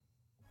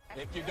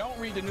If you don't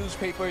read the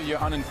newspaper, you're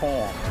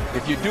uninformed.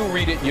 If you do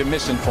read it, you're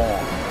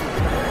misinformed.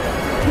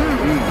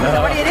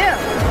 So what do you do?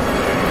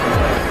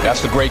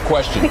 That's the great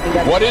question.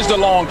 What is the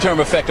long-term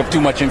effect of too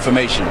much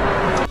information?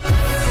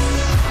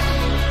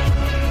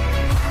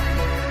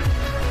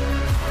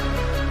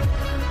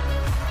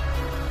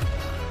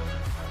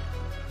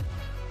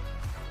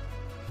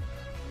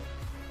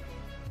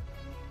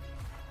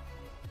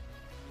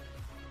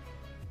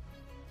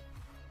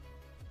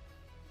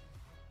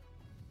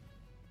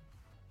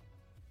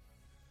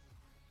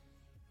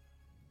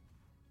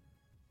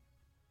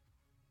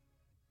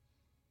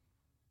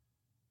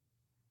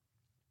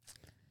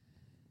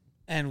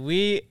 And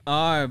we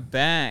are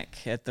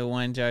back at the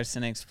One Jar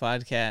Cynics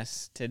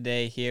podcast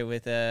today here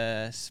with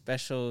a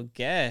special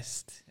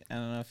guest. I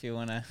don't know if you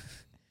want to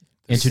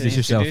introduce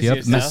yourself. Yep.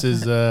 This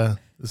is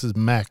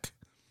Mac.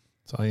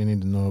 That's all you need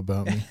to know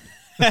about me.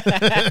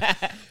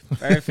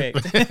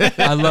 Perfect.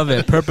 I love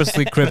it.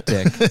 Purposely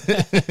cryptic.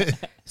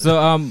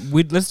 So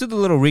let's do the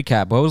little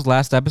recap. What was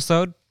last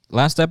episode?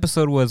 Last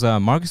episode was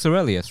Marcus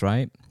Aurelius,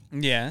 right?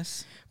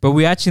 Yes. But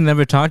we actually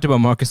never talked about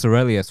Marcus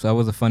Aurelius. That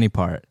was a funny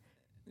part.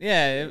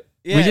 Yeah.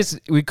 Because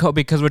we're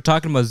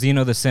talking about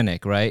Zeno the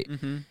Cynic, right?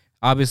 Mm-hmm.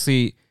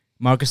 Obviously,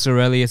 Marcus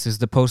Aurelius is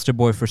the poster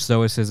boy for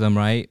Stoicism,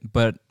 right?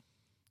 But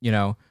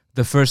the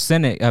first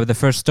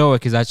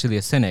Stoic is actually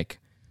a cynic,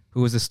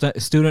 who was a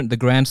student, the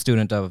grand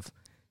student of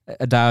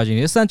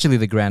Diogenes. Essentially,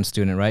 the grand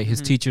student, right? His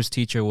teacher's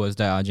teacher was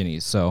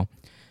Diogenes. So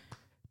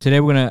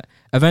today we're gonna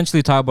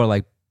eventually talk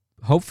about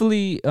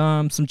hopefully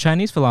some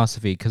Chinese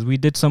philosophy, because we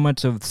did so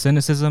much of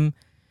cynicism.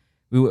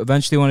 We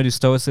eventually want to do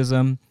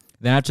Stoicism.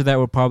 Then after that,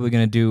 we're probably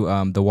going to do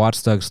the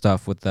Watchdog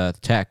stuff with the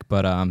tech.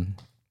 But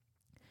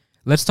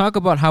let's talk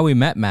about how we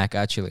met Mac,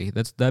 actually.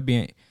 If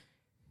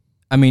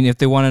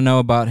they want to know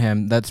about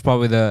him, that's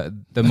probably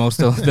the most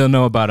they'll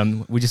know about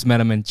him. We just met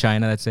him in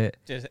China, that's it.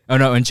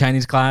 In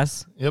Chinese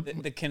class. Yep.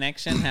 The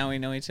connection, how we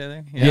know each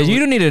other. Yeah, you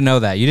don't need to know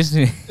that. You just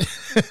need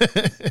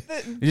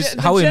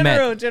how we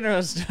met.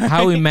 General story.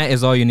 How we met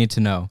is all you need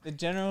to know. The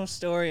general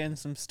story and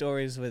some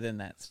stories within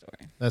that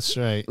story. That's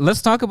right.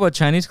 Let's talk about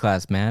Chinese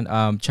class, man.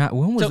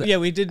 When was Yeah,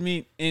 we did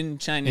meet in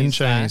Chinese. In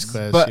Chinese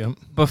class,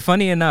 but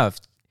funny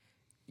enough,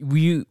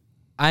 we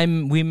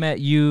met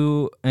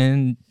you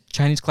in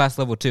Chinese class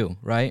level 2,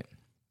 right?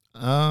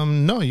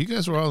 No, you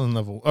guys were all in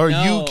level. Or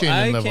you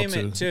came in level 2. I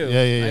came at 2.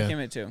 Yeah. I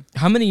came at 2.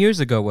 How many years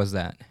ago was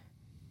that?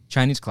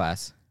 Chinese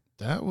class.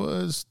 That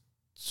was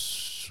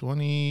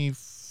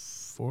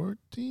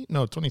 2014?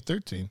 No,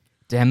 2013.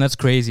 Damn, that's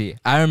crazy.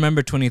 I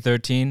remember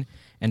 2013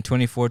 and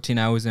 2014.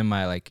 I was in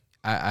my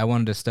I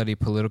wanted to study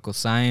political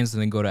science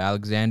and then go to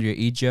Alexandria,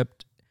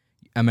 Egypt,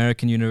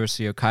 American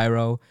University of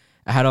Cairo.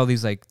 I had all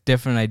these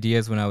different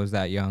ideas when I was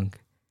that young.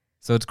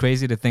 So it's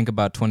crazy to think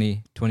about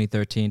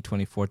 2013,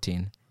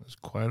 2014. It was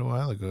quite a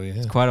while ago, yeah.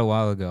 It's quite a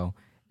while ago.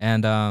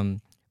 And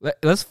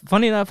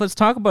funny enough, let's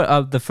talk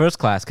about the first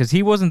class, because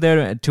he wasn't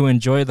there to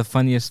enjoy the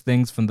funniest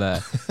things from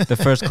the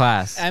first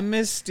class. I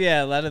missed,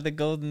 a lot of the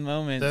golden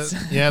moments.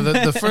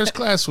 The first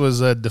class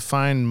was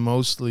defined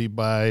mostly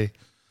by...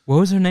 What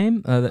was her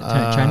name? The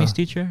Chinese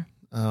teacher?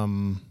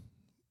 Wu.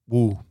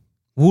 Wu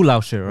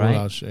Laoshi, right?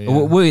 Wu Laoshi,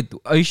 yeah. Wait,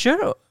 are you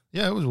sure?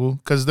 Yeah, it was Wu.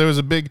 Because there was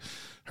a big...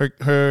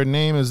 Her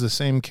name is the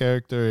same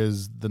character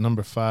as the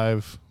number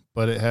 5,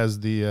 but it has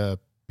the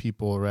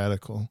people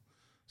radical.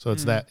 So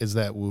it's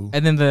that Wu.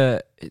 And then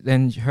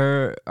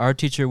our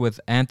teacher with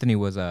Anthony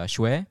was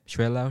Shui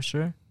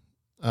Laoshi.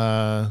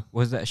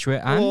 Was that Shui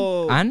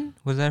An? An?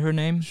 Was that her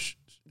name?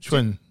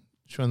 Shun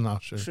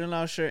Laoshi. Shun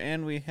Laoshi,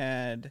 and we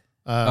had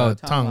Tang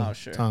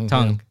Laoshi.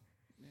 Tang.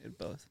 We had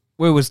both.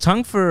 Wait, was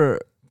Tang for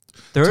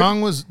third?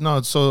 Tang was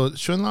so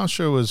Shun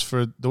Laoshi was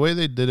for the way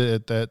they did it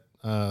at that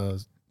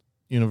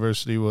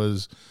university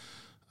was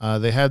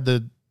they had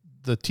the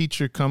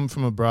teacher come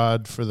from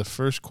abroad for the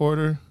first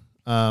quarter,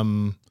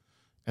 and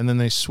then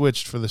they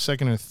switched for the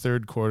second or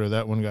third quarter.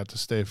 That one got to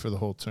stay for the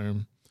whole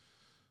term.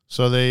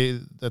 So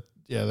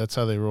that's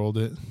how they rolled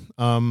it.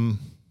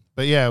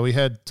 But yeah, we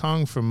had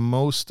Tong for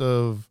most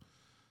of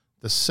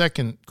the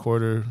second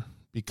quarter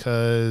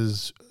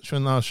because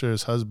Shun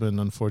Laoshi's husband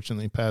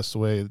unfortunately passed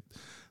away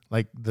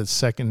the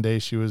second day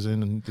she was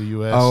in the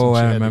U.S. Oh,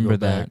 I remember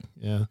that.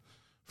 Yeah.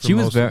 She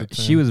was very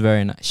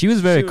nice. She was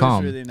very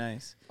calm. She was really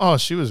nice. Oh,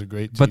 she was a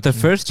great teacher. But the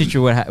first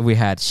teacher we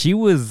had, she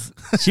was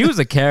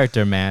a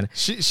character, man.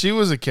 She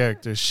was a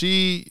character.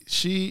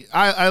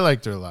 I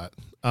liked her a lot.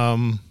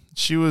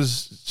 She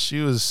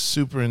was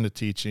super into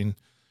teaching.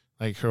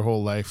 Her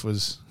whole life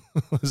was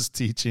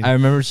teaching. I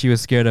remember she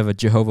was scared of a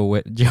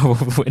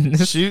Jehovah's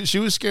Witness. She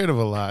was scared of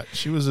a lot.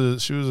 She was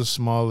a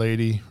small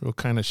lady, real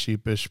kind of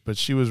sheepish, but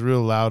she was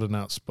real loud and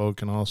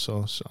outspoken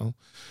also. So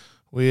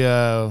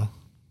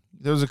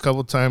there was a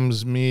couple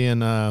times me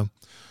and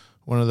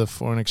one of the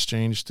foreign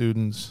exchange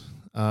students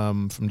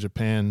from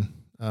Japan,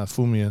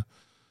 Fumiya,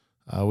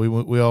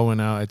 we all went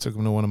out. I took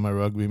him to one of my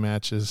rugby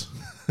matches.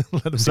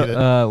 What was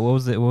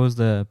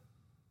the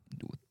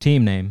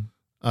team name?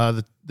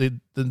 The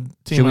Should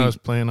team we- I was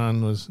playing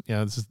on was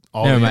this is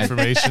all Never the mind.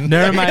 information.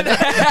 Never mind.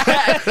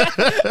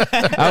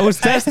 I was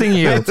testing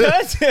you.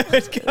 That's where it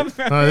would come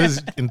from. No, this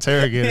is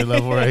interrogator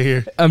level right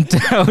here.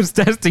 I was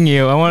testing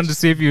you. I wanted to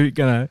see if you're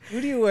gonna. Who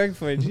do you work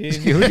for, Gene?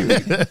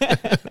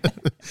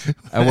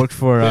 I worked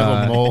for We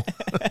have a mole.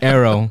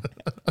 Arrow.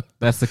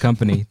 That's the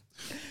company.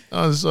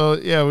 Oh, so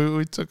yeah,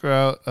 we took her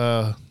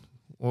out.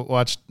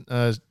 Watched.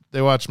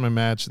 They watched my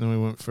match, and then we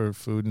went for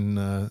food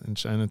in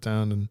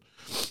Chinatown, and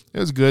it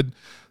was good.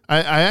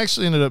 I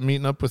actually ended up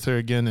meeting up with her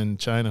again in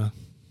China.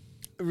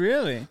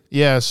 Really?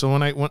 Yeah. So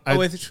when I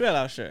With Shui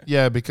Lao Shi.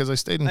 yeah, because I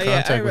stayed in Oh,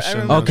 yeah, contact with I Shen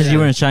remember Oh, Lao because Shi. you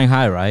were in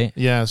Shanghai, right?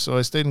 Yeah, so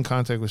I stayed in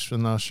contact with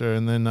Shen Lao Shi,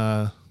 and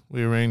then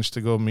we arranged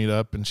to go meet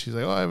up, and she's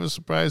like, "Oh, I have a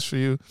surprise for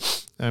you."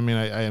 I mean,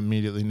 I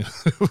immediately knew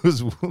it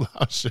was Wu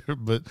Lao Shi,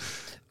 but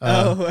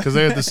because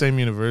they're at the same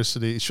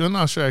university. Shen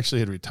Lao Shi actually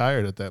had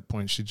retired at that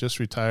point. She just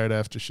retired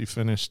after she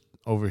finished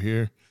over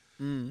here,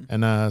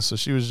 and so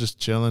she was just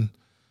chilling.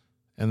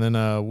 And then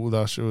Wu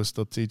Lao Shi was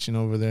still teaching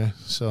over there.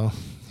 So,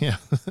 yeah.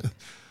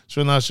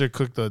 Shen Lao Shi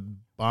cooked a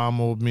bomb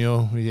old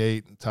meal. We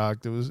ate and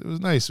talked. It was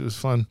nice. It was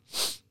fun.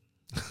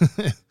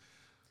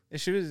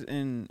 She was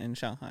in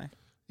Shanghai.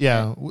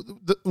 Yeah.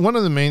 One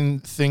of the main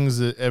things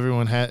that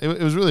everyone had,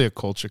 it was really a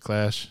culture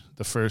clash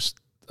the first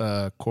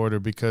quarter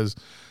because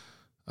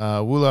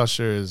Wu Lao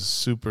Shi is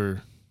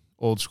super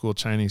old school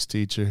Chinese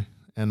teacher.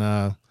 And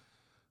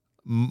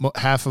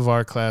half of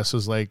our class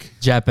was like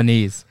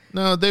Japanese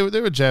no, they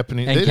were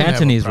Japanese and They didn't have a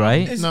Cantonese,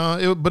 problem. right? No,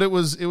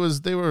 it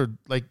was they were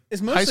like It's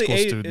high mostly school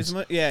Asian. students.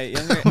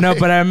 Younger. No,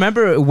 but I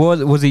remember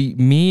was he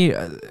me?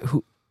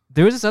 Who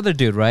there was this other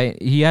dude, right?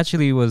 He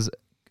actually was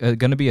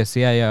gonna be a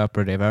CIA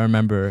operative. I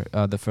remember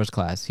the first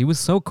class. He was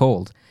so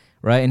cold,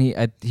 right?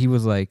 And he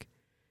was like,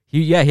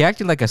 he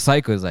acted like a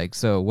psycho. He's like,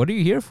 so what are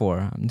you here for?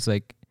 I'm just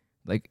like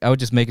I was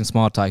just making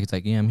small talk. He's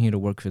like, yeah, I'm here to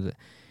work for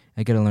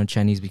I gotta learn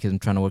Chinese because I'm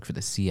trying to work for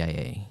the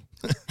CIA.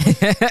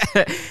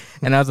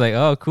 And I was like,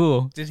 oh,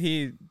 cool. Did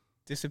he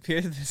disappear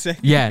the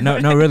second? Yeah,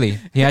 no, really.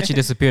 He actually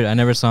disappeared. I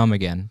never saw him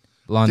again.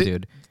 Blonde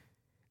dude.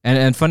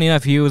 And funny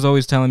enough, he was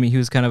always telling me he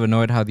was kind of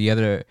annoyed how the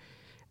other.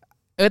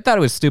 I thought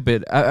it was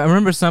stupid. I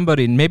remember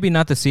somebody, maybe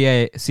not the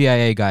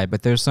CIA guy,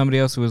 but there's somebody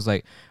else who was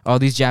like, "Oh,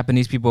 these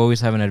Japanese people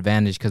always have an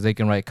advantage because they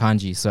can write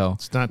kanji." So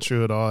It's not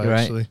true at all, Right.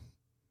 actually.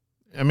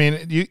 I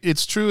mean,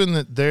 it's true in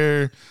that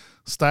their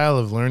style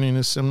of learning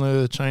is similar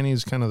to the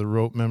Chinese, kind of the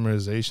rote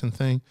memorization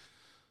thing.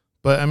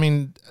 But, I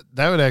mean,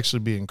 that would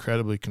actually be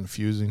incredibly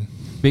confusing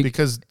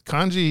because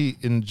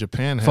kanji in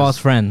Japan has... false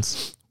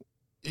friends.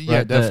 Yeah,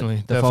 right,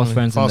 definitely. the false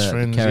friends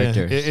and the yeah.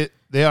 characters.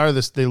 They are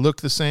this. They look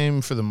the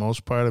same for the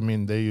most part. I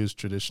mean, they use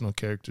traditional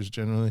characters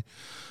generally.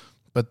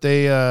 But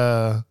they...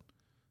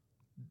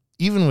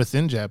 even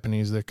within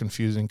Japanese, they're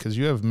confusing because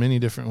you have many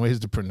different ways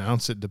to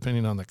pronounce it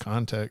depending on the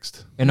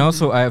context. And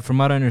also, from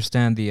what I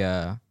understand,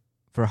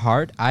 for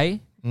heart,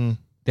 they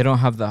don't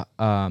have the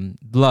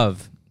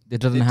love. It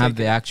doesn't They have take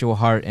the it. actual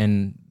heart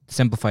in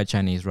simplified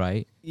Chinese,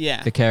 right?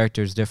 Yeah. The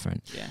character is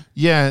different. Yeah.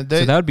 Yeah.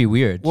 So that would be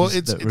weird. Well,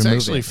 just to it's remove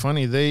actually it.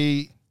 funny.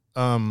 They,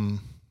 man,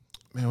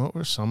 what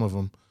were some of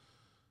them?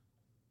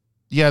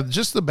 Yeah,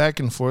 just the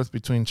back and forth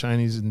between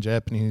Chinese and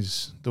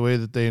Japanese, the way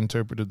that they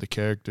interpreted the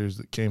characters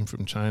that came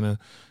from China,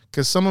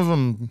 because some of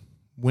them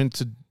went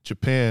to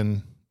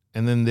Japan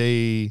and then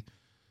they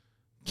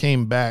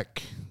came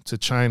back to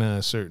China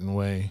a certain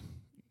way.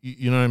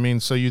 You know what I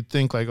mean? So you'd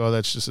think like, oh,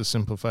 that's just a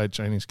simplified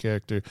Chinese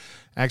character.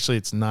 Actually,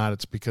 it's not.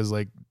 It's because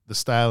like the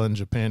style in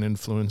Japan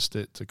influenced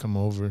it to come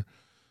over,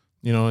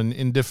 you know,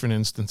 in different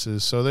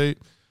instances. So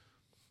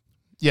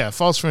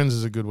false friends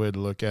is a good way to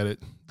look at it,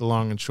 the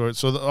long and short.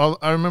 So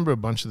I remember a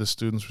bunch of the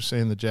students were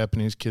saying the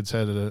Japanese kids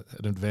had an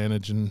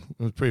advantage, and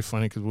it was pretty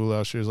funny because Wu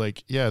Lao Shi was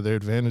like, yeah, their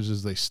advantage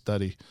is they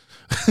study.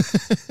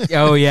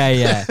 Oh,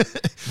 yeah.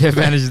 The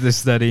advantage of the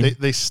study.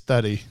 They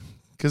study.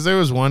 Because there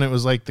was one, it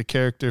was like the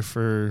character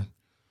for...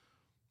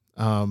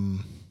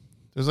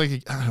 there's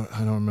like I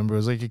don't remember. It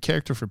was like a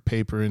character for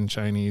paper in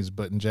Chinese,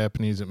 but in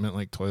Japanese it meant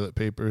like toilet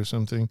paper or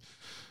something.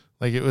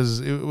 Like it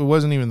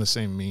wasn't even the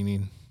same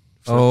meaning.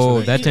 Oh,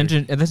 that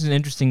that's an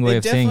interesting way They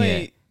of saying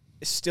definitely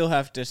it. still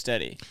have to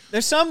study.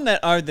 There's some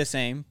that are the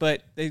same,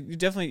 but you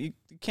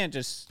can't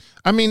just.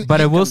 I mean, But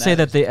I will become say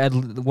that. that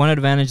one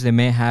advantage they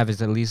may have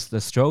is at least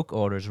the stroke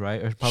orders,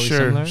 right? Or probably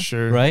similar,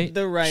 sure. right?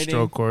 The writing.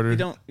 Stroke order. You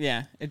don't.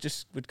 Yeah, it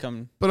just would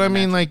come. But I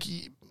mean, natural.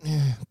 like,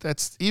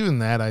 that's even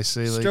that I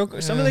say like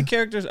Stroke. Some of the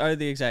characters are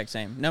the exact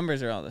same.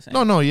 Numbers are all the same.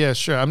 No, yeah,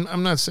 sure.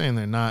 I'm not saying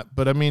they're not,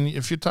 but I mean,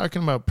 if you're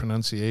talking about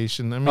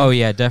pronunciation, I mean, Oh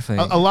yeah,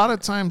 definitely. a lot of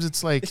times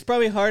it's like It's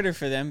probably harder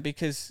for them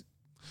because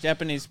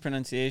Japanese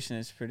pronunciation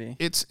is pretty.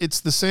 it's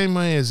the same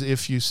way as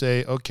if you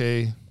say,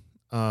 okay,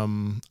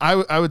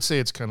 I would say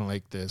it's kind of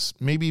like this,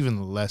 maybe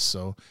even less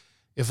so.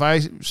 If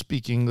I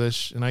speak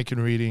English and I can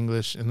read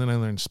English and then I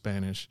learn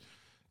Spanish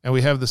and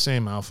we have the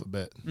same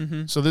alphabet.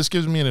 Mm-hmm. So this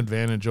gives me an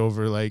advantage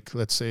over, like,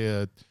 let's say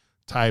a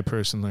Thai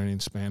person learning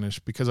Spanish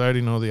because I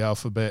already know the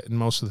alphabet and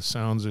most of the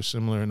sounds are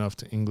similar enough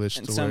to English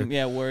And to some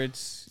where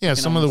words. yeah, you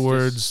can some of the almost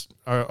words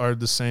are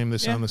the same. They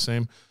sound Yeah. the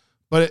same.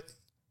 But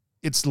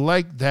it's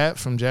like that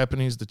from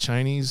Japanese to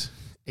Chinese,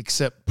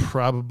 except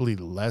probably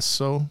less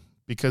so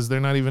because they're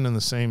not even in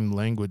the same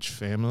language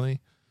family.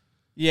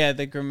 Yeah,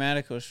 the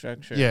grammatical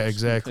structure. Yeah, is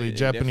exactly. completely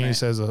Japanese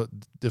different. has a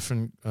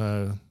different.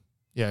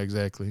 Yeah,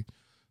 exactly.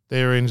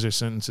 They arrange their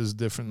sentences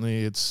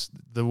differently. It's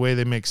the way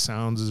they make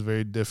sounds is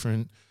very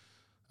different.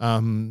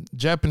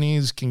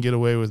 Japanese can get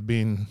away with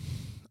being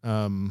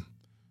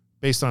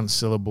based on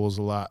syllables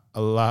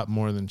a lot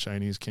more than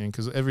Chinese can,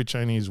 because every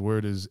Chinese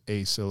word is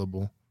a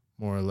syllable,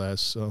 more or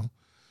less. So,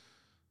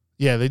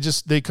 yeah,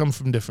 they come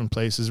from different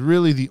places.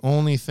 Really, the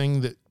only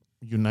thing that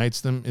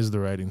unites them is the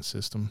writing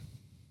system.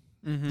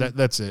 Mm-hmm.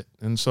 That's it.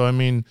 And so, I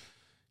mean,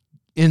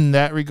 in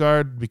that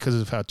regard, because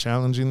of how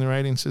challenging the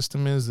writing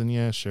system is, then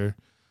yeah, sure,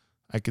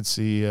 I could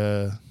see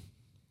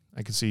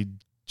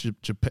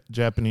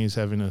Japanese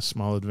having a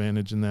small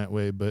advantage in that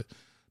way, but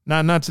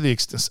not to the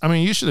extent. I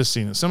mean, you should have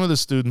seen it. Some of the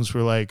students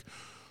were like,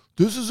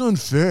 "This is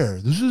unfair.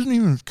 This isn't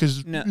even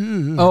because." No.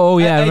 Oh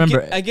yeah, I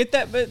remember. I get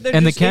that, but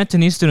And the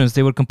Cantonese students,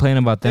 they would complain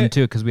about them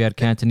too, because we had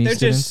Cantonese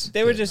students.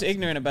 They were just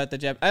ignorant about the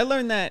Jap. I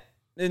learned that,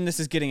 and this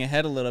is getting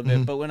ahead a little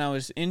bit, but when I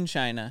was in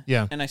China,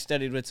 Yeah. and I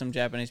studied with some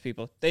Japanese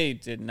people, they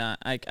did not.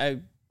 I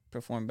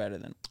performed better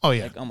than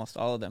Yeah. almost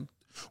all of them.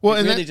 Well, It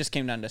and really that, just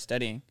came down to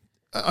studying.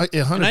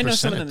 100%. And I know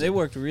some of them, they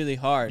worked really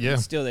hard, Yeah.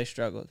 and still they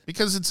struggled.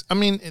 Because it's, I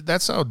mean,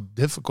 that's how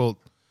difficult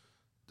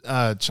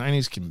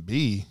Chinese can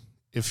be.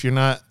 If you're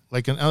not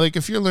like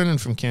if you're learning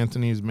from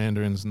Cantonese,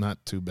 Mandarin's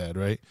not too bad,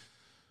 right?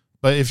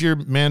 But if you're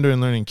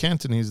Mandarin learning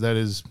Cantonese, that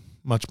is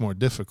much more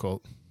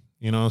difficult,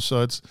 you know.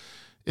 So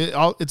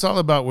it's all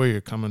about where you're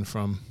coming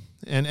from.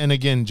 And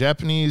again,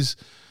 Japanese,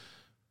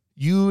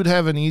 you would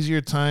have an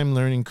easier time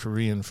learning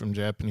Korean from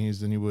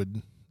Japanese than you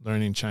would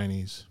learning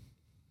Chinese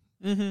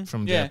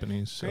from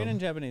Japanese. So Korean and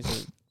Japanese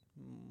are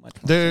much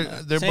more they're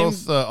similar. they're Same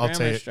both grammar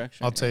Altaic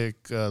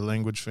structure,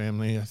 language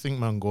family. I think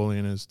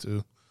Mongolian is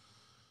too.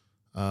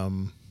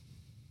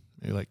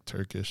 Maybe like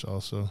Turkish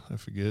also. I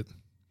forget.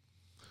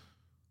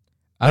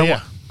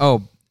 I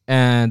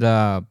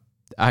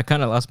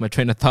kind of lost my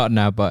train of thought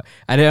now, but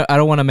I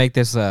don't want to make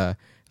this a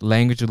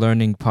language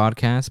learning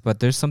podcast, but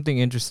there's something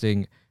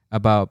interesting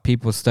about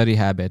people's study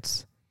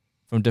habits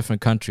from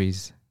different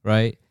countries,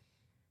 right?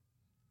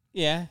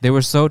 Yeah. They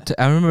were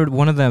I remember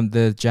one of them,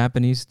 the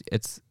Japanese,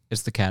 it's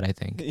the cat, I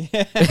think.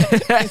 Yeah.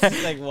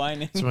 It's like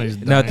whining. Somebody's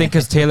No, I dying. think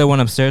because Taylor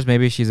went upstairs.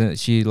 Maybe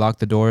she locked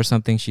the door or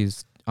something.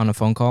 She's on a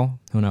phone call.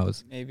 Who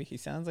knows? Maybe he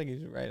sounds like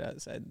he's right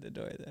outside the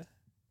door there.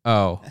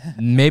 Oh,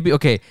 maybe.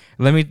 Okay,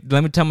 let me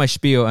tell my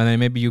spiel, and then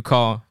maybe you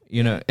call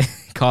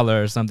call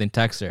her or something,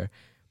 text her.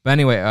 But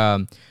anyway, I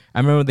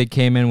remember they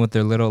came in with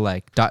their little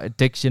like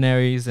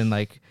dictionaries and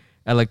like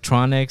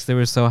electronics. They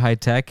were so high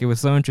tech. It was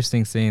so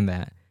interesting seeing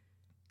that.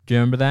 Do you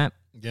remember that?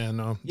 Yeah,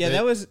 no.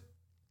 Yeah,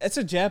 it's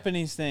a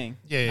Japanese thing.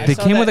 Yeah. They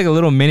saw came that- with like a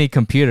little mini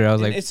computer. I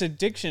was like, it's a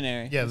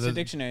dictionary. Yeah, It's a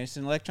dictionary. It's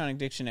an electronic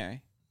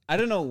dictionary. I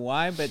don't know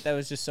why, but that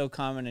was just so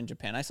common in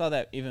Japan. I saw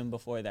that even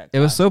before that. it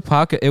was class. so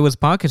pocket. It was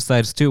pocket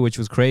sized too, which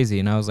was crazy.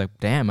 And I was like,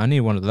 damn, I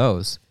need one of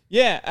those.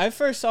 Yeah, I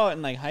first saw it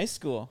in like high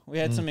school. We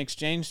Mm. had some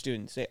exchange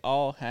students. They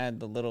all had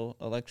the little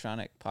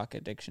electronic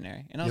pocket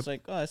dictionary, and I was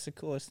like, "Oh, that's the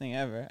coolest thing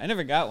ever." I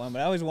never got one,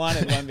 but I always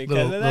wanted one because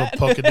Little of that.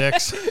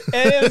 Pokedex.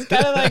 And it was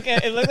kind of like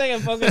it looked like a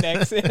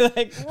Pokedex.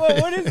 Like, whoa,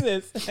 what is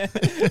this?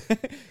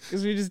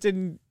 Because we just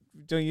don't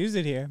use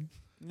it here.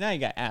 Now you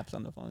got apps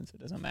on the phone, so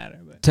it doesn't matter.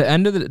 But To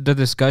end the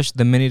discussion,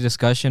 the mini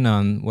discussion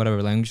on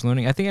whatever language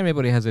learning, I think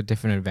everybody has a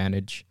different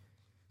advantage.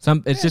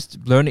 It's just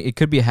learning. It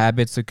could be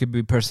habits. It could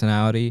be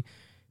personality.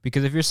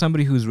 Because if you're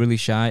somebody who's really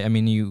shy, I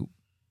mean, you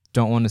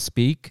don't want to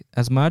speak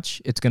as much,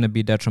 it's going to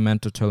be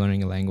detrimental to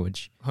learning a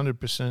language.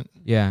 100%.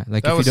 Yeah,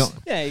 like That if was- you don't.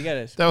 yeah, you got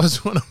it. That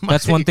was one of my.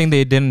 That's one thing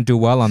they didn't do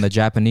well on the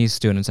Japanese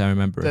students. I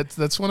remember.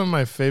 That's one of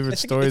my favorite I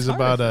think stories it's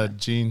harder about for them.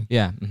 Gene.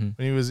 Yeah. Mm-hmm.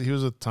 When he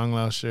was with Tong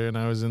Lao Shi, and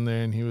I was in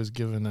there, and he was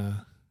given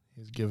a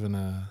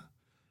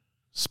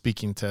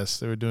speaking test.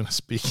 They were doing a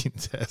speaking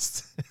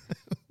test.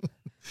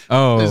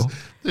 Oh,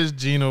 There's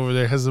Gene over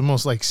there, has the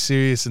most like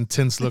serious,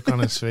 intense look on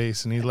his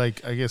face, and he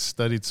like I guess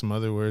studied some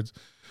other words.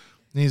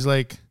 And he's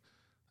like,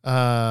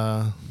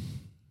 what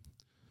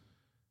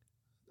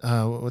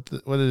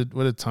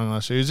did Tong Lao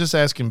Shi? He was just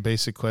asking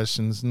basic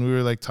questions, and we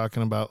were like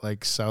talking about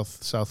like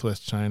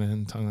Southwest China,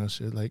 and Tong Lao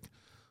Shi like,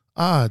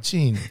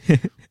 Gene,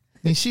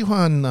 你喜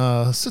欢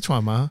四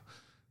川吗?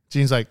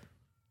 Gene's like,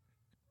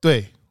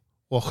 对，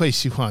我会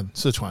喜欢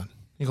四川.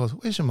 He goes,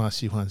 为什么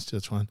喜欢四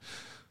川?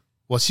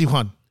 我喜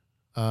欢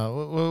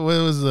what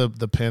was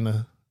the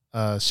panda?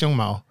 胸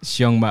毛.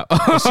 Xiongmao.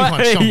 我喜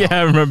欢胸毛. Yeah,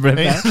 I remember And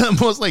that. he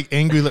almost like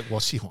angry, like 我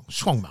喜欢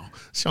胸毛.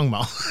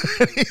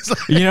 He's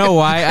like, You know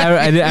why?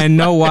 I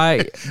know why.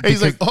 and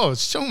he's like, oh,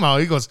 胸毛.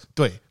 He goes,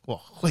 对，我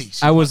会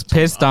喜欢 I was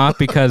pissed off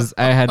because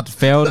I had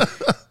failed.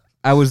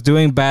 I was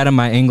doing bad in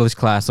my English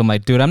class. So I'm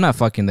like, dude, I'm not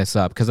fucking this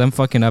up because I'm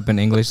fucking up in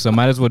English. So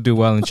might as well do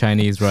well in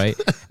Chinese, right?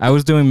 I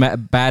was doing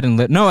bad in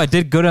no, I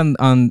did good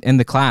in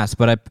the class,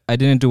 but I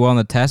didn't do well on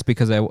the test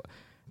because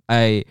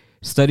I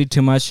studied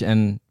too much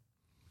and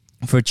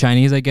for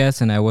Chinese, I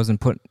guess, and I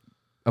wasn't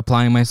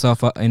applying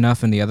myself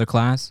enough in the other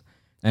class.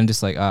 and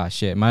just like,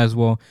 shit, might as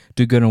well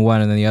do good in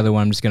one, and then the other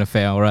one I'm just gonna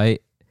fail,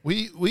 right?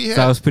 We So I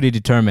had was pretty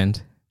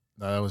determined.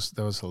 that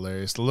was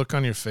hilarious. The look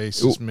on your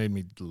face just made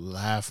me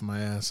laugh my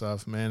ass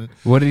off, man.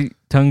 What did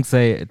Tung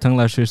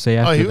Lao Shu say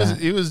after that?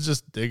 He was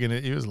just digging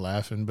it. He was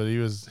laughing, but he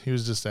was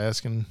just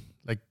asking,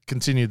 like,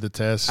 continued the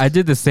test. I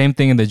did the same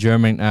thing in the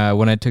German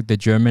when I took the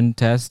German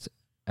test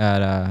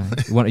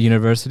at one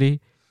university.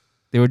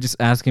 They were just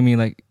asking me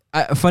like,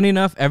 funny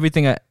enough,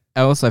 everything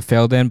else I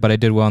failed in, but I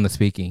did well in the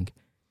speaking.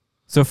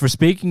 So for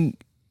speaking,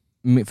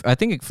 I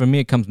think for me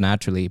it comes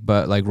naturally,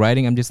 but like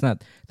writing, I'm just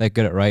not that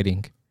good at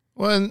writing.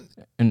 Well,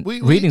 And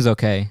we- reading's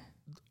okay.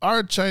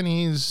 our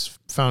Chinese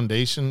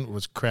foundation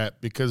was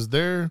crap because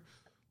that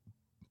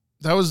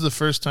was the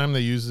first time they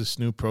used this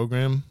new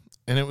program,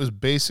 and it was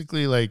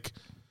basically like,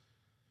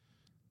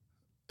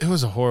 it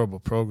was a horrible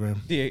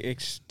program. The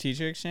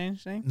teacher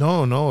exchange thing?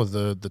 No,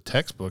 the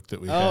textbook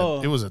that we Oh.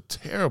 had, it was a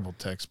terrible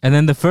textbook. And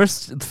then the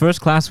first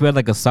class we had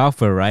like a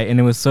software, right? And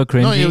it was so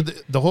cringy.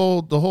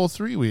 No, the whole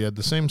three we had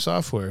the same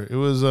software. It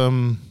was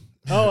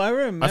Oh, I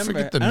remember.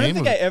 forget the I don't name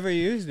think of I it. ever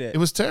used it. It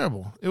was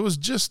terrible. It was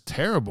just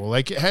terrible.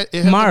 Like it had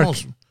the Mark.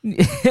 most,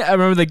 I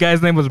remember the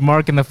guy's name was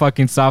Mark in the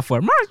fucking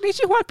software. Mark, did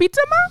you want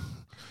pizza, Mark?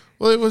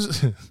 well, it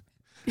was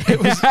yeah,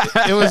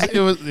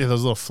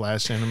 those little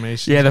flash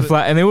animations. Yeah,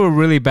 but- and they were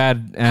really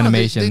bad No,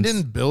 animations. They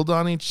didn't build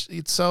on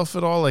itself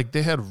at all. Like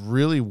they had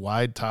really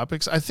wide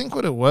topics. I think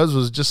what it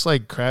was just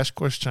like Crash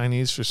Course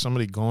Chinese for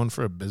somebody going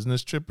for a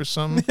business trip or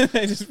something.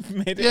 I just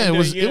made it. Yeah, into a it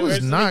was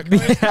university not.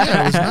 course.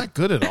 Yeah, it was not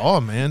good at all,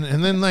 man.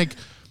 And then like,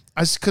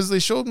 because they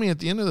showed me at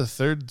the end of the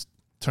third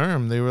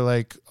term, they were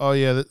like, "Oh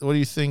yeah, what do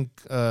you think,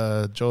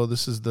 Joel?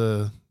 This is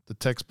the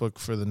textbook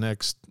for the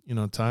next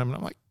time." And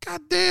I'm like,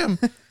 "God damn,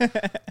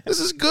 this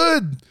is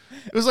good."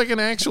 It was like an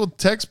actual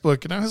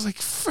textbook, and I was like,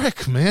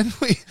 "Frick, man,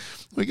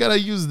 we gotta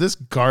use this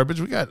garbage.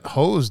 We got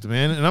hosed,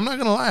 man." And I'm not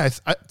gonna lie,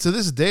 to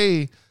this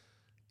day,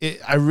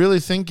 I really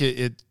think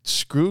it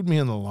screwed me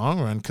in the long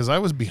run because I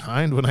was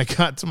behind when I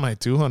got to my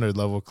 200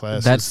 level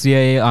class. That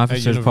CIA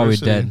officer is probably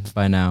university. dead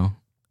by now.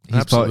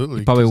 Absolutely,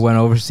 He probably 'cause went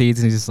overseas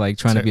and he's just like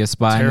trying to be a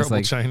spy. And Terrible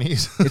it's like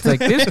Chinese. it's like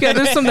this guy.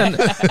 There's something.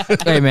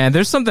 Hey man,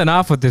 there's something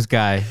off with this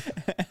guy.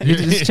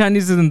 His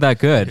Chinese isn't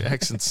that Your good.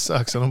 accent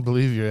sucks. I don't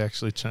believe you're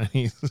actually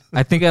Chinese.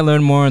 I think I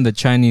learned more in the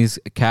Chinese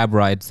cab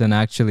rides than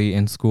actually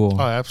in school.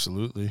 Oh,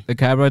 absolutely. The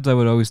cab rides, I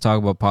would always talk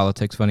about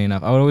politics. Funny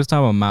enough, I would always talk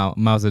about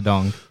Mao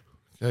Zedong.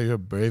 Yeah, you're a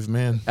brave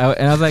man.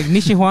 And I was like,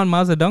 Nishihuan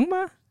Mao Zedong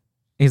ma?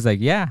 He's like,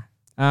 yeah.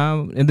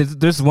 And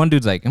there's one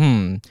dude's like, I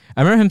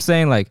remember him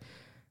saying like,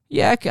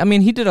 yeah, I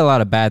mean, he did a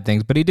lot of bad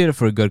things, but he did it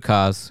for a good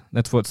cause.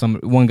 That's what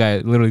one guy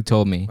literally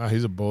told me. Wow,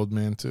 he's a bold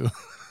man too.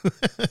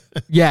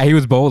 Yeah, he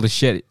was bold as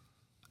shit.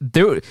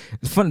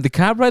 It's funny. The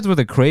cab rides were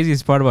the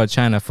craziest part about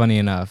China. Funny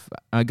enough,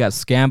 I got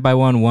scammed by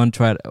one. I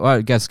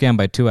got scammed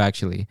by two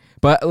actually.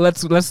 But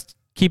let's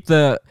keep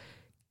the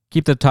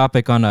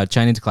topic on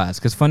Chinese class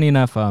because funny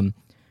enough, I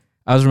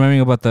was remembering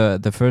about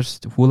the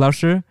first Hu Lao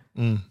Shi.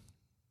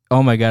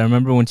 Oh my god! I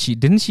remember when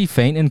didn't she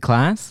faint in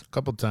class? A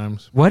couple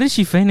times. Why did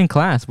she faint in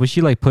class? Was she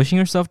like pushing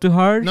herself too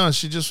hard? No,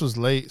 she just was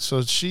late.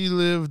 So she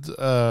lived.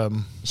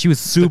 She was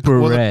super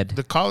red.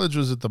 The college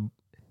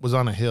was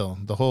on a hill.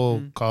 The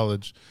whole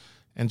college,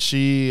 and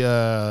she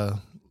the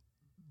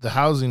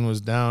housing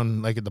was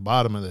down like at the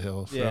bottom of the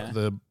hill for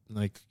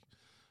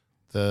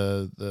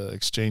the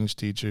exchange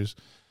teachers,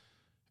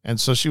 and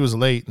so she was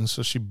late, and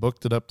so she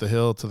booked it up the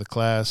hill to the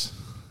class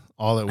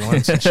all at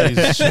once. And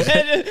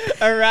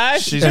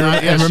Arrived. she's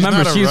not. Yeah, And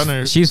remember, she's not a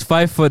runner. she's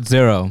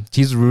 5'0".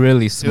 She's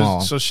really small.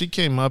 So she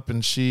came up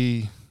and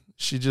she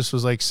just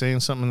was like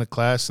saying something in the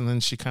class, and then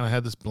she kind of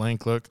had this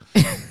blank look,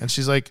 and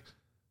she's like,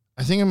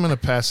 "I think I'm gonna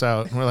pass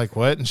out." And we're like,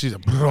 "What?" And she's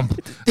like, "Brum."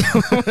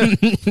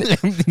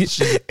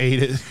 She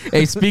ate it.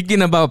 Hey,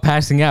 speaking about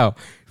passing out,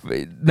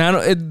 now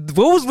what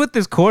was with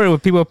this quarter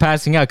with people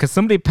passing out? Because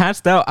somebody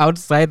passed out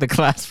outside the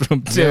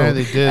classroom too. Yeah,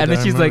 they did. And then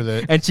I she's like,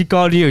 remember that. and she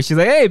called you. She's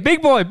like, "Hey,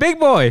 big boy, big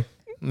boy."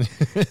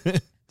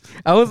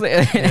 I was like,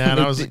 Yeah, and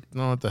I was like,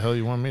 "No, what the hell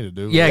you want me to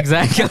do?" yeah,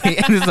 exactly.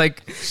 And it's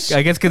like,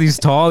 I guess because he's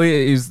tall.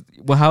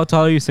 Well, how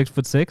tall are you?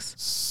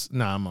 6'6"?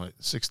 Nah, I'm like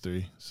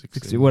 6'3",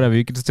 6'2". Whatever.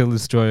 You can still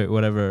destroy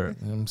whatever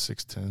I'm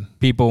 6'10".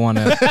 people want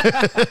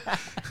to.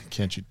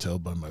 Can't you tell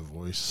by my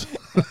voice?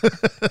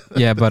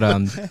 Yeah, but No,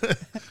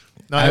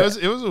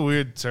 it was a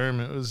weird term.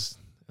 It was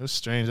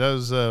strange. That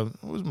was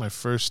what was my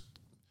first?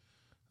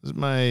 This is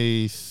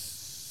my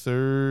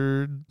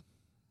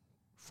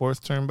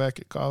fourth term back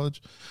at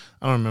college.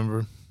 I don't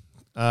remember.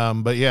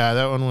 But yeah,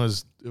 that one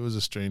was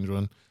a strange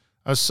one.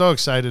 I was so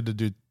excited to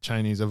do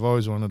Chinese. I've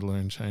always wanted to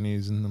learn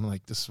Chinese, and I'm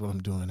like, this is what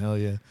I'm doing. Hell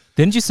yeah.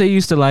 didn't you say you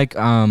used to like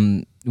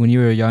when you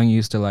were young? You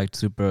used to like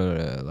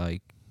super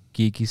like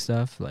geeky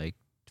stuff like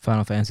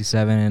Final Fantasy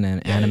 7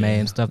 and anime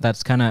and stuff.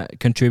 That's kind of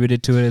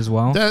contributed to it as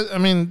well.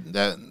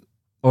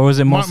 Or was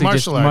it mostly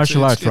just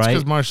martial arts, It's right?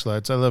 because martial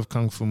arts. I love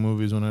kung fu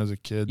movies when I was a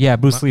kid. Yeah,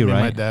 Bruce Lee, Me and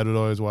right? My dad would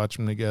always watch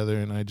them together,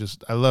 and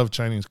I love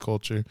Chinese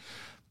culture.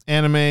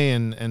 anime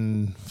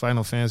and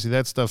Final Fantasy,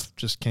 that stuff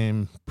just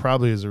came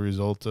probably as a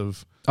result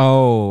of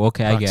Oh,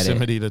 okay, I get it.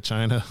 proximity to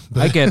China.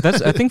 I get it.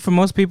 That's. I think for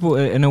most people,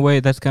 in a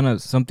way, that's kind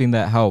of something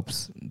that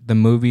helps the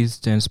movies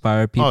to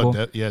inspire people.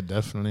 Yeah,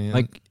 definitely. And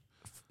Like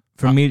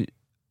for me,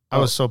 I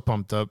was so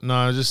pumped up. No,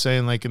 I was just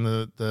saying, like in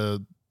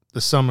the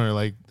summer,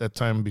 like that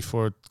time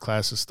before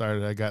classes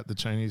started, I got the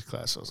Chinese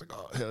class. I was like,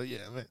 oh hell yeah,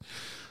 man!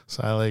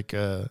 So I like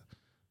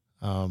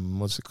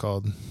what's it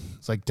called?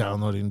 It's like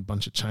downloading a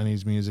bunch of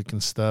Chinese music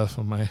and stuff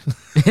on my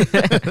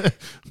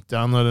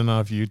downloading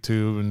off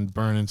YouTube and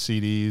burning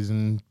CDs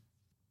and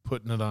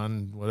putting it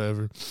on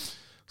whatever,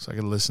 so I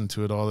could listen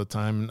to it all the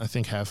time. And I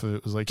think half of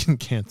it was like in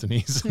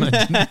Cantonese, and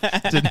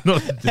I didn't know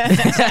the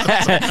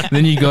difference.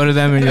 then you go to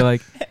them and you're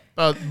like,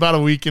 About a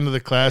week into the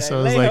class, I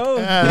was like, Lei-ho.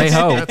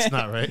 Lei-ho. that's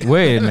not right.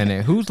 wait a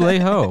minute, who's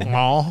Lei-ho?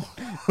 Mall.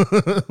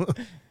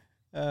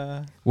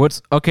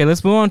 What's okay?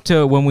 Let's move on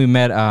to when we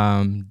met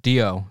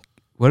Dio.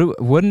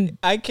 Wouldn't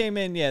I came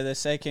in, the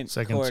second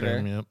quarter,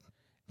 term, yep.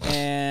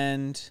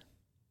 and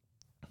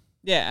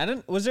I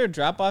don't. Was there a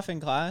drop off in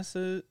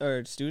classes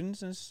or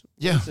students?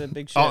 Yeah. Was it a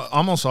big shift?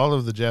 Almost all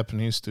of the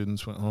Japanese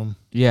students went home.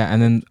 yeah,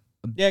 and then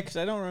Because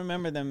I don't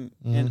remember them.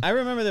 And I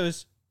remember there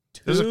was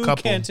There's a two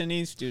couple.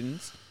 Cantonese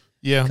students,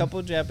 Yeah. a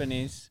couple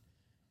Japanese,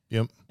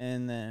 Yep.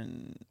 and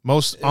then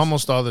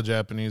Almost all the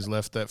Japanese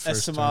left that a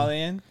first time.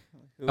 Somalian.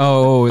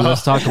 who-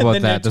 let's talk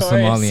about that. The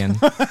notorious-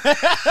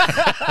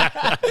 Somalian.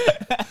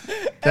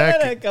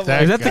 That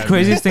Is that the guy,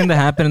 craziest thing that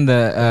happened in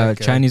the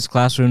Okay. Chinese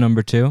classroom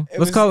number 2? It Let's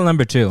was- call it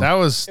number 2. That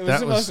was It was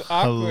the most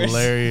awkward.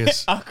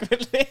 hilarious.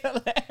 Awkwardly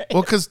hilarious.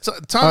 Well, because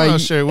Tong Lao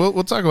Shi,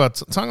 we'll talk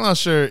about Tong Lao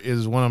Shi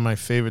is one of my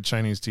favorite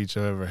Chinese teachers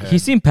I've ever had. He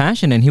seemed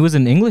passionate. And he was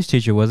an English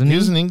teacher, wasn't he? He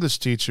was an English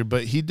teacher,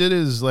 but he did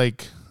his I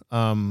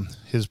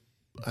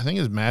think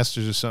his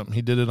master's or something.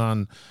 He did it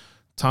on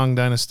Tang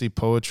Dynasty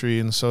poetry,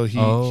 and so he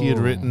had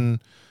Oh.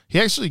 written. He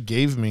actually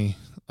gave me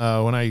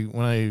when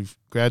I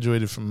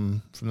graduated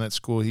from that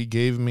school. He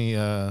gave me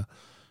a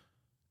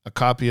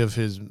copy of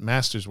his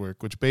master's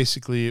work, which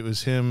basically it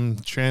was him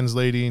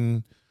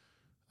translating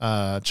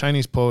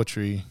Chinese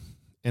poetry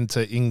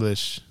into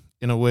English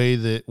in a way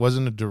that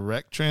wasn't a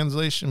direct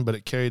translation, but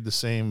it carried the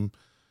same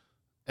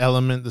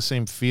element, the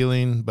same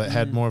feeling, but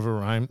had more of a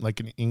rhyme, like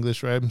an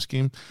English rhyme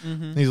scheme.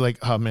 And he's like,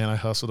 oh man, I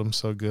hustled him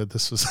so good.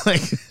 This was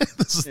like,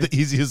 this is the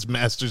easiest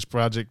master's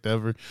project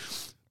ever.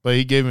 But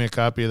he gave me a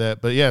copy of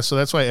that. But yeah, so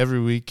that's why every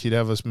week he'd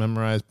have us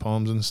memorize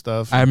poems and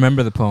stuff. I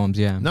remember the poems,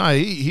 yeah. No,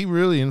 he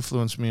really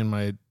influenced me in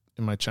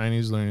my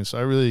Chinese learning. So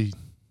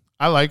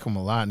I like him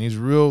a lot. And he's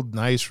real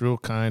nice, real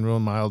kind, real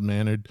mild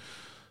mannered,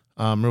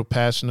 real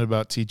passionate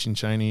about teaching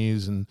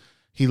Chinese. And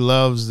he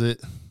loves that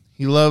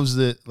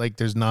like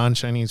there's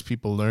non-Chinese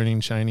people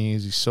learning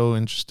Chinese. He's so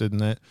interested in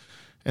that.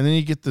 And then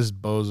you get this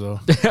bozo,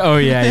 oh,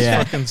 yeah, this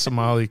yeah. fucking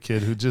Somali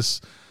kid who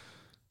just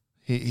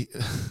We're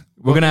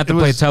going to have to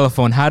play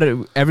telephone. How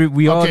did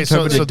we all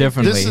interpret it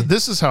differently.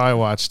 This is how I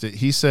watched it.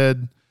 He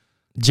said,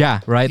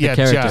 Jia, right? yeah, the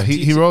character.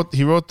 Jia.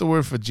 He wrote the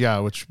word for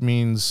Jia, which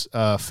means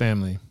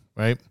family,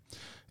 right?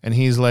 And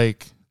he's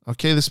like,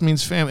 okay, this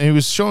means family. And he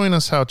was showing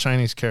us how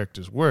Chinese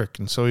characters work.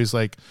 And so he's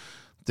like,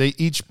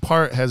 each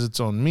part has its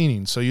own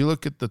meaning. So you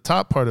look at the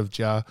top part of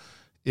Jia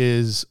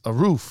is a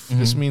roof.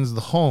 This means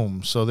the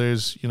home. So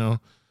there's,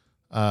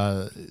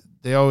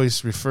 they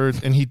always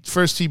referred, and he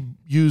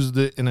used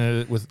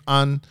it with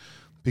an,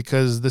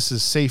 because this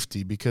is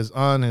safety, because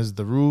an is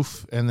the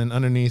roof, and then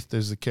underneath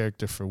there's the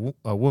character for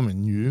a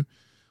woman, yu.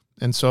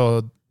 And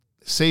so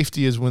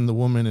safety is when the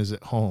woman is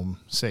at home,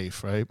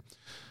 safe, right?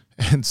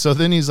 And so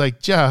then he's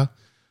like, Jia,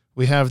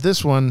 we have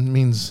this one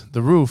means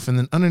the roof, and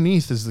then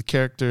underneath is the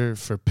character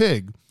for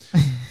pig.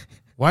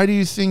 Why do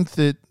you think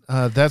that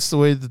that's the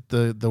way that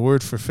the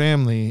word for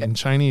family in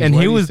Chinese? And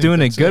why he do you was think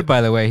doing it that's good, by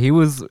the way. He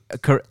was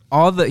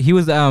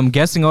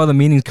guessing all the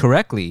meanings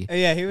correctly. Oh,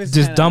 yeah, he was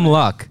Just kinda dumb on a-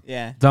 luck.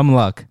 Yeah, Dumb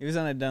luck. he was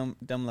on a dumb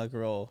luck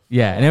roll.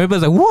 Yeah, and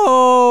everybody's like,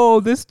 "Whoa,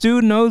 this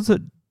dude knows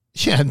it."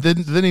 Yeah, and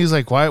then he's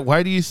like,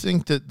 why do you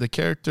think that the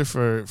character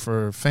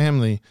for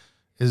family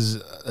is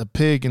a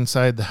pig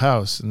inside the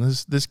house? And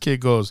this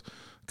kid goes,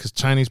 because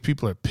Chinese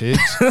people are pigs.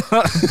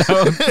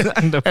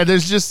 And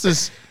there's just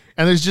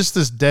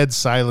this dead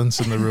silence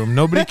in the room.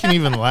 Nobody can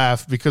even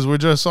laugh because we're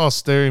just all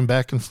staring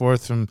back and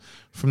forth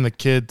from the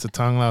kid to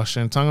Tong Lao Shi.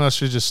 And Tong Lao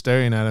Shi just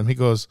staring at him. He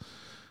goes,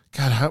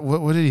 God,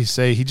 what did he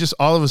say? He just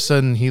all of a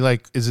sudden he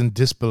like is in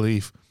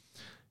disbelief,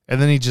 and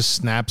then he just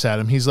snaps at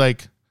him. He's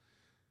like,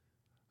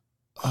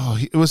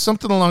 it was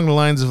something along the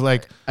lines of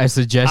like, I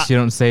suggest you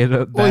don't say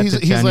that he's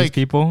to Chinese like,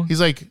 people.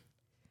 He's like,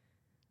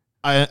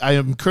 I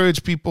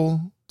encourage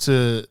people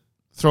to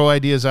throw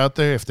ideas out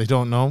there if they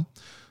don't know,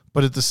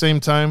 but at the same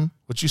time,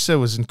 what you said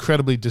was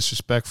incredibly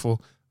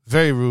disrespectful,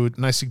 very rude,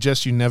 and I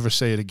suggest you never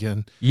say it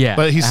again. Yeah,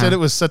 But he said it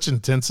with such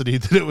intensity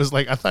that it was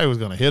like, I thought he was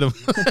going to hit him.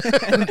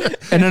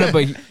 And no,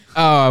 but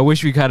I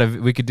wish we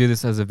could do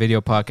this as a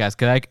video podcast.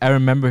 Cause I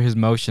remember his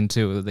motion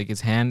too. Like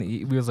his hand,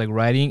 he was like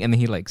writing, and then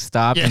he like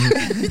stopped, Yeah.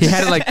 and he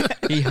had it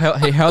like he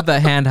held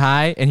that hand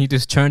high, and he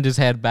just turned his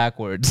head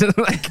backwards,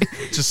 like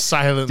Just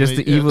silently. just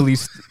the yeah. evilly.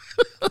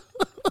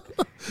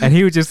 And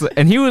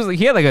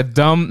he had like a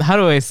dumb, how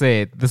do I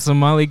say it? The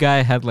Somali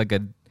guy had like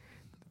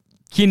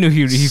he knew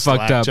he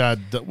fucked up.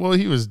 Well,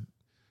 he was.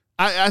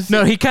 I think,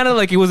 No, he kind of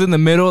like he was in the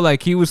middle,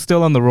 like he was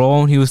still on the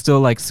roll and he was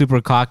still like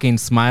super cocky and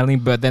smiling,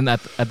 but then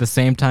at the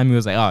same time he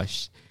was like, oh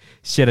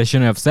shit, I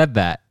shouldn't have said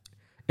that.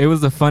 It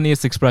was the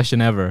funniest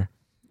expression ever.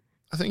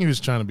 I think he was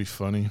trying to be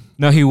funny.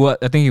 No, he was.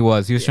 I think he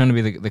was. He was trying to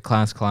be the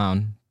class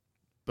clown.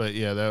 But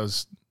yeah,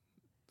 that's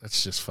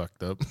just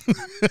fucked up.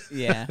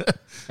 Yeah.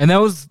 And that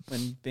was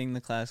When being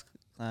the class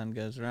clown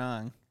goes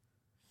wrong.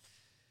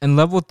 and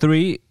level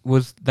 3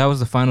 was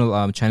the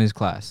final Chinese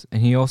class,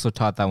 and he also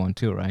taught that one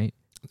too, right?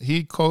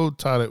 He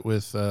co-taught it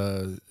with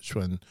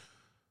Xuan.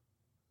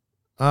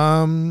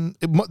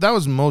 That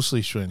was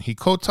mostly Xuan. He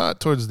co-taught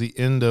towards the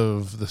end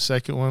of the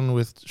second one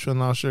with Xuan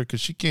Laoshi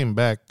because she came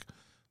back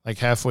like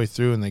halfway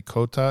through and they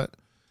co-taught.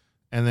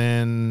 And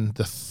then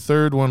the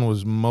third one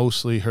was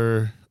mostly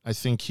her. I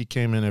think he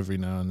came in every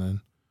now and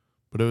then,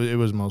 but it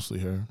was mostly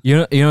her.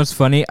 You know what's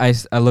funny? I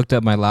looked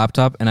at my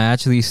laptop and I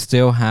actually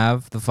still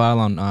have the file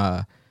on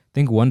I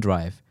think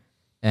OneDrive,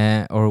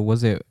 or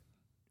was it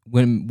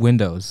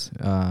Windows?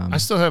 I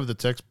still have the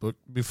textbook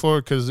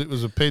before because it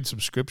was a paid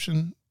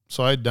subscription.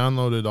 So I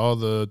downloaded all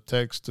the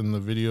text and the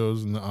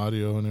videos and the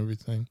audio and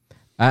everything.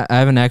 I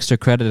have an extra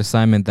credit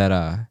assignment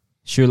that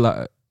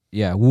Wu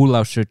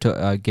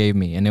Laoshi gave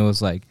me, and it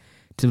was like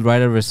to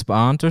write a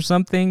response or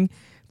something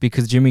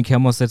because Jimmy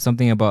Kimmel said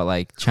something about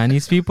like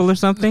Chinese people or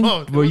something.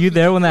 No, Were you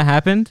there when that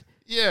happened?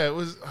 Yeah, it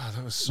was. Oh,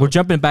 that was so We're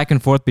jumping back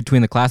and forth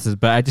between the classes,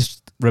 but I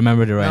just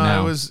remembered it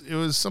now. It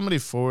was somebody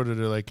forwarded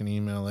her like an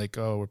email like,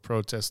 oh, we're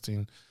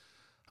protesting.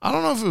 I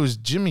don't know if it was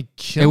Jimmy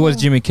Kimmel. It was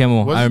Jimmy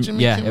Kimmel. Was it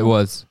Jimmy Kimmel? It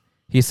was.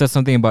 He said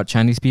something about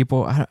Chinese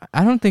people.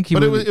 I don't think he.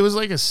 But would, it was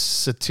like a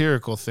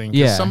satirical thing.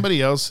 Yeah.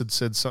 Somebody else had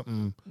said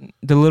something.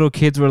 The little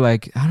kids were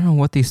like, I don't know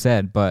what they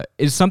said, but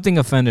it's something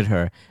offended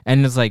her,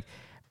 and it's like,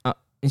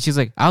 and she's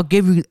like, I'll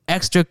give you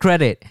extra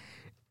credit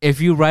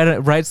if you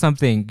write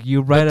something.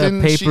 You write a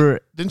paper.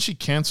 Then she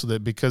canceled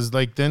it because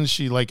like then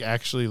she like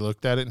actually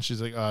looked at it and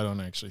she's like, oh, I don't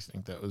actually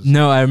think that was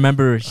No, I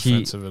remember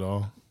offensive at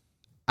all.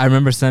 I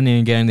remember sending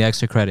and getting the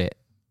extra credit.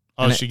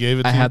 Oh, And she gave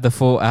it. I to you?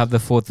 have the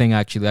full thing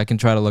actually. I can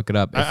try to look it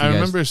up. I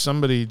remember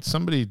somebody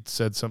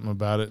said something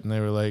about it and they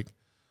were like,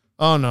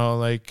 oh no,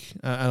 like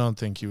I don't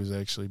think he was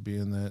actually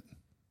being that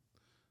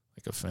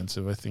like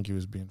offensive. I think he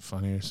was being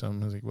funny or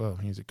something. I was like, well,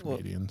 he's a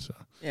comedian, so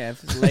Yeah,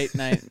 if it's late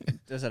night,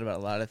 it does that about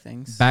a lot of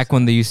things. Back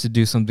when they used to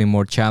do something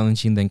more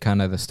challenging than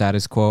kind of the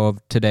status quo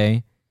of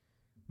today.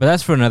 But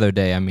that's for another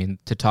day. I mean,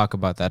 to talk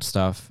about that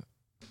stuff.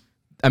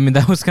 I mean,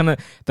 that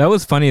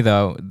was funny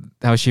though,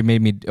 how she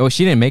made me. Oh,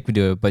 she didn't make me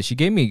do it, but she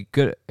gave me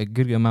a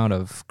good amount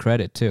of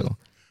credit too.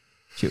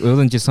 It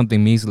wasn't just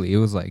something measly. It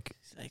was like,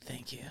 She's like,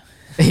 thank you.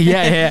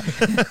 yeah.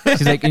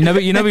 She's like,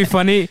 be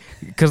funny,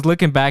 because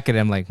looking back at it,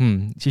 I'm like,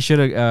 she should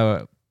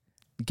have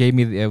gave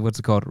me the, what's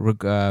it called,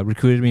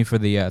 recruited me for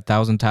the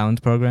 1,000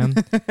 Talents program.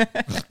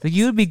 Like,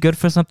 you would be good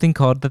for something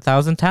called the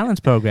 1,000 Talents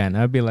program.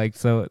 I'd be like,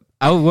 so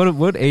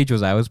what age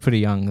was I? I was pretty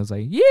young. I was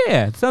like,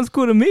 yeah, it sounds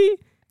cool to me.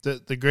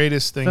 The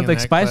greatest thing Sounds in like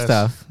that spy class,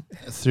 stuff.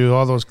 through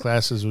all those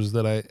classes was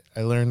that I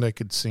learned I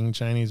could sing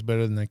Chinese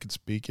better than I could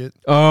speak it.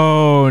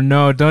 Oh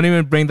no! Don't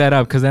even bring that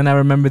up, because then I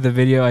remember the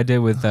video I did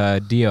with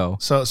Dio.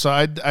 So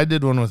I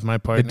did one with my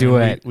partner.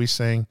 duet. We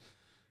sang,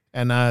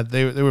 and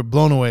they were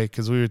blown away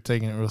because we were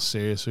taking it real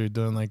serious. We were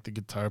doing like the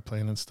guitar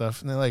playing and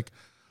stuff, and they're like,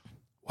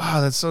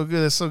 "Wow, that's so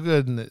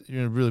good!" And it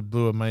really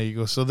blew up my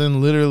ego. So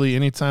then, literally,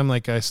 anytime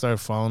like I started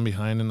falling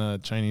behind in a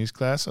Chinese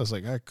class, I was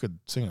like, I could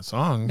sing a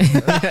song.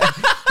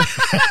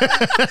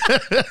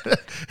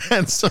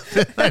 And so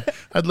then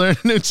I'd learn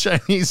a new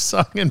Chinese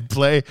song and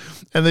play,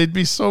 and they'd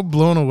be so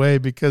blown away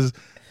because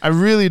I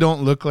really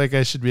don't look like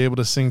I should be able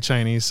to sing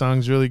Chinese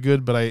songs really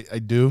good, but I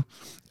do.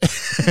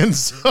 And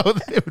so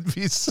they'd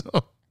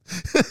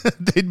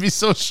be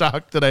so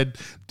shocked that I'd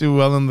do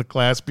well in the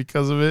class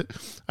because of it.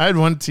 I had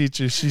one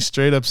teacher, she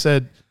straight up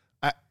said,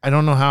 I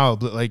don't know how,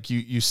 but like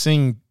you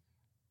sing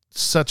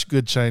such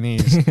good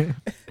Chinese,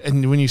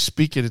 and when you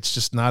speak it, it's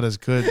just not as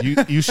good.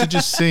 You should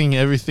just sing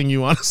everything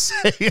you want to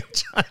say in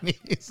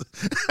Chinese.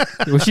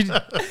 You just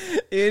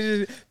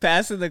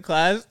passing the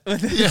class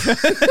with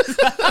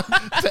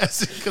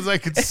That's because I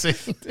could sing.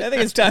 I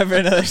think it's time for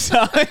another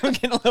song. I'm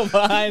getting a little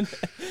behind.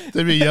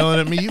 They'd be yelling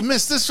at me, you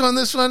missed this one.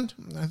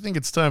 I think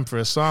it's time for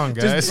a song,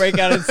 guys. Just break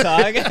out in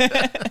song.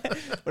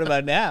 What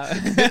about now?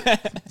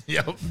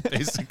 Yep,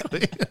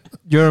 basically.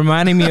 You're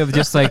reminding me of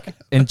just like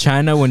in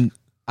China when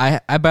I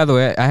by the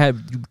way, I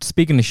had,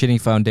 speaking of shitting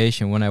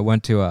foundation, when I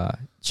went to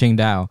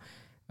Qingdao,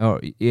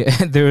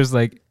 there was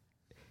like,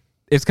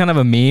 it's kind of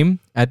a meme.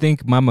 I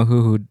think Mama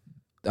Hoo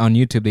on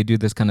YouTube, they do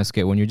this kind of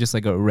skit when you're just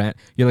like you're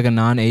like a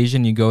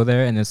non-Asian, you go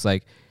there and it's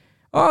like,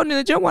 oh,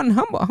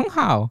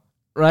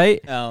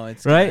 right? Oh,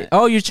 it's right.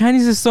 Oh, your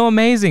Chinese is so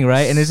amazing,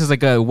 right? And it's just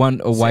like a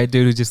white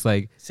dude who's just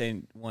like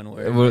saying one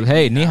word.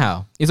 Hey, ni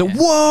hao. He's like,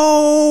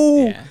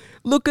 whoa, Yeah.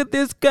 look at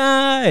this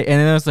guy.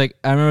 And then I was like,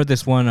 I remember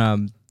this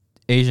one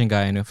Asian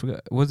guy, and I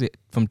forgot, was it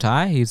from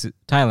Thai? He's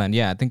Thailand.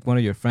 Yeah, I think one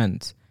of your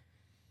friends.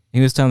 He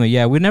was telling me,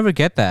 yeah, we never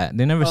get that.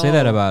 They never say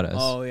that about us.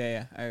 Oh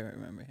yeah, I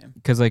remember him.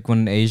 Because like when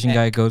an Asian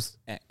guy goes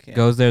Yeah.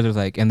 goes there, they're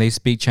like, and they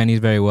speak Chinese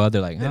very well.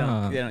 They're like, They don't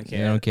oh, care. They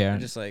don't care. They're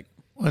just like,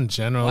 Well, in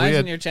general, why we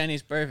isn't had, your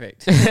Chinese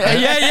perfect?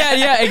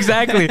 yeah,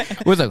 exactly.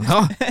 We're like,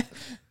 huh?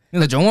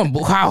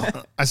 Wow.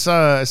 I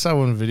saw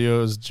one video.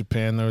 It was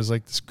Japan. There was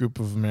like this group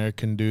of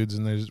American dudes,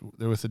 and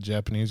they're with a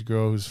Japanese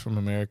girl who's from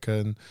America,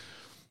 and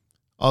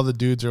all the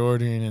dudes are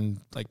ordering in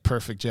like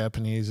perfect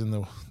Japanese, and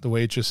the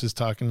waitress is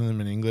talking to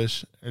them in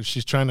English, and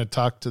she's trying to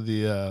talk to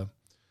the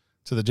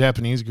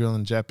Japanese girl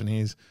in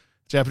Japanese.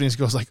 Japanese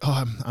girl's like,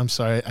 "Oh, I'm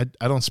sorry,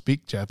 I don't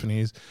speak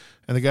Japanese,"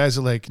 and the guys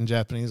are like in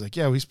Japanese, like,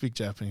 "Yeah, we speak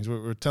Japanese.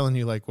 We're telling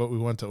you like what we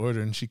want to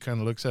order," and she kind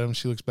of looks at him.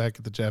 She looks back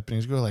at the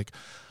Japanese girl like,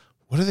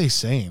 what are they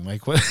saying?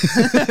 Like, what?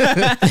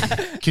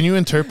 Can you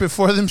interpret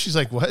for them? She's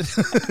like, what?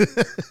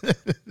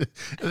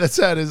 That's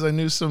how it is. I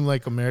knew some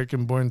like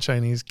American-born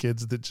Chinese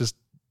kids that just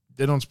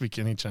they don't speak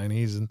any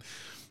Chinese, and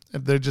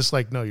they're just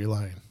like, no, you're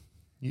lying.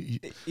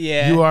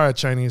 You are a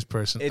Chinese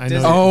person. It I know.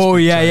 doesn't- Oh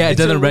you speak yeah, Chinese. yeah. It It's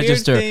a doesn't weird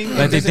register. thing. Like It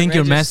they doesn't think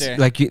you're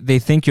register. they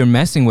think you're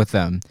messing with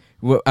them.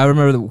 I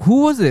remember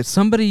who was it?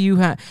 Somebody you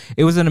had.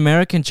 It was an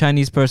American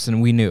Chinese person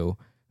we knew.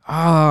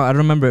 Oh, I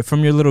remember it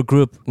from your little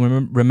group.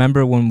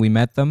 Remember when we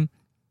met them?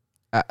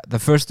 The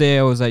first day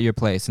I was at your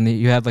place, and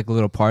you had like a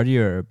little party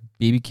or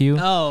BBQ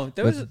Oh,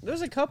 there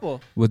was a couple.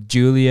 with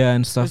Julia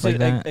and stuff Was like it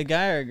that. a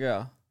guy or a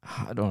girl?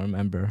 I don't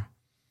remember.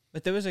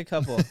 But there was a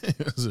couple. It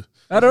was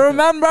I don't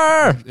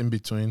remember. in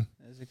between.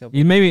 There was a couple.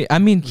 You maybe. I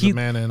mean, It was a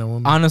man and a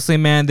woman. honestly,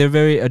 man, they're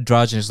very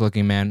androgynous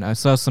looking, man. I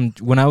saw some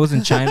when I was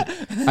in China.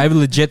 I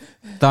legit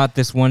thought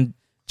this one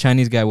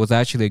Chinese guy was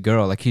actually a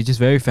girl. Like he's just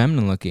very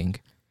feminine looking.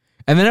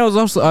 And then I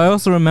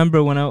also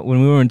remember when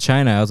we were in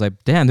China, I was like,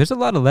 damn, there's a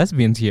lot of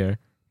lesbians here.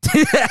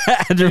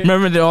 I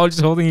remember they're all just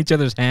holding each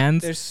other's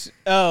hands,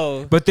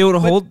 but they would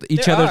hold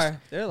each there other's.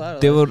 are. There are a lot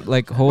of They would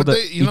like hold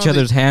But you each know,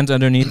 other's hands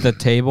underneath the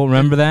table.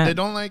 Remember that? They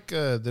don't like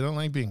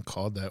being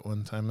called that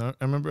one time. I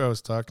remember I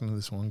was talking to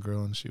this one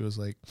girl, and she was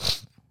like,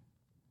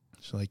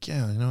 she's like,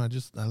 yeah,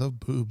 I love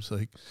boobs.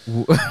 Like,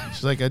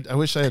 she's like, I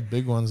wish I had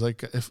big ones.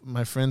 Like, if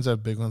my friends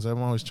have big ones,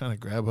 I'm always trying to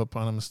grab up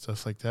on them and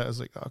stuff like that. I was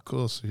like, oh,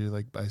 cool. So you're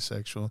like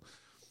bisexual.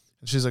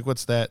 And she's like,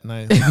 what's that? And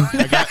I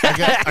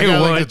got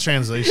like the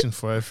translation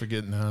for it. I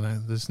forget now.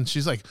 And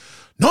she's like,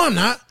 no, I'm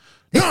not.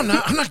 No, I'm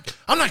not.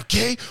 I'm not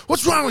gay.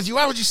 What's wrong with you?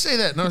 Why would you say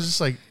that? And I was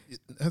just like,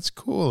 that's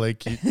cool.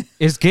 Like,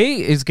 Is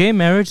gay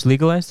marriage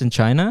legalized in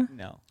China?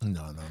 No.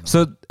 no.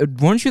 So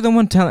weren't you the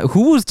one telling?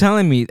 Who was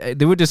telling me?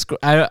 They were just.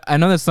 I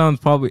know that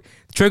sounds probably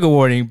trigger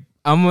warning.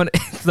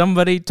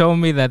 Somebody told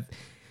me that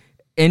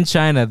in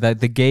China that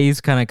the gays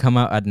kind of come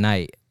out at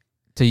night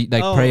to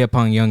like prey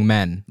upon young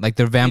men, like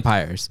they're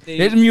vampires.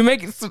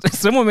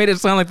 Someone made it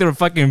sound like they were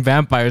fucking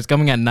vampires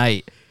coming at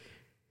night.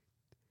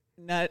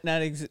 But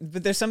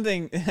there's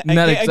something.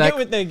 Not I exact- get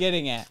what they're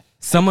getting at.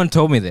 Someone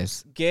told me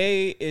this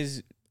Gay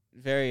is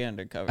very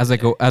undercover. as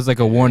like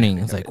a warning.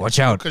 It's like watch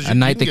out. 'Cause At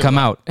night they come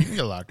out. You can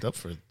get locked up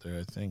for it there,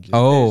 I think.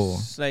 Oh,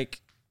 There's,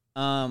 like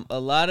a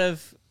lot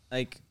of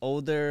like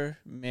older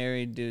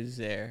married dudes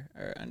there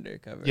are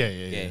undercover. Yeah,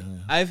 gay. yeah.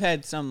 I've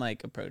had some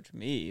like approach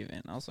me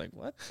even. I was like,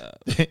 what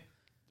the?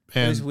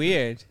 It was And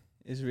weird.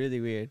 It's really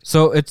weird.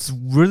 so it's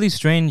really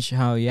strange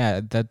how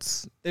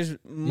that's There's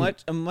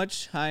a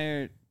much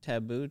higher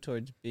taboo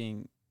towards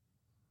being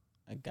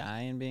a guy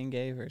and being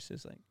gay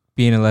versus like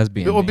being a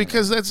lesbian. well,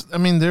 because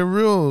they're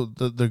real.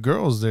 The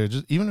girls there,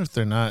 just even if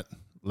they're not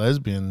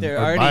lesbian They're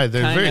or already bi,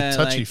 they're very kinda,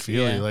 touchy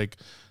feely. like, yeah. Like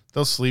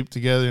they'll sleep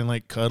together and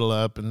like cuddle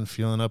up and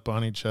feeling up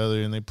on each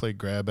other, and they play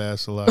grab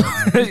ass a lot.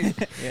 yeah.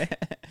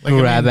 Like,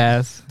 grab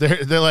ass.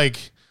 They're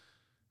like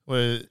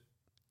what.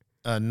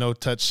 No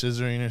touch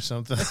scissoring or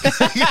something.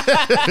 Just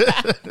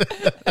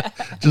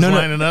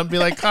lining up and be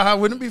like, haha,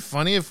 wouldn't it be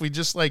funny if we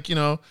just like,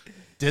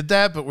 did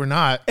that, but we're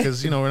not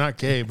because, we're not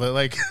gay. But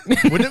like,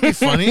 wouldn't it be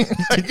funny?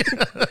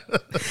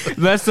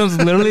 That sounds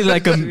literally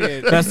like a.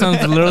 Weird. That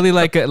sounds literally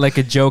like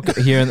a joke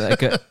here,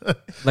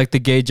 like the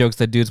gay jokes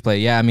that dudes play.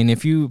 Yeah, I mean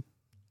if you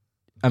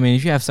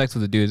have sex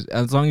with a dude,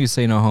 as long as you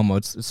say no homo,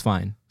 it's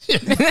fine.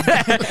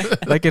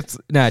 Like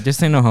just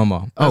say no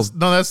homo. That's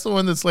the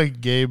one that's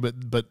like gay, but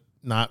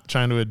not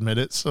trying to admit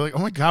it. So like, oh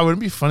my God,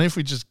 wouldn't it be funny if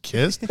we just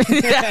kissed?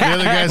 The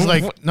other guy's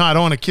like, no, I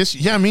don't want to kiss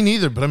you. Yeah, me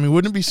neither. But I mean,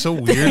 wouldn't it be so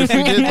weird if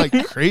we did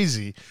like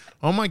crazy?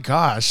 Oh my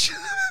gosh.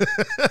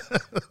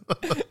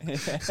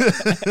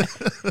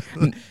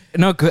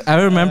 No, 'cause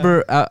I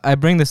remember. I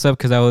bring this up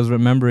because I was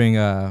remembering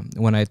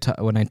when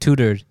I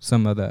tutored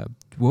some of the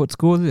what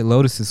school is it?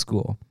 Lotus's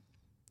school.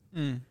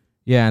 Mm.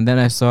 Yeah, and then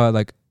I saw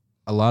like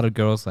a lot of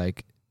girls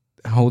like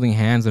holding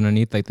hands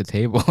underneath like the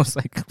table. I was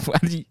like, why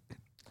do you?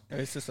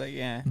 It's just like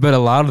But a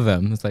lot of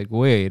them, it's like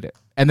wait,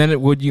 and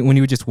then when you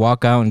would just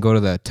walk out and go to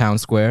the town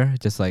square,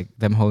 just like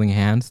them holding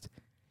hands.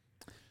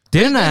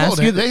 Didn't I ask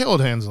you? They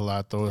hold hands a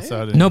lot though.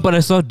 Without it. No, but I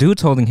saw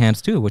dudes holding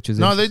hands too, which is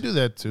No, they do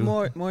that too.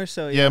 more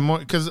so. Yeah, more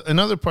because in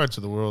other parts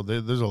of the world,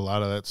 there's a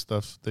lot of that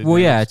stuff. well,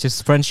 yeah, it's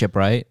just friendship,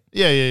 right?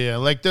 Yeah.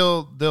 Like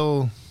they'll,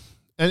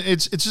 and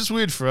it's just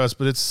weird for us,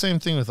 but it's the same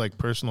thing with like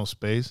personal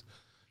space.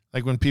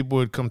 Like when people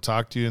would come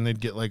talk to you and they'd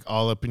get like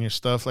all up in your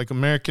stuff. Like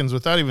Americans,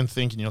 without even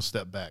thinking, you'll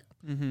step back.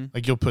 Mm-hmm.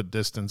 Like you'll put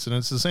distance, and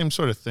it's the same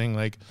sort of thing.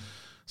 Like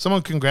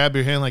someone can grab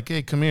your hand, like,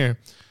 "Hey, come here,"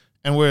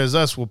 and whereas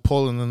us, we'll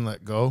pull and then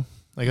let go.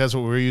 Like that's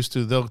what we're used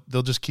to.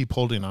 They'll just keep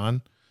holding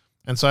on.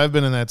 And so I've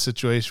been in that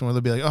situation where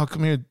they'll be like, "Oh,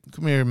 come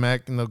here,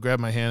 Mac," and they'll grab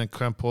my hand and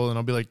come pull, and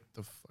I'll be like,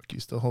 "The fuck you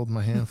still holding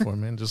my hand for,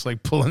 man?" Just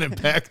like pulling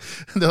it back.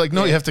 And they're like,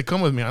 "No, you have to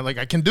come with me." I'm like,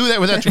 "I can do that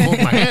without you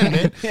holding my hand,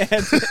 man." Yeah,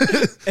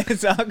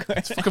 it's awkward.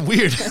 It's fucking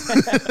weird.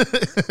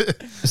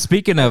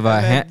 Speaking of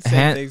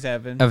Same things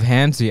happen. of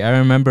handsy, I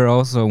remember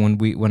also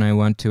when I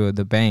went to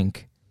the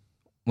bank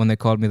when they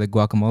called me the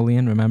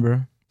guacamolean.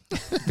 Remember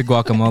the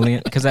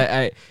guacamolean? Because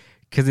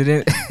because it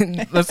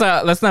didn't.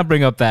 let's not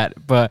bring up that,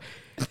 but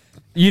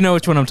you know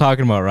which one I'm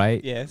talking about,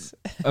 right? Yes.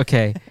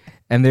 Okay.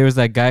 And there was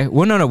that guy.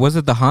 Well, no. Was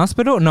it the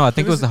hospital? No, I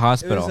think it was the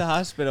hospital. It was the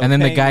hospital. And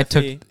then the paying guy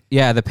took fee.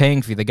 the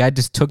paying fee. The guy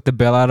just took the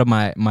bill out of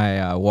my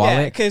Yeah,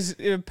 wallet. because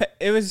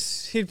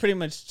he'd pretty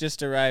much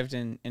just arrived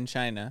in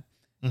China,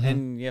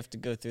 and you have to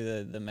go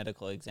through the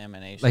medical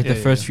examination Like the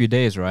Yeah, first yeah. few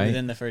days, right?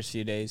 within the first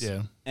few days.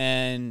 Yeah.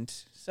 And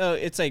so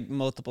it's like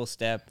multiple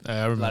step, I a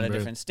lot remember of it.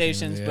 different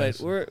stations, Yeah, but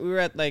yeah. we were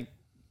at like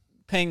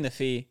paying the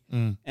fee,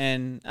 Mm.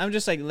 and I'm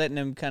just like letting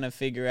him kind of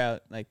figure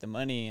out like the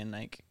money and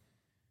like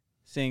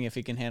seeing if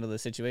he can handle the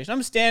situation.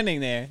 I'm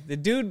standing there. The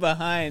dude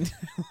behind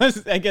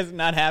was, I guess,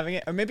 not having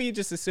it, or maybe he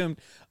just assumed,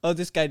 oh,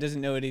 this guy doesn't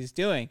know what he's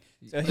doing.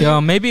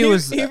 So maybe it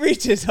was. he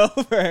reaches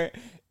over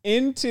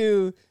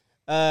into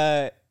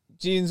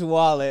Gene's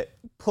wallet,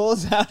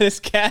 pulls out his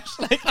cash,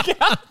 like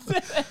counts it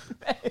in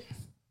face.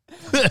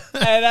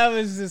 And I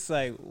was just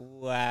like,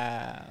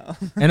 wow.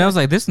 And I was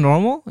like, "This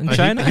normal in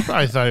China?" He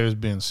probably thought he was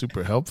being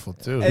super helpful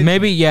too.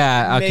 Maybe,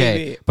 yeah, okay.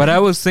 Maybe. But I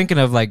was thinking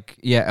of like,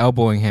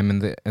 elbowing him in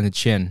the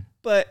chin.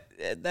 But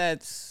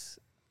that's,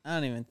 I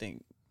don't even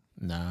think,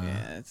 Nah.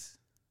 yeah, it's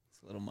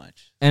a little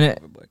much. And it-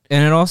 Overboard.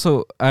 And it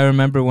also, I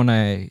remember when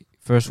I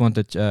first went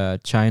to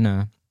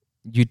China.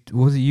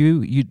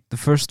 The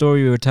first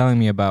story you were telling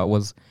me about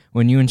was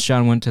when you and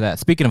Sean went to that.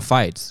 Speaking of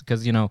fights,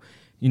 because you know,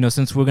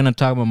 since we're gonna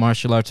talk about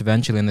martial arts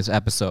eventually in this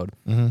episode,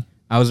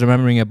 I was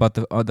remembering about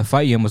the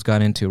fight you almost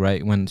got into,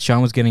 right? When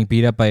Sean was getting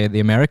beat up by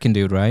the American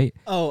dude, right?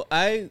 Oh,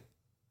 I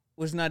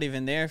was not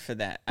even there for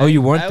that. Oh,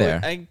 you weren't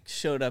there? I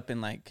showed up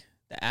in like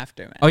the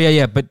aftermath. Oh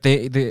yeah, but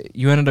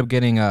you ended up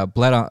getting a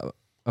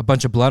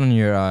bunch of blood on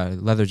your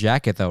leather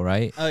jacket, though,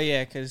 right? Oh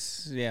yeah,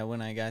 because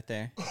when I got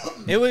there,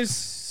 it was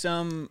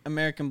some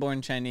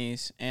American-born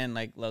Chinese and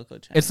like local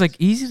Chinese. It's like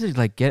easy to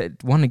like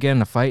want to get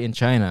in a fight in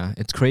China.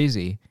 It's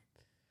crazy.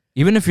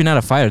 Even if you're not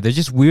a fighter, there's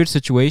just weird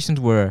situations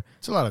where.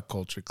 It's a lot of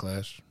culture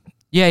clash.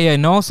 Yeah,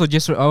 and also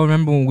I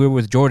remember when we were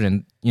with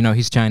Jordan.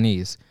 He's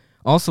Chinese.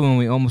 Also, when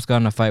we almost got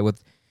in a fight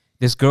with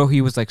this girl, he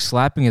was like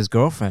slapping his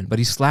girlfriend, but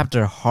he slapped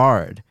her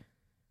hard.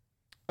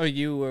 Oh,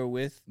 you were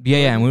with?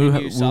 Yeah, and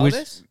you saw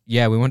this?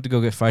 Yeah, we went to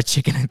go get fried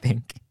chicken. I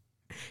think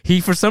he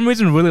for some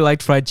reason really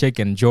liked fried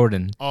chicken.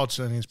 Jordan. All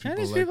Chinese people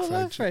Chinese like people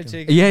love fried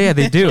chicken. Yeah,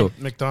 they do.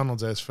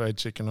 McDonald's has fried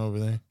chicken over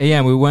there. Yeah,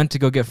 and we went to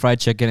go get fried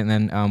chicken, and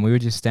then we were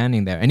just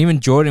standing there, and even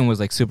Jordan was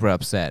like super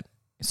upset.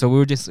 So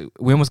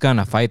we almost got in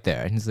a fight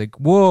there, and he's like,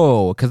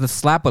 "Whoa!" Because the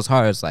slap was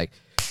hard. It's like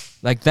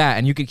that,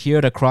 and you could hear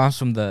it across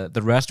from the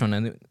restaurant,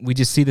 and we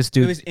just see this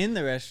dude. It was in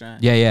the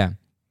restaurant. Yeah,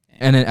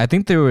 and then I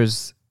think there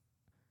was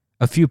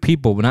a few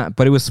people,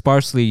 but it was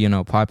sparsely,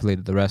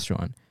 populated, the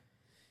restaurant.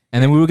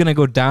 And then we were gonna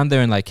go down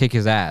there and like kick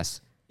his ass,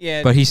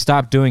 Yeah, but he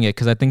stopped doing it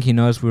because I think he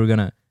noticed we were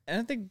gonna. I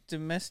don't think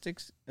domestic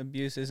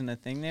abuse isn't a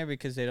thing there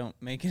because they don't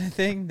make it a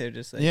thing. They're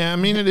just like, Yeah, I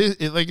mean, it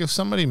is like if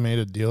somebody made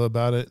a deal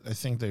about it, I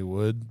think they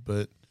would.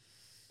 But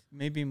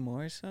maybe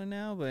more so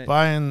now. But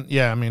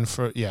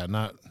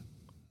not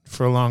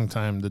for a long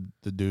time,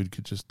 the dude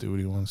could just do what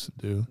he wants to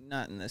do.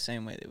 not in the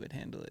same way they would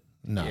handle it.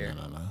 No. Here.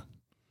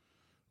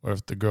 Or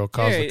if the girl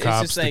calls Here, the it's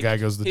cops, just the like, guy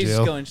goes to he's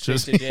jail. going straight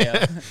Just- to jail.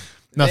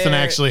 Nothing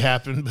There- actually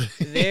happened. But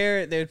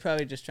They would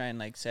probably just try and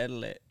like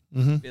settle it.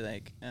 Mhm. Be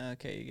like,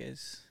 okay, you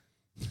guys,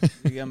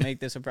 we gonna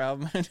make this a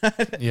problem or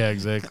not? Yeah,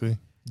 exactly.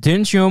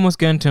 Didn't you almost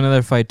get into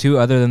another fight too,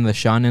 other than the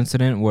Sean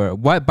incident?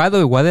 Why? By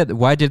the way,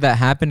 why did that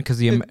happen? Because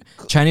the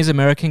Chinese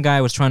American guy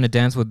was trying to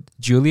dance with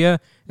Julia,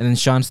 and then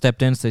Sean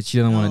stepped in and said she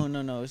didn't want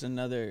to. No, it was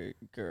another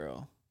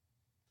girl.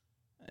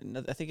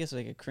 I think it's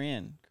like a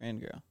Korean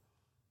girl,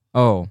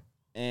 Oh,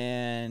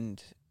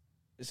 and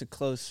it's a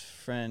close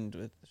friend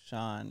with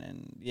Sean,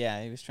 and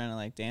yeah, he was trying to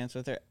like dance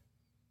with her,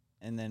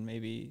 and then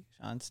maybe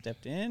Sean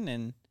stepped in,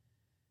 and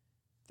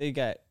they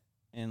got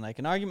in like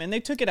an argument, and they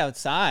took it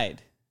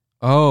outside.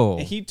 oh,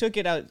 And he took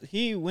it out.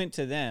 He went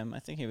to them. I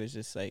think he was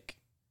just like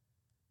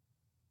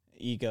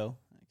ego,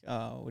 like,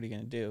 oh, what are you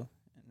gonna do?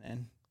 And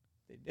then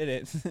they did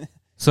it.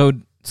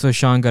 so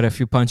Sean got a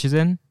few punches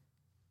in.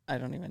 I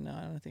don't even know.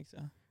 I don't think so.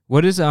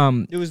 What is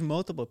It was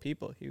multiple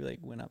people. He like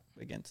went up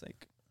against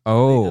like at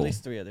Oh,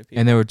 least 3 other people.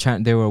 and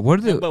they were what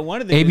are the but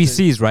one of the dudes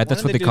ABCs, was- right? one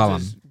That's of what the they call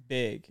dudes them. was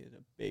big. He's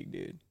a big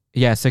dude.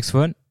 Yeah, 6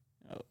 foot.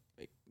 Oh,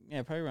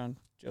 yeah, probably around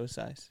Joe's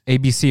size.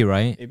 ABC,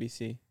 right?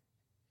 ABC.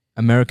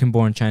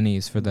 American-born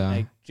Chinese for the.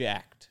 like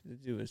jacked. The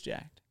dude was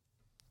jacked.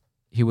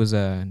 He was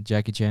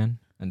Jackie Chan.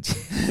 And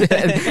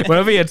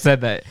whatever he had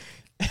said that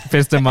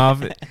pissed him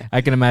off.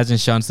 I can imagine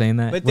Sean saying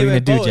that. But What are you they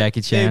gonna were do,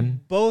 Jackie They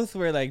Chan? both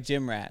were like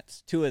gym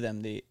rats. Two of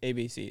them, the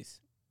ABCs.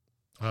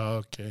 Oh,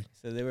 okay.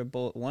 So they were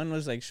both. One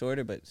was like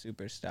shorter but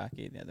super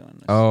stocky. The other one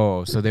was.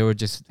 Oh, so they were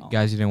just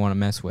guys you didn't want to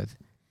mess with.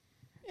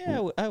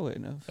 Yeah, I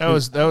wouldn't have.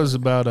 That was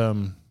about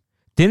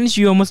Didn't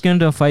you almost get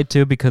into a fight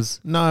too? Because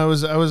No, I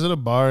was at a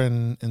bar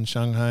in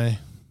Shanghai,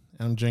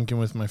 and I'm drinking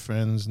with my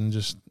friends and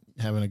just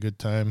having a good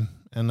time.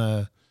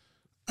 And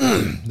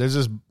there's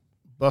this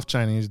buff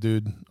Chinese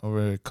dude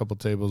over a couple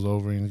tables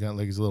over, and he's got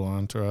like his little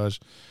entourage.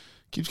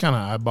 Keeps kind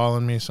of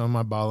eyeballing me, so I'm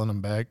eyeballing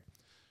him back.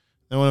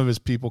 Then one of his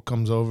people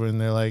comes over, and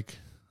they're like,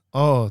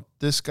 "Oh,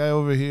 this guy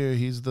over here,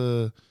 he's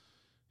the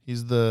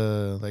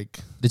like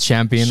the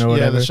champion or yeah,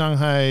 whatever. the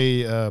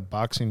Shanghai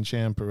boxing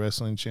champ or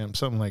wrestling champ,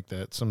 something like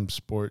that, some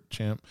sport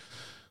champ.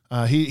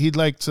 He'd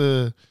like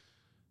to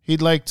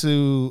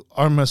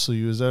arm wrestle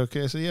you. Is that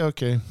okay?" I said, "Yeah,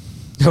 okay."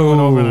 So I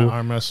went over and I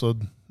arm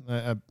wrestled.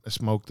 I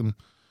smoked him,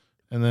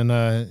 and then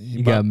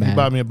he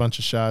bought me a bunch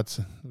of shots.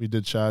 We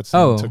did shots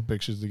and took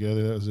pictures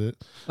together. That was it.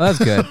 Well,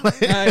 that's good.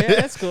 Yeah,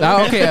 that's cool.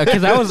 Okay,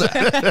 because I was.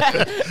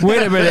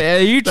 Wait a minute.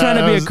 Are you trying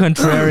to be a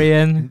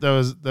contrarian? That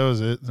was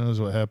it. That was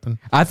what happened.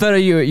 I thought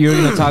you were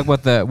going to talk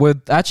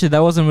about actually, that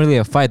wasn't really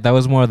a fight. That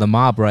was more of the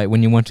mob, right?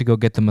 When you went to go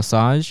get the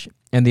massage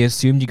and they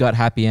assumed you got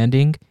happy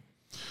ending.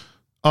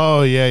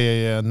 Oh,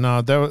 yeah.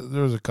 No, there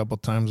was a couple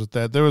times with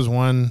that. There was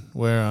one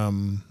where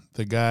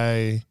the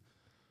guy...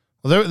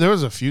 Well, there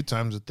was a few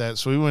times with that.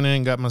 So we went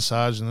in, got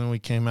massage, and then we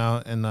came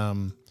out, and a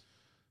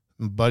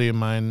buddy of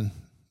mine,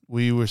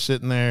 we were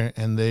sitting there,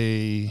 and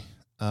they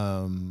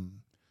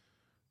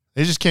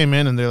just came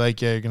in, and they're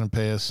like, "Yeah, you're going to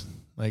pay us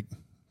like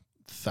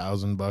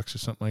 $1,000 or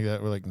something like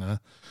that." We're like, "Nah."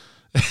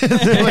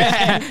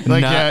 like Nah.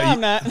 yeah,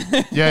 I'm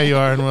not. yeah, you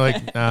are. And we're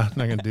like, "Nah,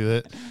 not going to do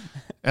that."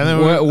 And then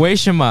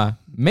Weishima.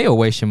 Mayo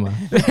Weishima.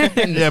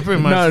 yeah,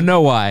 pretty much.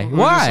 No, why? We're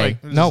Why?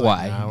 just No, like,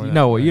 why? nah, we're not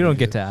No, gonna you don't do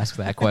get it. to ask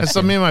that And question.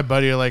 so me and my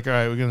buddy are like, "All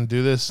right, we're going to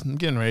do this." I'm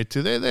getting ready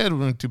to. They had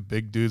one or two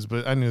big dudes,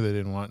 but I knew they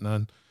didn't want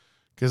none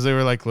because they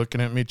were like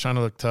looking at me trying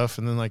to look tough.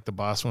 And then like the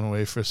boss went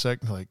away for a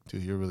second. They're like,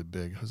 "Dude, you're really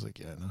big." I was like,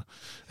 "Yeah, no."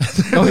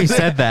 Oh, he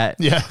said that.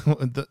 Yeah.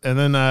 And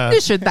then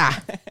You should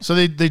die. so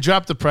they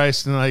dropped the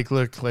price and like,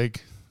 "Look,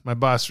 like my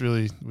boss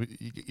really,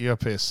 you got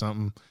to pay us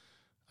something.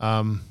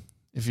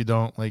 If you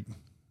don't, like,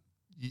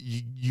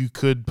 you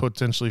could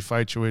potentially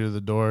fight your way to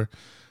the door,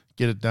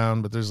 get it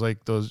down, but there's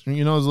like those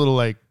little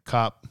like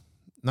cop,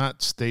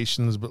 not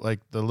stations, but like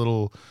the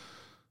little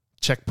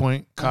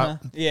checkpoint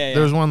cop. Yeah.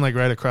 There was one like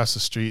right across the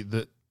street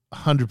that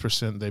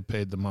 100% they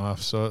paid them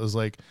off. So it was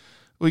like,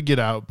 we get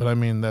out, but I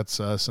mean, that's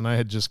us. And I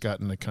had just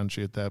gotten the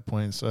country at that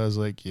point. So I was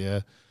like,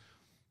 yeah,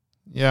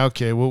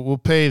 okay, we'll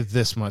pay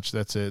this much.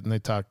 That's it. And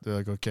they're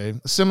like, okay.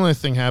 A similar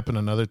thing happened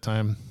another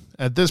time.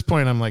 At this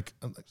point, I'm like,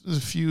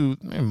 there's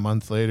maybe a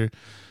month later.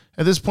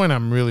 At this point,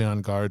 I'm really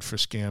on guard for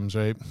scams,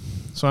 right?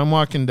 So I'm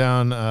walking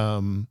down,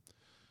 man,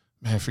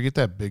 I forget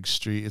that big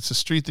street. It's a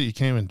street that you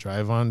can't even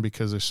drive on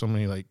because there's so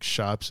many like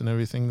shops and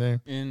everything there.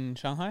 In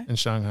Shanghai? In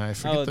Shanghai. I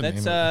forget the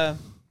name that's of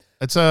it.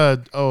 It's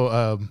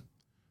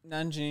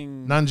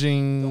Nanjing.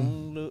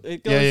 Nanjing.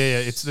 It goes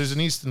Yeah. There's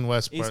an east and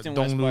west part. east and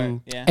west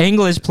part. Yeah.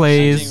 English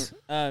plays.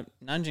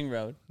 Nanjing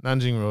Road.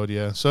 Nanjing Road,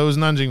 yeah. So it was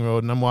Nanjing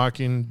Road, and I'm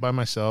walking by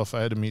myself.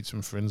 I had to meet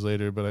some friends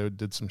later, but I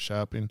did some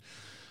shopping.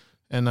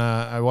 And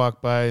I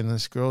walked by, and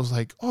this girl's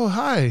like, "Oh,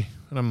 hi."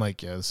 And I'm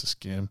like, "Yeah, this is a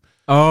scam."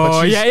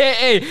 Oh, yeah.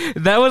 Hey,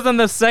 that was on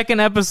the second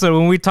episode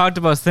when we talked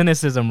about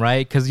cynicism,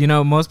 right? Because,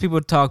 most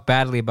people talk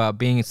badly about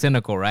being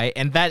cynical, right?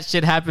 And that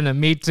shit happened to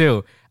me,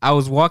 too. I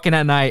was walking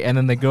at night, and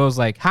then the girl's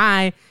like,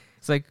 "Hi."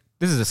 It's like,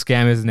 this is a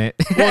scam, isn't it?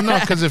 Well, no,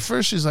 because at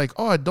first she's like,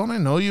 "Oh, don't I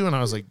know you?" And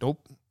I was like, "Nope."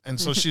 And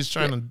so she's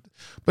trying to,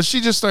 but she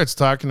just starts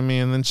talking to me,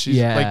 and then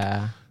she's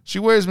like, she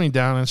wears me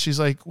down, and she's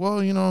like, "Well,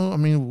 I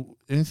mean,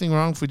 anything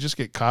wrong if we just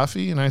get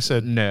coffee?" And I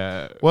said,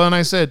 No. Well, and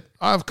I said,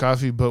 "I'll have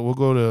coffee, but we'll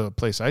go to a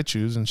place I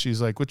choose." And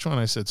she's like, "Which one?"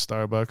 I said,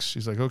 "Starbucks."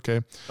 She's like,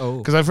 "Okay." Oh.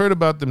 Because I've heard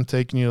about them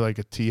taking you like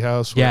a tea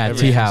house. Where Yeah,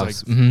 tea everything's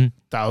house. Like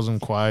 1,000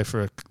 kwai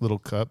for a little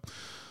cup.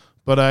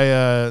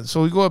 But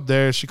so we go up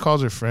there. She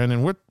calls her friend,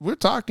 and we're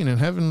talking and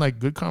having like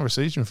good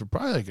conversation for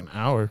probably like an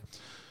hour.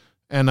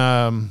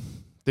 And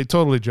they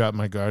totally dropped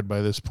my guard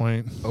by this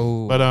point.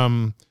 Oh. But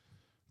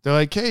they're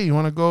like, "Hey, you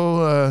want to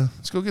go?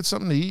 Let's go get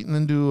something to eat and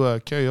then do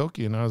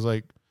karaoke." And I was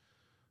like,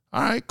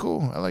 "All right,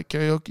 cool. I like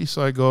karaoke."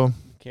 So I go.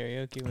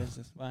 Karaoke was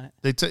the spot.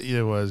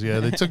 It was, yeah.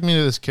 They took me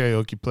to this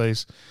karaoke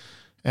place,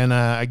 and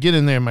I get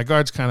in there. My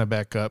guard's kind of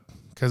back up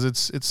because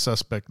it's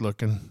suspect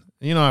looking.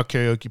 You know how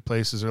karaoke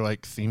places are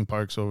like theme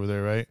parks over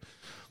there, right?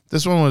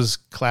 This one was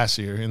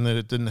classier in that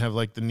it didn't have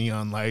like the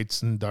neon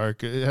lights and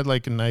dark. It had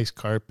like a nice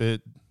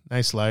carpet,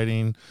 nice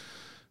lighting.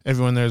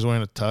 Everyone there was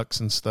wearing a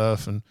tux and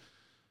stuff, and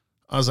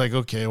I was like,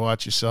 "Okay,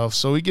 watch yourself."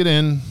 So we get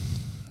in,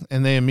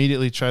 and they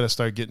immediately try to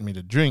start getting me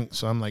to drink.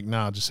 So I'm like,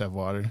 "Nah, I'll just have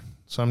water."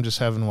 So I'm just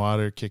having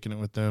water, kicking it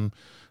with them.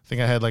 I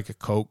think I had like a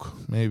Coke,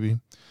 maybe.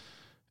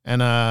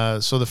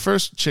 And so the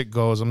first chick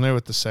goes. I'm there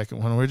with the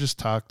second one. We're just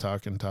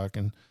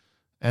talking.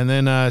 And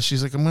then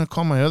she's like, I'm going to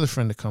call my other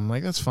friend to come. I'm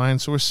like, that's fine.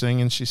 So we're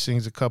singing. She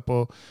sings a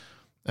couple,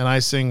 and I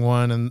sing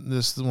one. And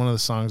this is one of the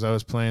songs I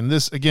was playing.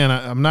 This, again,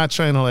 I'm not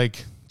trying to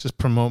like just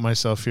promote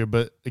myself here,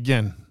 but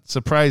again,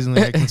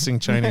 surprisingly, I can sing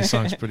Chinese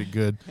songs pretty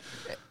good.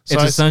 So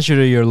it's essential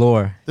to your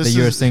lore that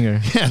you're a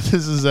singer. Yeah,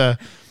 this is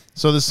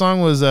so the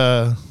song was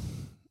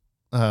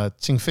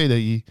Qing Fei De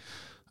Yi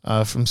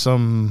from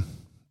some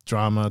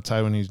drama,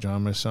 Taiwanese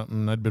drama or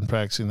something. I'd been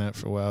practicing that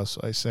for a while,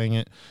 so I sang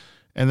it.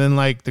 And then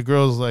like the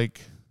girl's like,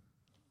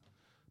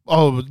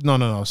 oh,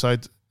 no. So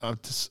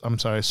I'm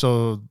sorry.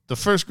 So the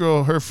first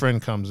girl, her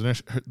friend comes,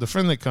 and the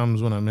friend that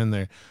comes when I'm in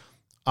there,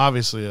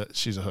 obviously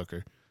she's a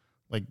hooker.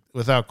 Like,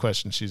 without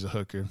question, she's a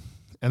hooker.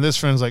 And this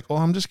friend's like, oh,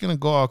 I'm just going to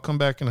go. I'll come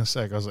back in a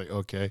sec. I was like,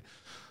 okay.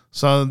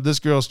 So this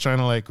girl's trying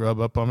to, like, rub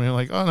up on me. I'm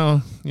like,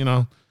 oh,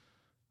 no,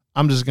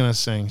 I'm just going to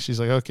sing. She's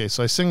like, okay.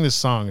 So I sing this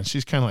song, and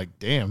she's kind of like,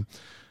 damn.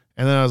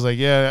 And then I was like,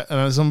 yeah. And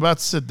as I'm about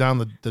to sit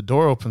down, the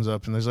door opens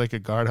up, and there's, like, a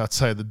guard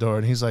outside the door.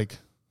 And he's like,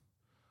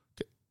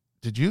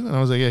 did you? And I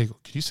was like, yeah.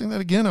 Can you sing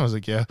that again? I was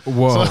like, yeah.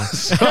 Whoa.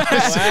 So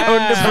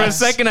For a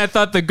second, I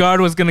thought the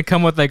guard was going to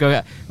come with, like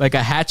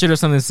a hatchet or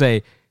something and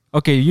say,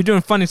 okay, you're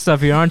doing funny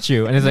stuff here, aren't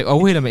you? And he's like, oh,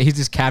 wait a minute. He's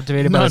just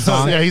captivated by the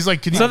song. Yeah, he's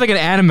like, sounds like an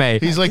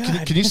anime. He's like,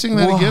 can you sing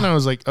that again? I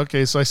was like,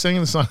 okay. So I sang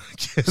the song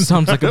again.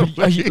 Sounds like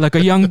like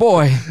a young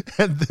boy.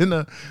 And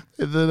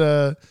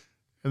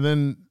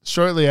then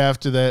shortly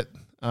after that,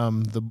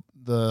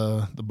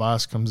 the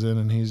boss comes in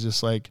and he's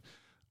just like,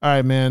 all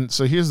right, man.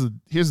 So here's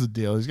the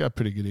deal. He's got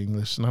pretty good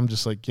English, and I'm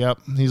just like, yep.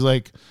 He's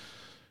like,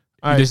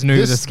 all right, you just knew he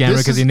was a scammer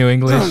because he knew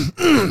English.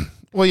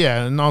 Well,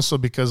 yeah, and also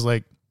because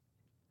like,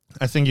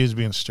 I think he was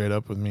being straight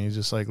up with me. He's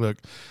just like, look,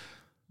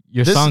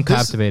 your song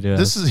captivated us.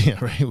 This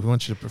is right. We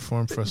want you to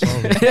perform for us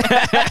all.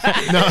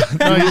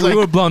 We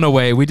were blown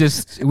away. We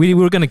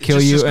were gonna kill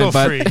you. Just go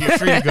free. You're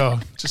free to go.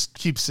 Just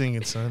keep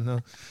singing, son. No,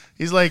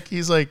 he's like,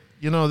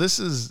 this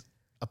is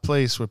a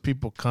place where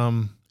people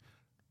come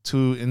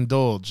to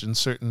indulge in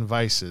certain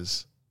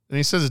vices. And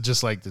he says it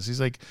just like this. He's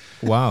like,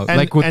 wow,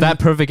 with that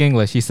perfect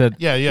English. He said,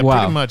 yeah, wow.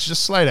 Pretty much,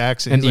 just slight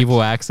accent. An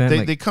evil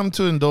accent. They come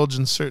to indulge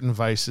in certain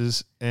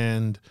vices,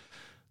 and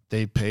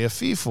they pay a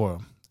fee for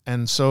them.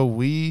 And so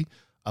we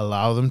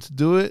allow them to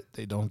do it.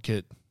 They don't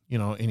get,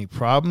 any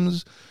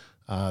problems.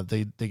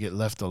 They get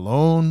left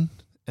alone,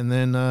 and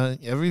then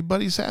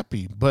everybody's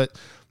happy. But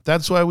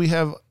that's why we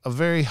have a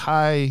very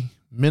high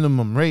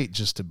minimum rate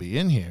just to be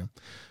in here.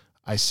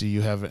 I see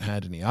you haven't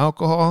had any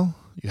alcohol.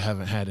 You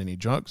haven't had any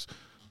drugs.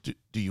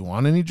 Do you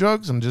want any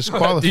drugs? I'm just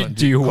qualified.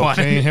 Do you want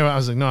any? I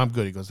was like, no, I'm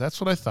good. He goes,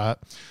 that's what I thought.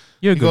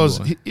 He goes,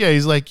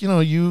 he's like, you're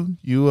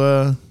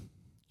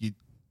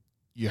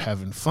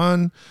having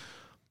fun.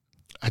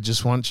 I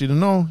just want you to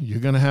know you're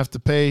going to have to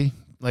pay,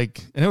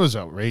 and it was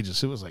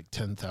outrageous. It was like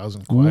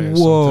 10,000 kwai or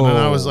something. And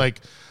I was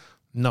like,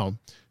 no.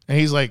 And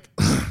he's like,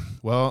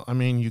 well, I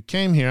mean, you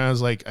came here. I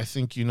was like, I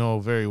think you know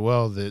very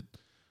well that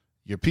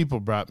your people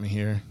brought me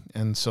here.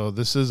 And so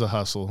this is a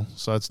hustle.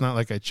 So it's not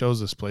like I chose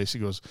this place. He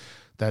goes,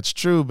 that's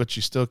true, but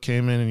you still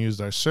came in and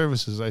used our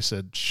services. I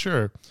said,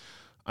 sure,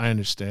 I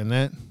understand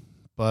that.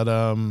 But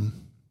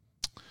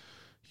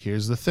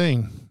here's the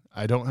thing.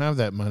 I don't have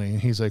that money.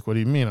 And he's like, what do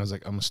you mean? I was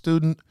like, I'm a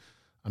student.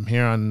 I'm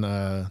here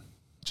on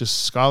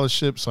just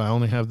scholarship, so I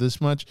only have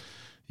this much.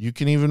 You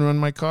can even run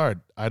my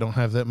card. I don't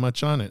have that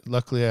much on it.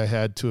 Luckily, I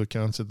had 2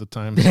 accounts at the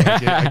time, so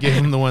I gave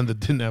him the one that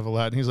didn't have a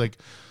lot. And he's like,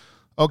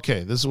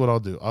 okay, this is what I'll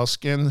do. I'll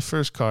scan the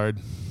first card,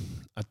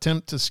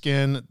 attempt to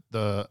scan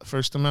the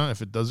first amount.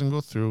 If it doesn't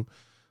go through,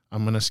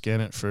 I'm going to scan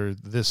it for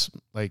this,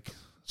 it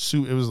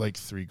was like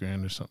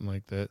 $3,000 or something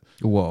like that.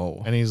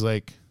 Whoa. And he's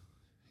like,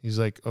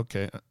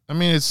 okay. I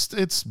mean,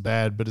 it's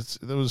bad, but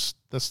that's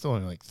still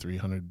only like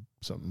 300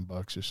 something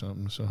bucks or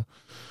something. So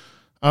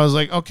I was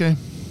like, okay.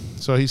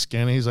 So he's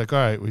scanning. He's like, all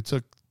right, we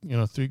took,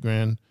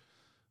 $3,000.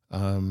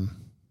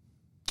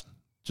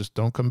 Just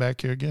don't come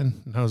back here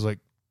again. And I was like,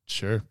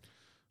 sure.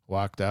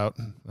 Walked out.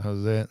 That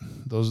was it.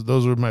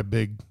 Those were my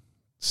big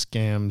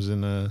scams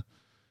in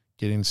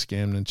getting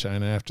scammed in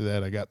China. After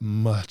that, I got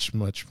much,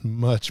 much,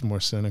 much more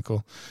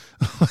cynical,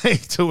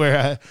 to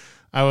where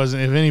I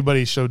wasn't. If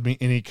anybody showed me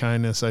any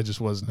kindness, I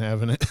just wasn't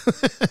having it.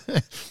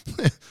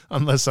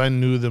 Unless I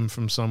knew them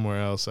from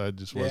somewhere else, I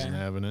just wasn't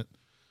having it.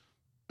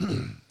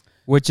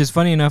 Which is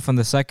funny enough. On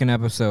the second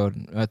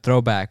episode,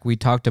 throwback, we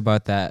talked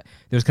about that.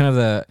 There's kind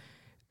of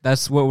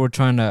that's what we're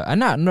trying to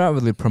not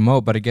really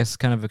promote, but I guess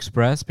kind of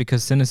express,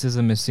 because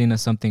cynicism is seen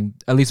as something,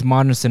 at least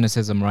modern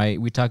cynicism,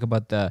 right? We talk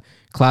about the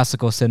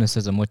classical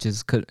cynicism, which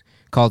is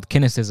called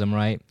Kineticism,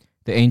 right?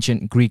 The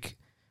ancient Greek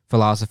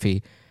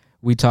philosophy.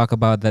 We talk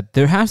about that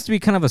there has to be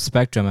kind of a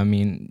spectrum. I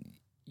mean,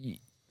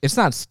 it's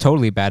not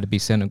totally bad to be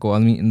cynical, I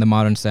mean, in the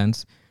modern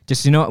sense.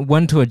 Just,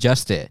 when to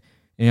adjust it.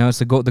 It's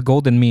the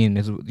golden mean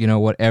is,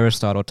 what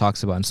Aristotle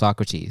talks about in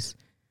Socrates,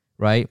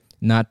 right?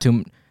 Not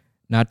too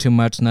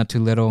much, not too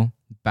little.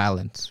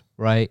 Balance,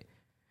 right?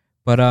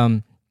 But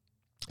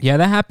yeah,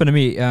 that happened to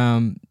me.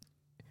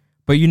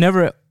 But you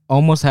never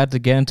almost had to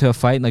get into a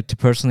fight, to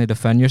personally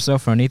defend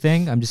yourself or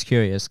anything? I'm just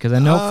curious, because I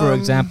know, for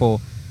example,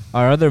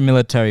 our other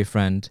military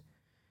friend,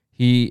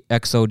 he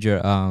ex-soldier.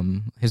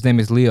 His name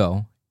is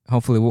Leo.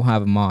 Hopefully, we'll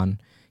have him on.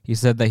 He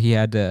said that he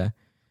had to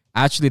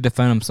actually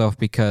defend himself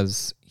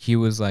because he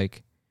was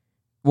like,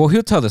 well,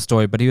 he'll tell the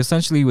story, but he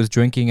essentially was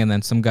drinking, and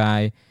then some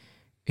guy,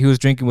 he was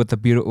drinking with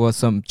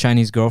some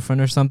Chinese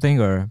girlfriend or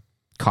something or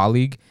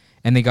colleague,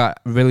 and they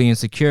got really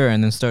insecure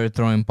and then started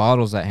throwing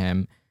bottles at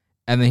him,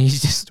 and then he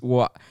just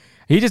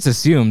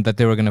assumed that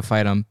they were gonna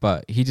fight him,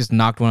 but he just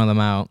knocked one of them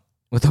out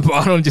with a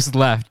bottle and just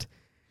left.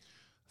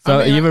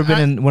 So, you ever been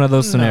in one of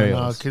those scenarios?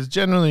 No, because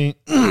generally,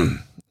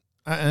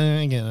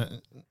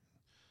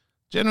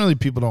 generally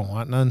people don't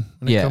want none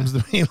when it comes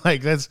to me.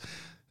 Like that's,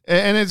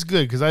 and it's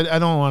good because I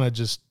don't want to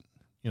just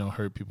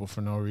hurt people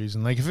for no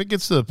reason. Like if it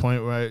gets to the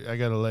point where I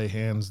gotta lay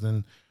hands,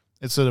 then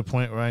it's to the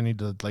point where I need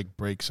to like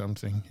break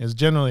something. It's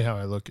generally how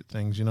I look at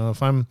things.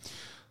 If I don't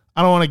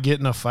want to get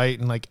in a fight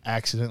and like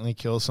accidentally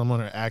kill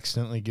someone or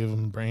accidentally give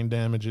them brain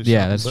damage or something.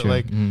 Yeah, that's but true.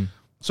 Like,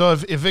 so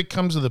if it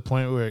comes to the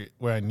point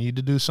where I need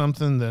to do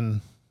something, then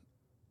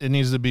it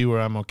needs to be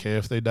where I'm okay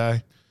if they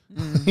die.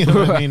 You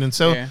know what I mean? And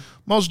so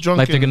most drunken,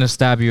 like they're gonna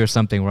stab you or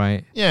something,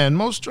 right? Yeah, and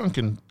most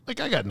drunken, like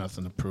I got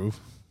nothing to prove.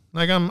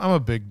 Like I'm a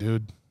big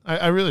dude.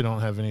 I really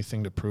don't have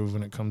anything to prove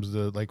when it comes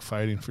to like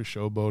fighting for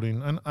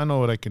showboating. I know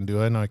what I can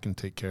do. I know I can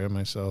take care of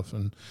myself,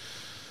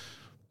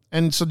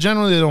 and so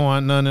generally they don't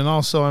want none. And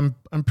also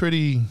I'm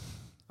pretty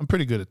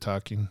good at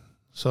talking.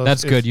 So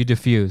that's good. You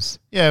diffuse.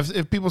 Yeah,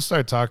 if people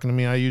start talking to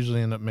me, I usually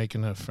end up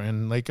making a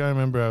friend. Like I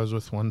remember I was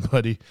with one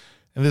buddy,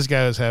 and this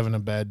guy was having a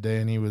bad day,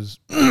 and he was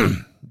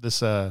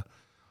this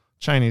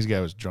Chinese guy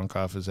was drunk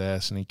off his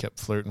ass, and he kept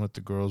flirting with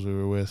the girls we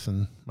were with,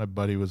 and my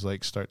buddy was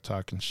like start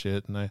talking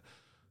shit, and I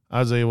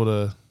was able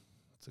to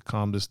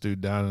calm this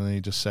dude down, and then he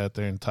just sat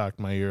there and talked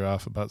my ear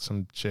off about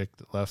some chick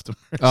that left him.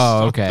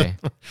 Oh, okay.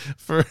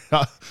 for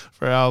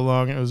how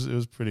long? It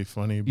was pretty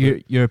funny.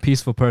 But You're a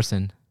peaceful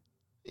person.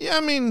 yeah,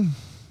 I mean,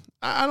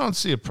 I don't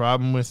see a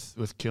problem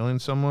with killing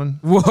someone.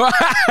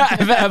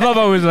 I love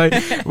how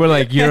we're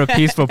like you're a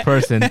peaceful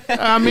person.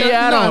 I mean,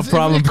 yeah, I don't have a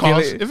problem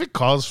if it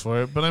calls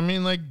for it, but I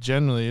mean, like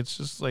generally, it's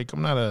just like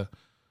I'm not a.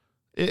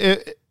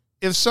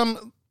 If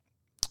some.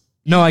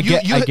 No, I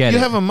get You it.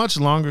 have a much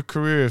longer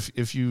career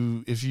if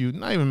you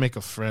not even make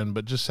a friend,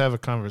 but just have a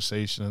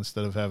conversation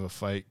instead of have a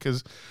fight.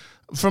 Because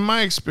from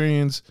my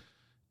experience,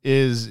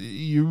 is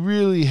you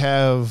really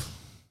have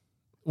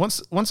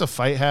once a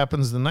fight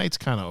happens, the night's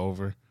kind of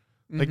over.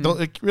 Like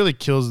it really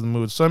kills the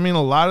mood. So I mean,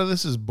 a lot of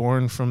this is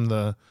born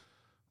from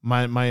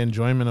my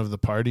enjoyment of the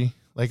party.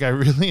 Like I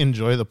really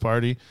enjoy the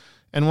party,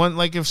 and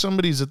like if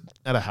somebody's at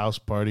a house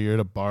party or at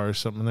a bar or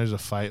something, there's a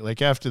fight.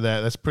 Like after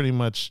that, that's pretty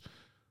much.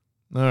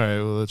 All right,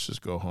 well, let's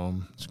just go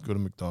home. Let's go to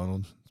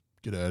McDonald's.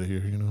 Get out of here,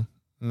 And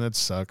that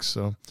sucks.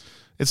 So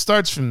it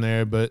starts from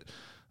there. But,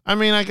 I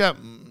mean, I got,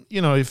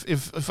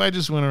 if I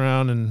just went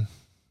around and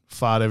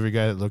fought every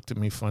guy that looked at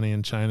me funny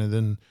in China,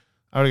 then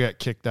I would have got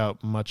kicked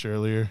out much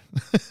earlier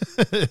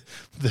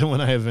than when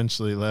I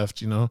eventually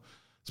left,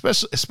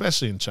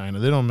 Especially in China.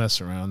 They don't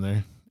mess around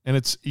there. And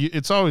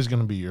it's always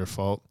going to be your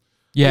fault.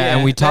 Yeah,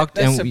 and we talked.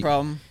 That's the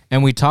problem.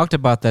 And we talked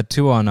about that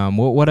too on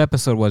what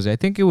episode was it? I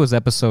think it was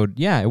episode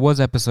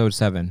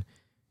 7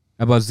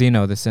 about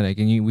Zeno the Cynic,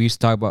 and we used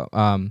to talk about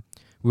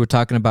we were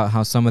talking about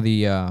how some of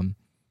the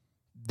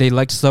they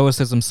liked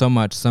Stoicism so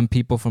much. Some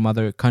people from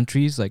other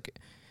countries, like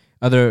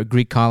other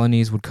Greek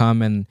colonies, would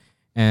come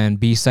and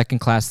be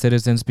second-class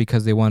citizens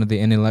because they wanted the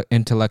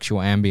intellectual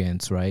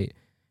ambience, right?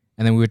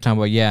 And then we were talking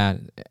about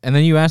and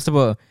then you asked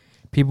about.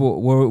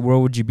 People, where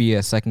would you be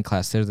a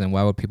second-class citizen?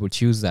 Why would people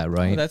choose that,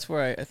 right? Well, that's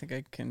where I think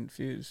I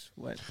confuse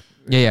what.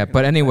 Yeah.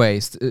 But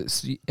anyways,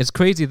 it's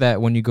crazy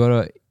that when you go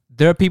to,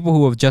 there are people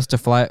who have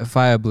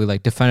justifiably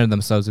like defended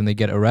themselves and they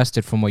get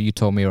arrested from what you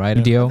told me,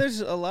 right, Dio?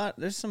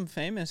 There's some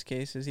famous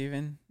cases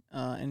even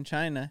in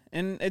China,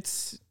 and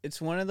it's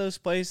one of those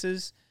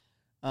places.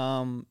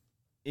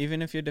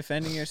 Even if you're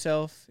defending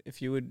yourself, if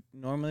you would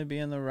normally be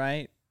in the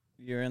right,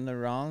 you're in the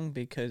wrong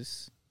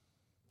because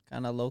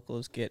kind of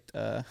locals get.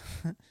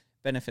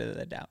 Benefit of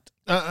the doubt.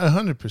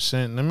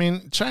 100%. I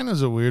mean,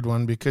 China's a weird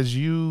one because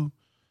you're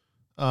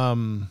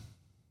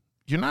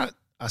not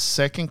a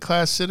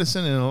second-class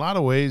citizen. In a lot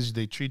of ways,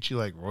 they treat you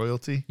like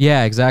royalty.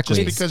 Yeah,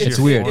 exactly. Just because it's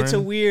you're weird. foreign. It's a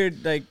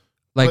weird like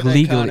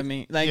legally.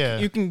 economy. Like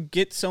you can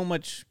get so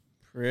much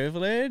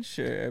privilege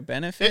or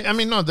benefit. I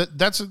mean, no,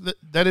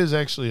 that is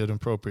actually an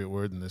appropriate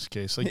word in this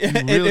case. Like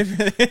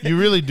you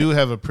really do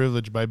have a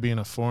privilege by being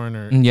a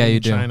foreigner in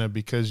China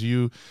because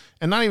and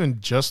not even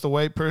just a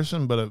white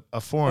person, but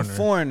a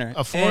foreigner.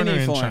 A foreigner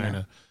in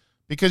China.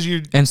 Because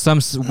you in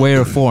some way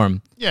or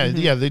form. Yeah,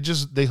 yeah,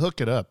 they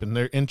hook it up and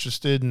they're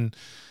interested and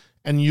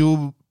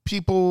you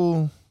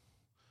people,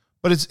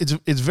 but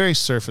it's very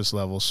surface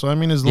level. So I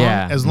mean, as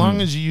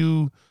long as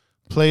you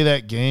play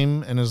that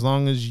game and as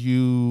long as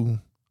you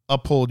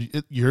uphold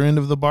your end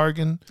of the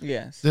bargain,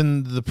 yes,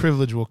 then the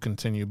privilege will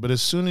continue. But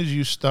as soon as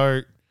you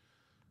start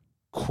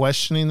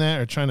questioning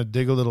that or trying to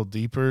dig a little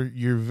deeper,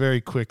 you're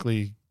very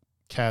quickly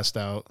cast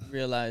out.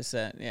 Realize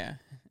that, yeah.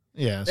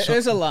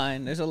 There's a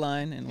line,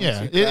 and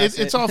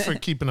it's all for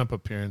keeping up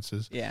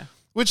appearances. Yeah,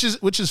 which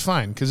is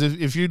fine, because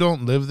if you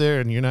don't live there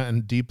and you're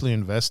not deeply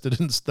invested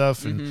in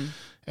stuff and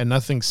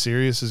nothing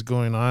serious is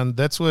going on,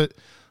 that's what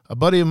a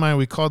buddy of mine,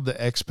 we called the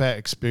expat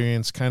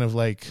experience kind of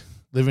like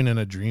living in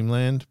a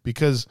dreamland,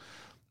 because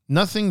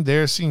nothing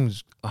there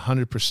seems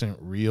 100%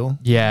 real.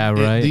 Yeah,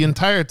 right. The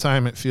entire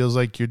time it feels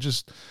like you're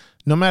just,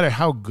 no matter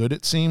how good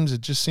it seems,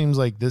 it just seems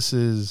like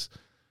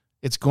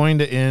it's going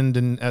to end,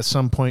 and at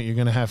some point you're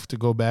going to have to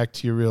go back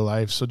to your real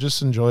life. So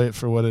just enjoy it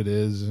for what it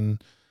is,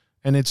 and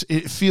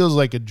it feels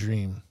like a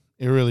dream.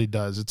 It really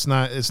does. It's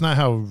not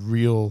how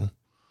real,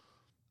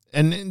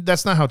 and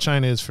that's not how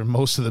China is for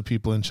most of the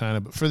people in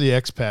China, but for the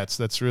expats,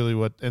 that's really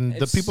what, and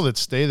the people that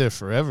stay there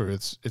forever,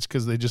 it's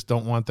because they just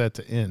don't want that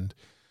to end.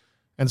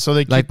 And so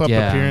they keep up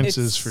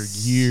appearances for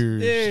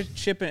years. They're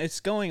chipping. It's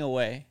going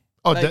away.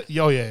 Oh,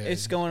 yeah.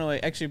 It's going away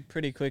actually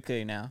pretty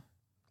quickly now.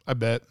 I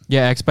bet.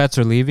 Yeah, expats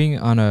are leaving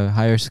on a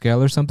higher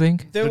scale or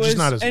something. They're just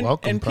not as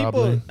welcome, and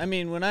probably. People, I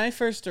mean, when I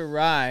first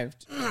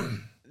arrived,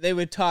 they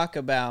would talk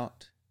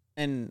about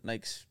and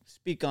like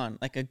speak on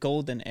like a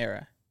golden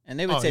era, and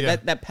they would say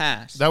that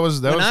passed. That was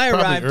when I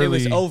arrived. Early, it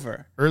was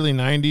over. Early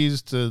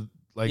 90s to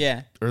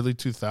early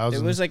 2000s.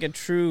 It was like a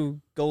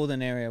true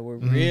golden era where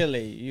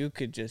really you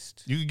could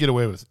get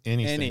away with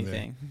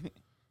anything.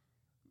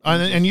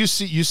 And you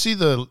see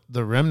the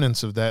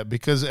remnants of that,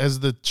 because as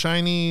the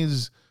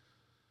Chinese,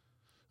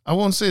 I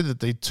won't say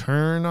that they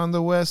turn on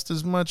the West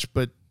as much,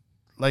 but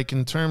like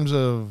in terms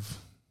of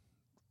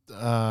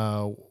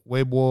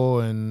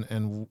Weibo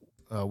and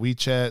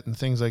WeChat and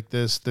things like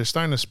this, they're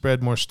starting to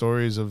spread more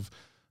stories of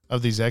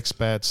these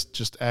expats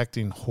just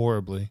acting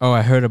horribly. Oh,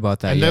 I heard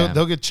about that. And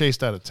they'll get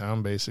chased out of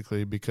town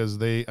basically, because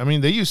they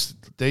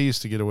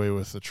used to get away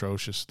with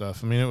atrocious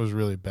stuff. I mean, it was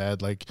really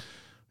bad. Like,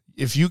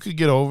 if you could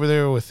get over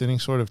there with any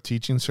sort of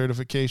teaching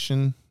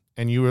certification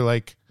and you were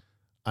like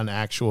an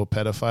actual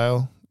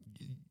pedophile,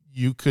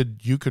 you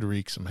could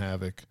wreak some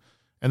havoc.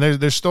 And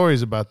there's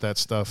stories about that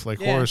stuff,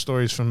 like horror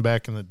stories from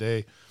back in the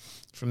day,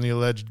 from the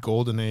alleged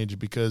golden age,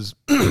 because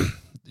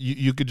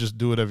you could just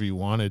do whatever you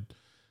wanted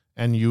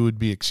and you would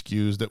be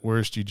excused. At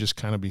worst, you just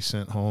kind of be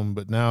sent home.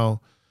 But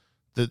now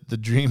the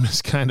dream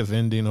is kind of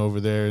ending over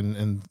there,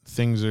 and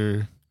things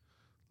are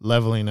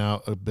leveling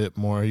out a bit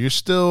more. There's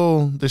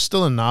still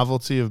a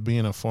novelty of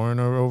being a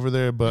foreigner over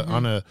there, but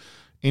on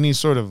any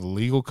sort of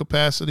legal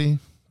capacity,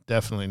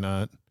 definitely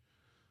not.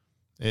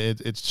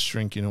 It's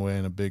shrinking away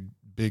in a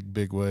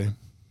big way.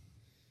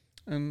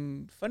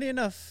 Funny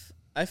enough,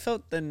 I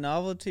felt the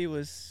novelty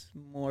was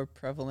more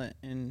prevalent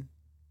in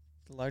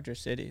the larger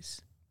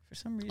cities for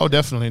some reason. Oh,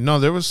 definitely. No,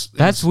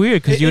 That's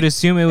weird, because you would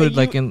assume it would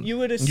you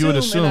would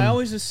assume, and I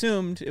always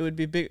assumed it would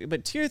be big.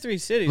 But tier 3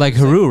 cities, like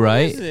Haru,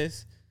 right? What is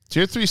this?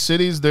 Tier 3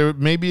 cities, there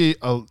may be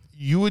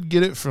you would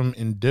get it from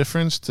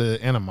indifference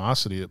to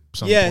animosity at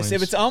some point. Yes,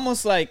 if it's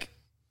almost like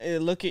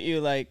look at you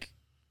like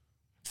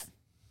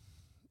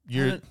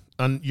you're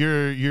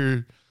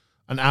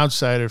an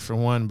outsider for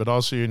one, but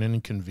also you're an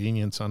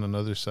inconvenience on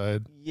another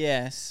side.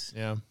 Yes.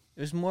 Yeah.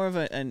 There's more of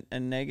a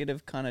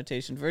negative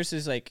connotation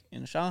versus like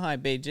in Shanghai,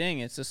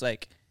 Beijing, it's just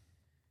like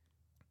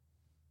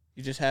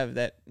you just have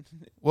that.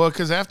 Well,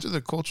 because after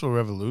the Cultural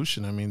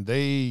Revolution, I mean,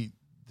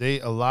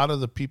 a lot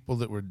of the people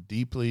that were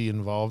deeply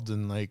involved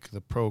in like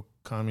the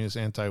pro-communist,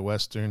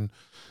 anti-Western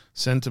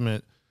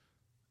sentiment,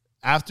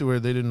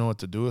 afterward they didn't know what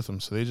to do with them,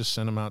 so they just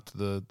sent them out to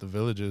the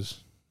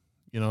villages.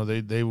 You know,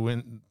 they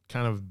went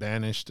kind of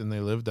banished and they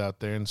lived out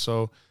there. And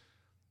so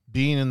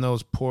being in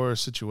those poor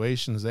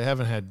situations, they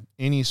haven't had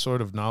any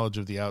sort of knowledge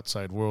of the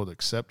outside world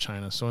except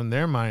China. So in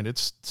their mind,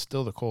 it's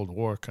still the Cold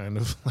War kind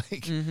of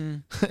like.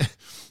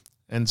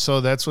 And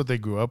so that's what they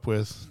grew up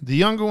with. The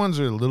younger ones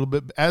are a little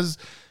bit, as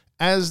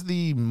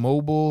the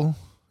mobile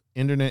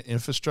internet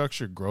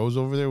infrastructure grows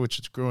over there, which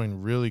is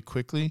growing really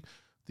quickly,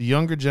 the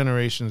younger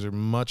generations are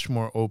much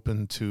more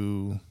open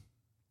to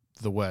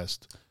the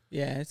West.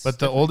 Yeah, but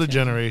the older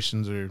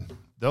generations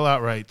they'll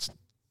outright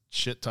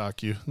shit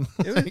talk you.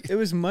 It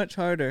was much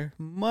harder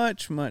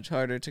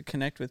to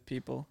connect with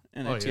people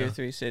in a tier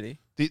 3 city.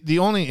 The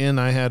only inn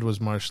I had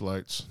was martial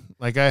arts.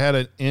 Like I had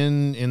an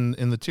inn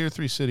in the tier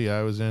 3 city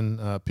I was in,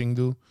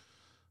 Pingdu.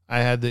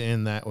 I had the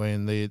inn that way,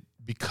 and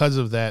because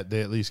of that,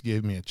 they at least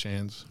gave me a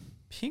chance.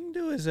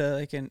 Pingdu is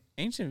like an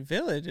ancient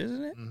village,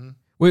 isn't it? Mm-hmm.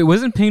 Wait,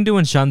 wasn't Pingdu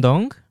in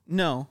Shandong?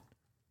 No.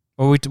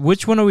 Or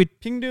which one are we?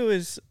 Pingdu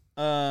is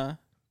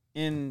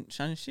in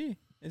Shanxi,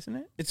 isn't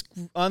it? It's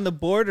on the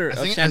border of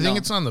Shandong. I think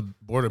it's on the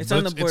border.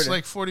 It's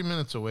like 40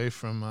 minutes away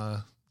from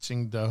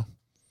Qingdao.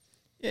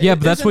 Yeah,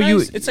 but that's where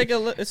you. It's like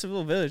it's a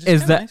little village.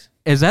 Is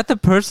that the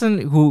person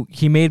who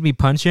he made me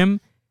punch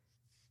him?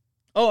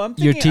 Oh, I'm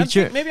thinking, your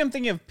teacher. Maybe I'm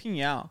thinking of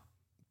Pingyao.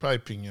 Probably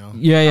Pingyao.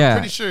 Yeah. I'm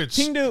pretty sure it's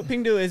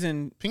Pingdu is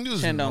in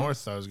Pingdu's in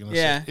north. I was gonna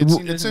say.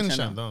 It's in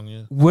Shandong.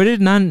 Yeah. Where did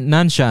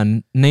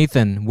Nanshan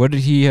Nathan? Where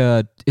did he?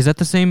 Is that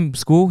the same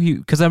school?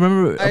 Because I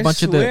remember a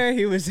bunch of the. I swear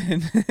he was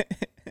in.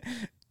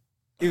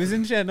 He was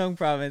in Shandong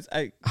province.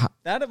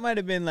 That might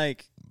have been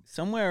like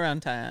somewhere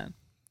around Tai'an.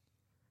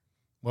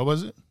 What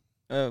was it?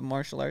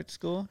 Martial arts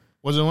school.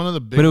 Was it one of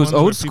the big? But it was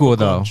ones old school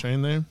though.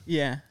 Train there.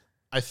 Yeah.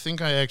 I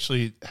think I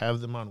actually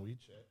have them on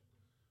WeChat.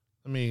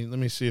 Let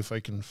me see if I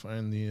can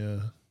find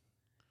the.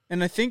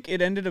 And I think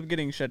it ended up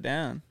getting shut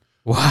down.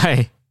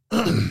 Why?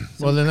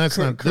 Well, then that's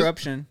not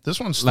corruption. This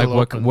one's still Like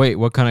what? open. Wait,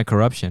 what kind of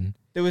corruption?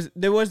 There was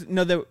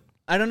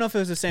I don't know if it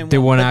was the same There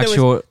one. one but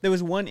actual- There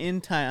was one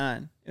in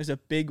Taiwan. It was a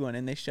big one,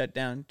 and they shut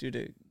down due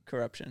to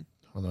corruption.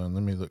 Hold on,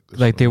 let me look. This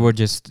Like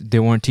one. they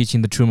weren't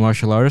teaching the true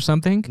martial art or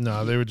something?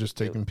 No, they were just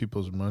taking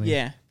people's money.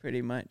 Yeah,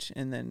 pretty much.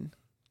 And then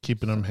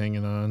Keeping them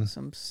hanging on,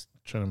 some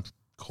trying to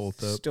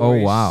cult up.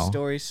 stories, Oh, wow.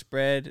 stories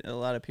spread. A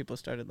lot of people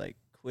started like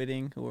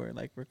quitting who were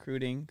like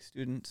recruiting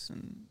students,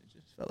 and it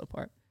just fell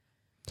apart.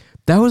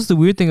 That was the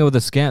weird thing about the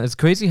scam. It's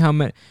crazy how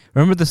many.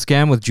 Remember the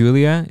scam with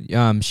Julia?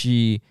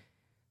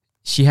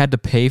 She had to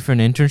pay for an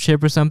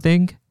internship or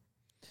something.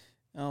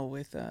 Oh,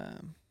 with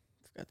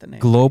forgot the name.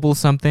 Global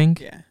something.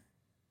 Yeah,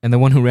 And the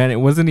one who ran it,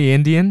 wasn't he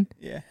Indian?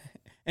 yeah.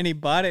 And he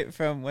bought it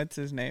from what's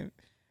his name?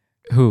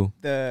 Who?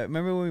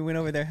 Remember when we went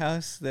over their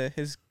house?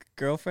 His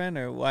girlfriend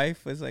or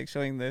wife was like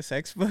showing the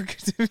sex book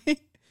to me.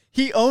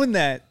 He owned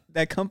that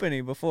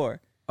company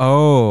before.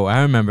 Oh,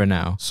 I remember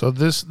now. So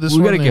this We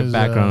one gotta get is,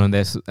 background on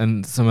this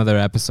in some other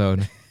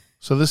episode.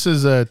 So this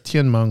is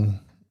Tianmeng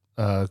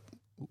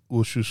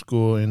Wushu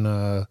School in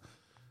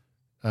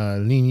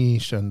Linyi,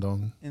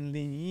 Shandong. In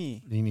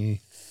Linyi. Linyi.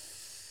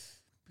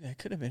 That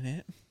could have been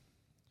it.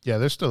 Yeah,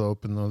 they're still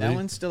open though. That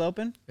one's still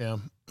open? Yeah,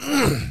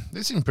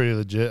 they seem pretty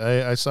legit.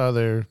 I saw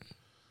they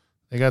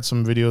got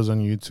some videos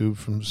on YouTube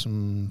from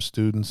some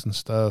students and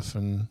stuff,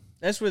 and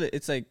That's where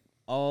it's like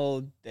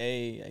all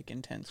day, like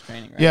intense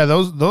training, right? yeah,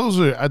 those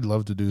are. I'd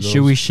love to do those.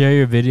 Should we share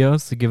your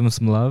videos to give them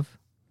some love?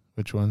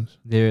 Which ones?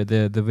 They're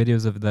the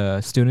videos of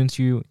the students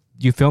you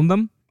filmed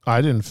them?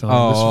 I didn't film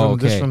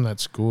this okay. from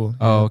that school.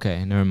 Oh, Yeah.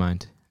 okay. Never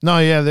mind. No,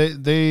 yeah,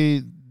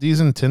 these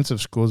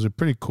intensive schools are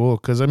pretty cool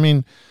because I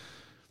mean,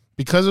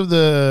 because of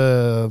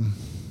the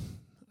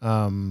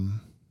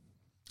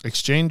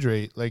exchange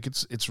rate, like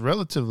it's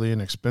relatively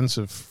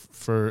inexpensive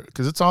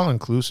because it's all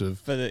inclusive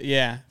For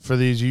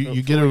these. You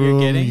For get a what you're room,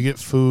 getting? you get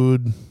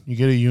food, you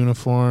get a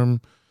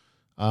uniform,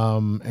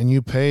 and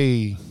you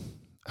pay.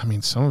 I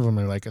mean, some of them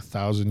are like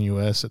 $1,000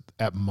 US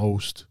at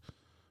most,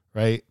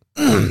 right?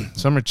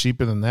 Some are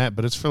cheaper than that,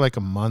 but it's for like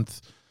a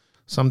month.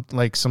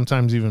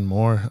 Sometimes even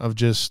more of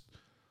just,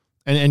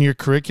 and your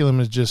curriculum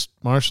is just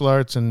martial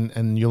arts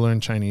and you'll learn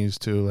Chinese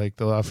too. Like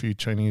they'll offer you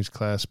Chinese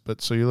class,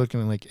 but so you're looking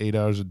at like 8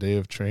 hours a day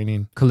of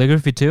training.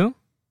 Calligraphy too?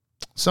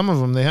 Some of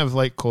them, they have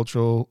like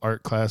cultural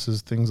art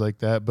classes, things like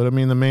that. But I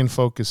mean, the main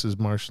focus is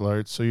martial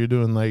arts. So you're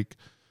doing like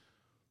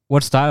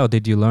What style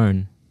did you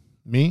learn?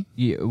 me.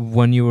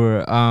 When you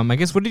were, I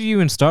guess, what did you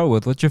even start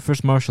with? What's your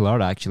first martial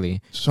art,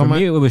 actually? So For my,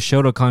 me, it was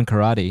Shotokan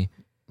Karate.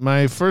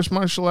 my first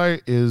martial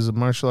art is a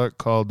martial art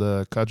called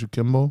Kaju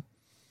Kimbo.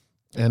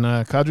 And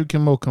Kaju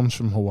Kimbo comes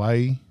from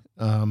Hawaii.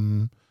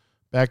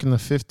 Back in the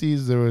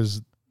 50s,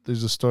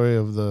 there's a story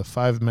of the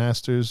 5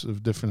 masters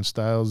of different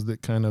styles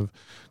that kind of,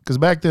 because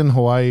back then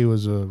Hawaii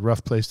was a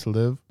rough place to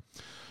live,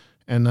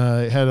 and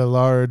it had a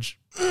large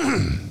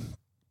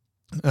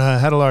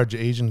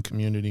Asian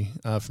community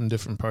from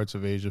different parts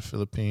of Asia,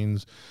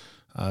 Philippines,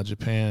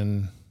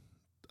 Japan,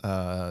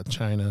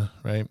 China,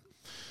 right?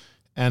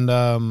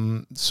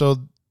 And so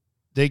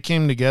they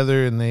came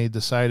together and they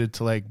decided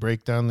to like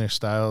break down their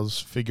styles,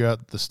 figure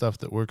out the stuff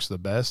that works the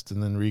best,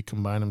 and then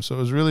recombine them. So it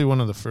was really one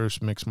of the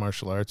first mixed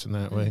martial arts in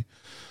that way.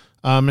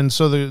 And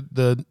so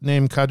the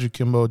name Kaju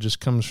Kimbo just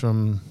comes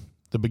from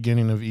the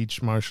beginning of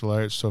each martial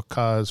art. So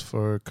Ka is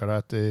for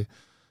karate,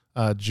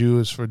 Ju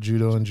is for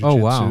judo and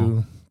jiu-jitsu,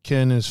 wow.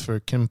 Kin is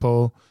for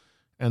Kimpo,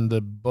 and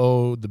the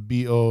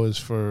BO is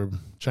for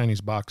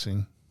Chinese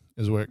boxing,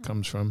 is where it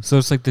comes from. So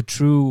it's like the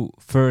true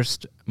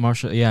first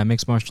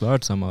mixed martial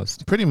arts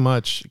almost. Pretty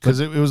much, because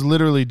it was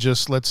literally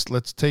just let's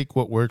take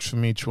what works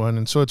from each one,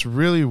 and so it's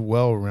really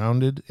well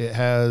rounded. It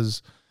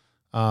has,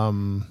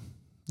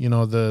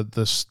 the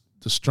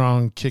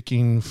strong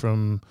kicking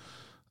from,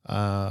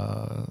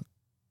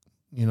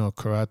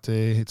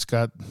 karate. It's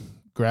got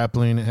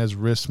grappling. It has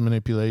wrist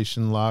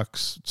manipulation,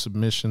 locks,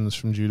 submissions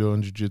from judo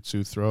and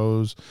jiu-jitsu,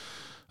 throws.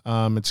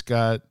 It's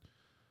got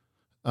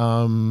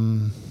a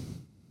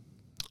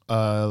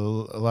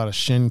lot of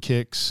shin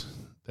kicks.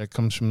 That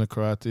comes from the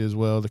karate as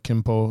well, the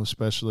Kimpo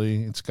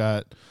especially. It's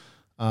got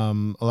a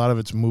lot of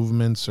its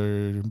movements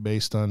are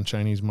based on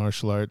Chinese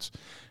martial arts.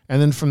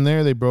 And then from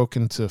there, they broke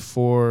into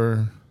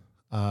 4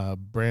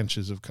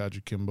 branches of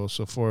Kaju Kimbo,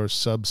 so 4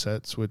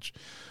 subsets, which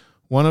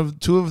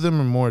 2 of them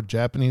are more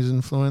Japanese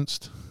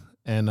influenced,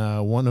 and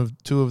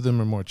 2 of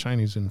them are more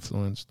Chinese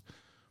influenced.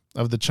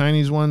 Of the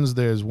Chinese ones,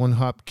 there's One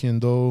Hop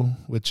Kendo,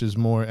 which is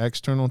more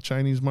external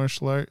Chinese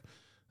martial art.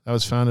 That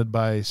was founded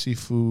by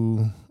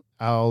Sifu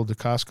Al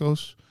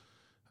Dacascos.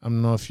 I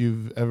don't know if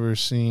you've ever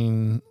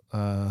seen,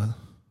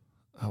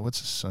 what's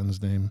his son's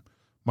name?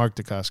 Mark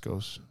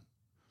Dacascos.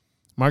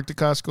 Mark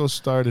Dacascos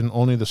starred in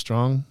Only the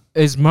Strong.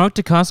 Is Mark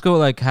Dacascos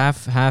like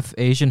half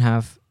Asian,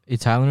 half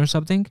Italian or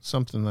something?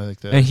 Something like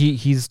that. And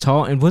he's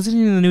tall. And wasn't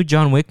he in the new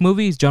John Wick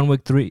movie? He's John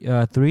Wick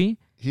 3?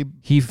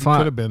 He fought.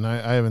 could have been.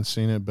 I haven't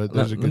seen it, but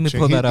there's a good Let me chance.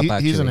 pull that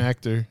up. He's an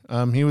Actually,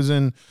 actor. He was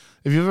in.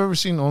 If you've ever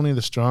seen Only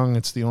the Strong,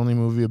 it's the only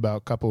movie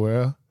about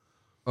capoeira.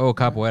 oh,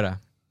 Capoeira.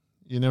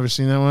 You never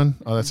seen that one?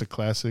 Oh, that's a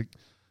classic.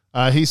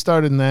 He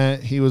starred in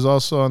that. He was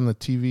also on the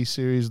TV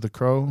series The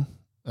Crow.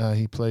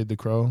 He played the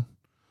Crow.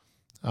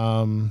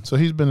 So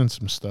he's been in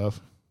some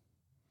stuff.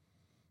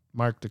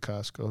 Mark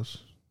Dacascos.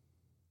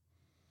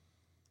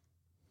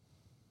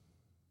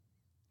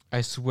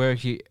 I swear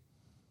he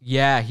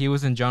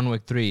was in John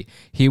Wick 3.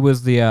 He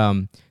was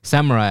the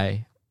samurai.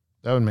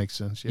 That would make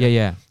sense.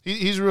 Yeah.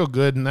 He's real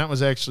good, and that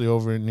was actually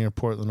over near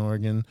Portland,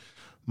 Oregon.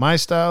 My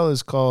style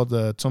is called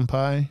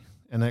Tumpai,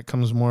 and that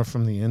comes more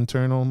from the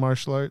internal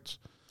martial arts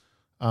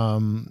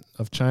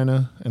of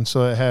China. And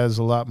so it has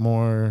a lot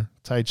more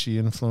Tai Chi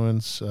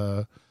influence,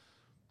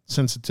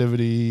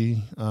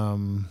 sensitivity,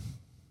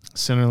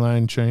 center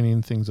line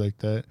training, things like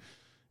that.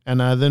 And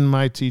then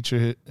my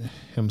teacher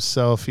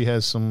himself, he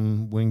has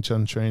some Wing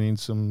Chun training,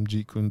 some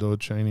Jeet Kune Do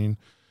training,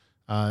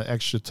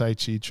 extra Tai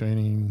Chi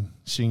training,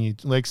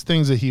 Xingyi, like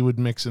things that he would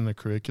mix in the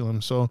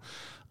curriculum. So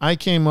I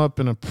came up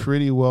in a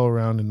pretty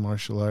well-rounded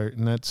martial art,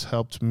 and that's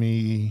helped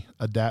me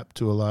adapt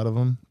to a lot of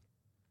them.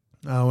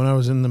 When I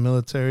was in the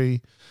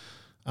military,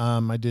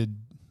 I did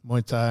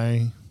Muay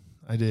Thai,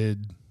 I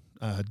did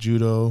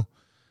Judo,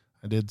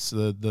 I did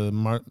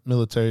the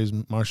military's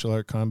martial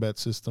art combat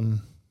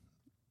system.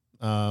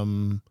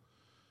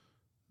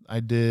 I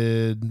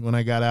did, when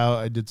I got out,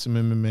 I did some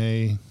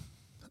MMA,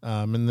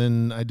 and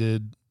then I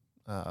did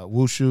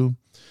Wushu,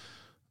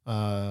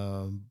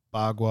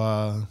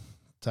 Bagua,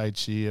 Tai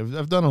Chi.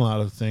 I've done a lot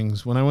of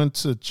things. When I went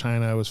to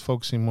China, I was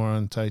focusing more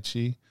on Tai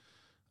Chi.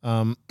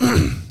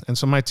 And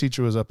so my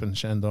teacher was up in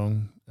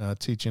Shandong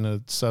teaching a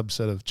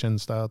subset of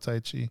Chen-style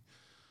Tai Chi,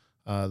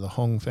 the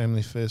Hong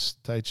Family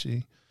Fist Tai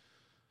Chi.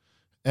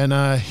 And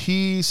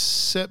he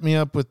set me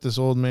up with this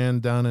old man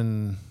down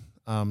in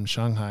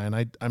Shanghai.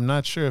 And I'm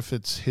not sure if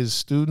it's his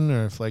student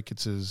or if like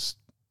it's his,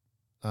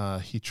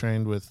 he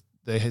trained with,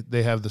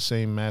 they have the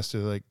same master,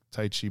 like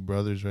Tai Chi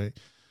brothers, right?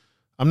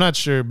 I'm not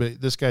sure,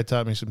 but this guy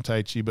taught me some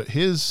Tai Chi. But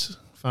his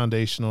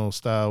foundational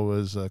style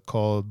was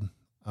called,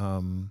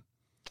 oh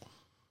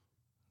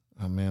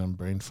man, I'm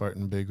brain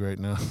farting big right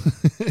now.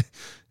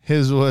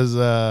 His was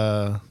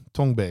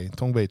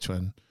Tongbei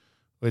Chuan,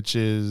 which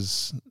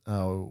is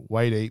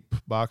white ape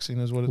boxing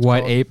is what it's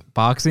White called. ape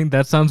boxing?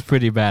 That sounds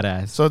pretty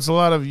badass. So it's a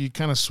lot of, you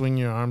kind of swing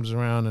your arms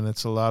around, and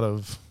it's a lot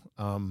of,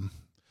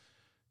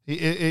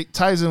 it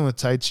ties in with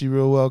Tai Chi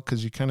real well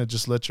because you kind of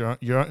just let your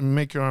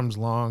make your arms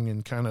long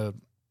and kind of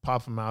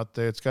pop them out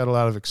there. It's got a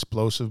lot of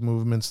explosive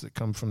movements that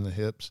come from the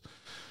hips.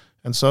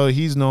 And so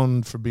he's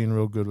known for being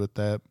real good with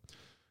that.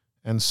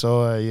 And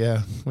so,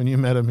 yeah, when you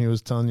met him, he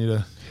was telling you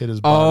to hit his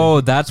body.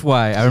 Oh, that's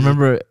why. I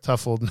remember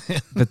Tough old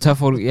man. the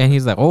tough old, and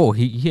he's like, oh,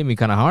 he hit me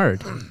kind of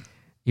hard.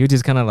 He was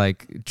just kind of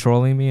like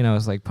trolling me, and I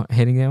was like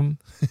hitting him.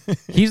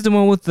 He's the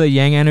one with the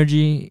yang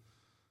energy.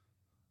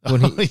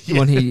 When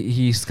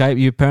he Skype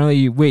you,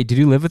 apparently, wait, did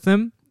you live with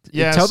him?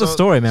 Yeah, Tell the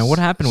story, man. What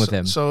happened with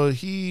him? So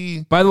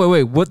he... By the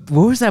way, wait, what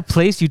was that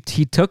place he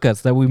took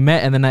us that we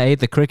met and then I ate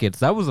the crickets?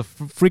 That was a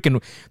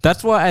freaking...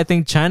 That's why I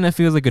think China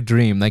feels like a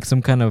dream, like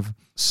some kind of...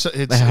 So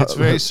it's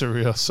very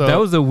surreal. So that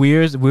was the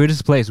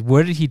weirdest place.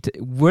 Where did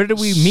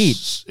we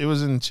meet? It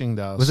was in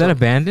Qingdao. Was that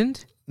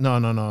abandoned?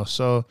 No.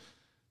 So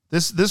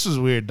this was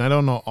weird. And I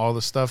don't know all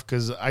the stuff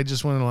because I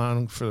just went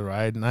along for the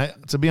ride.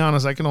 And to be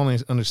honest, I can only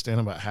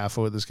understand about half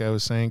of what this guy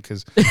was saying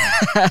because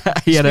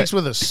he speaks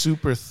with a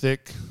super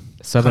thick...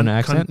 Southern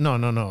accent?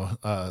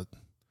 No.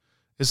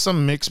 It's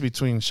some mix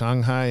between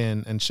Shanghai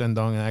and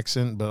Shandong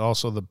accent, but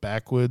also the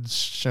backwoods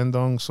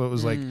Shandong. So it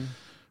was like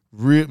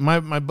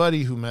my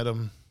buddy who met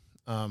him.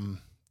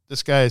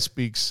 This guy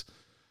speaks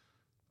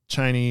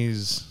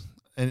Chinese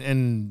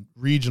and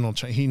regional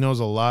Chinese. He knows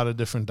a lot of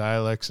different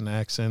dialects and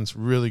accents,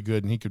 really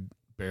good, and he could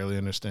barely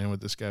understand what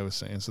this guy was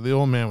saying. So the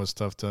old man was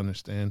tough to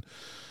understand.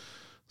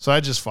 So I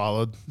just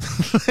followed.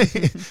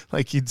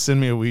 Like he'd send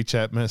me a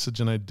WeChat message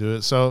and I'd do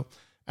it. So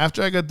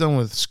after I got done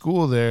with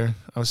school there,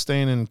 I was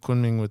staying in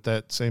Kunming with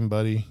that same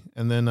buddy.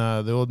 And then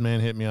the old man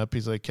hit me up.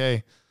 He's like,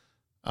 hey,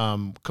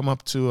 come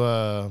up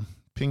to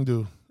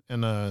Pingdu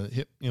and,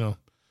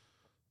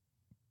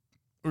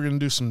 we're going to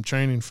do some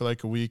training for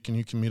like a week and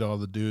you can meet all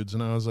the dudes.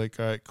 And I was like,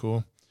 all right,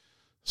 cool.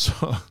 So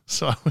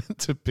I went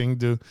to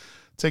Pingdu,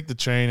 take the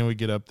train, and we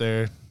get up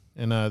there.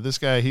 And this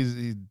guy,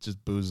 he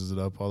just boozes it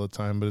up all the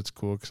time, but it's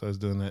cool because I was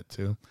doing that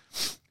too.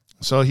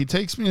 So he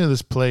takes me to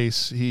this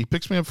place. He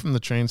picks me up from the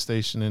train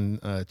station in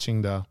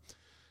Qingdao,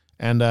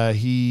 and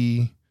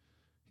he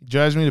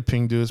drives me to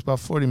Pingdu. It's about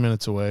 40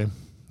 minutes away.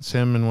 It's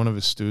him and one of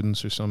his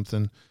students or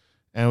something.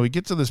 And we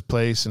get to this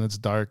place, and it's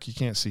dark. You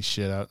can't see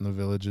shit out in the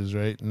villages,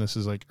 right? And this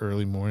is like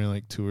early morning,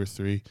 like 2 or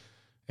 3.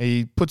 And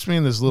he puts me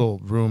in this little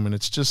room, and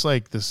it's just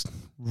like this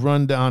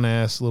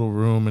rundown-ass little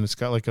room, and it's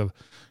got like a,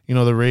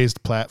 the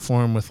raised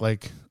platform with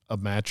like a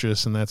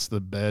mattress, and that's the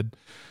bed.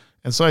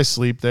 And so I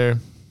sleep there.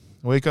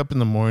 I wake up in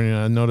the morning, and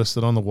I notice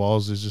that on the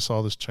walls there's just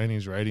all this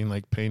Chinese writing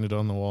like painted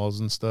on the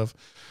walls and stuff.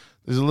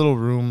 There's a little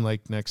room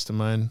like next to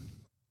mine.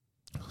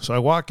 So I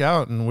walk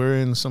out, and we're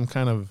in some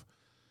kind of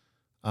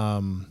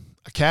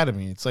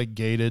academy. It's like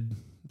gated.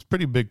 It's a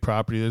pretty big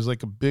property. There's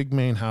like a big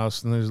main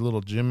house, and there's a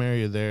little gym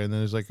area there, and then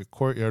there's like a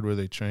courtyard where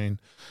they train.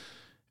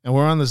 And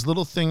we're on this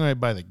little thing right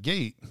by the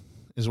gate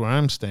is where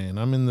I'm staying.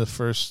 I'm in the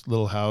first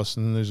little house,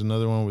 and there's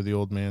another one where the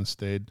old man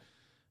stayed.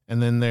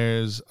 And then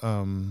there's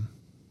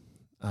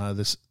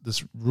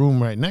this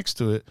room right next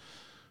to it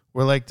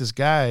where like this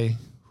guy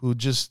who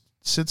just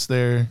sits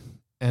there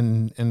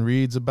and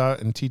reads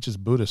about and teaches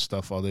Buddhist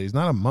stuff all day. He's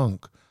not a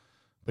monk,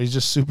 but he's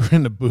just super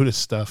into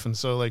Buddhist stuff. And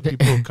so like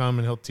people will come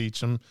and he'll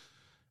teach them.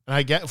 And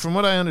I get, from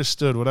what I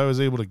understood, what I was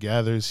able to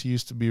gather is he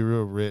used to be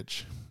real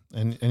rich,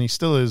 and he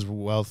still is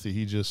wealthy.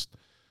 He just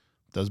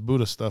does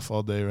Buddha stuff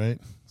all day, right?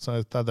 So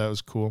I thought that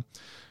was cool.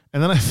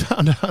 And then I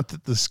found out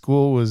that the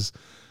school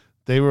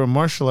they were a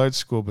martial arts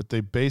school, but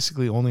they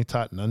basically only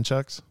taught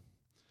nunchucks.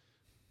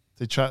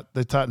 They taught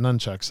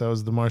nunchucks. That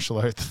was the martial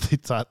art that they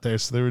taught there.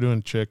 So they were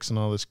doing tricks and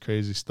all this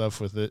crazy stuff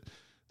with it.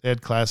 They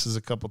had classes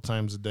a couple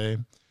times a day.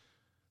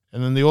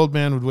 And then the old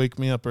man would wake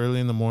me up early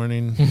in the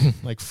morning,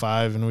 like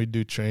 5, and we'd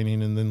do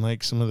training. And then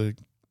like some of the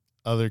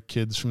other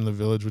kids from the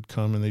village would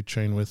come and they'd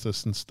train with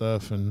us and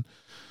stuff. And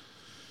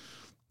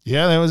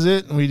yeah, that was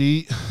it. And we'd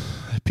eat.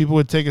 People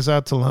would take us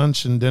out to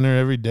lunch and dinner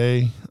every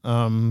day.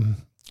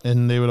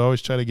 And they would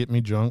always try to get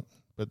me drunk,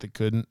 but they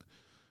couldn't.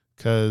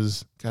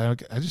 Because I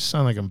just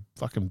sound like I'm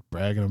fucking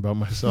bragging about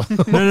myself.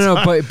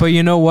 No, but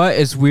you know what?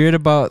 It's weird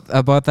about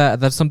that.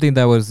 That's something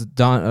that was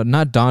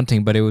not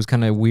daunting, but it was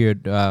kind of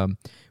weird.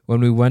 When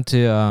we went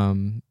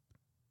to,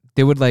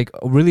 they would like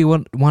really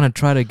want to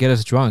try to get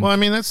us drunk. Well, I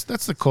mean that's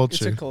the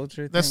culture. It's a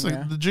culture thing. That's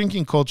Yeah. the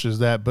drinking culture is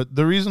that. But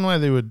the reason why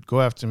they would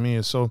go after me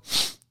is so.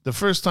 The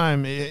first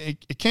time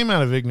it came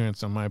out of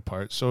ignorance on my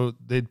part. So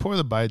they'd pour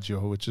the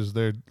baijiu, which is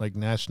their like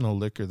national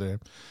liquor there.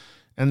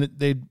 And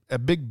they'd,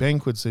 at big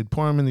banquets, they'd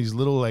pour them in these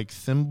little like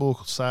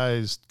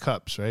thimble-sized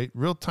cups, right?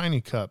 Real tiny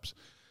cups.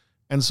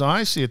 And so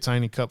I see a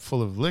tiny cup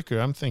full of liquor.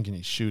 I'm thinking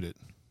you shoot it,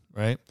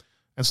 right?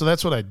 And so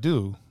that's what I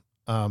do.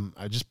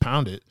 I just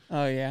pound it.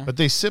 Oh, yeah. But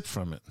they sip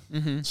from it.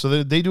 Mm-hmm.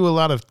 So they do a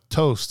lot of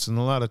toasts and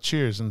a lot of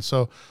cheers. And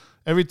so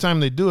every time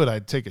they do it,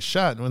 I'd take a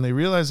shot. And when they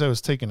realized I was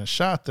taking a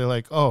shot, they're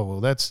like, oh,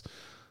 well,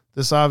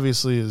 this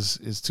obviously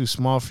is too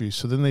small for you.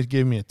 So then they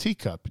gave me a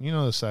teacup. You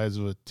know the size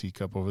of a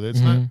teacup over there.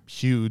 It's not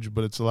huge,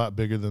 but it's a lot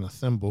bigger than a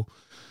thimble.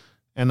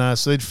 And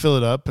so they'd fill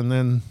it up, and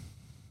then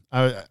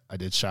I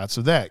did shots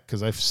of that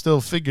because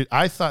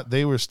I thought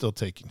they were still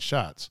taking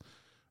shots,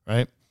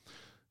 right?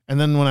 And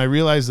then when I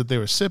realized that they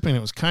were sipping,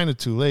 it was kind of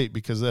too late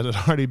because that had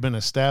already been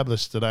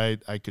established that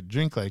I could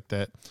drink like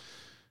that.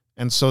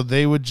 And so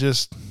they would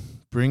just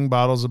bring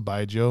bottles of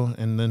baijiu,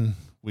 and then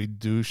we'd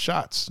do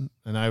shots,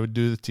 and I would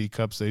do the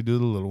teacups. They do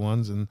the little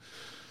ones, and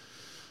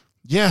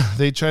yeah,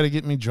 they try to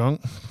get me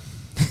drunk.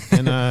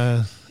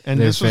 And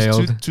this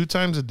was two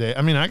times a day.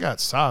 I mean, I got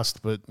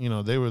sauced, but you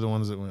know they were the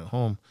ones that went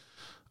home.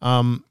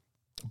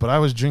 But I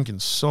was drinking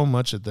so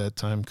much at that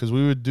time because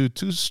we would do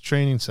 2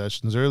 training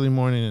sessions, early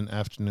morning and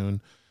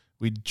afternoon.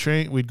 We'd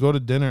go to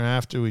dinner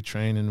after we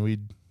train, and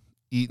we'd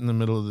eat in the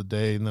middle of the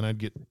day, and then I'd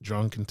get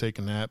drunk and take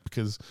a nap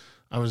because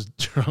I was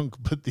drunk.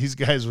 But these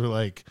guys were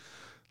like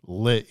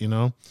lit, you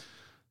know.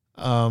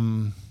 Oh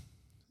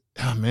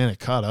man, it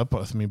caught up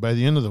with me. By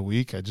the end of the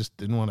week, I just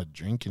didn't want to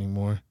drink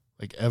anymore,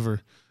 like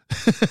ever.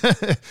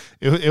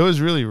 It was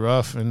really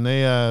rough. And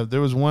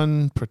there was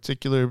one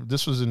particular,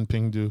 this was in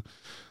Pingdu.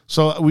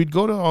 So we'd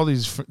go to all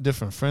these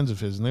different friends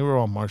of his, and they were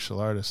all martial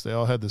artists. They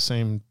all had the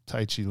same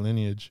Tai Chi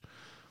lineage.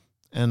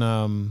 And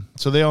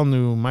so they all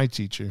knew my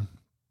teacher.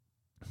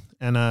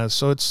 And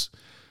so it's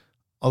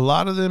a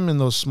lot of them in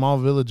those small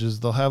villages,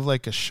 they'll have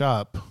like a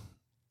shop,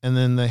 and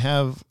then they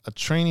have a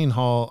training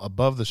hall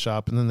above the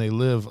shop, and then they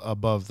live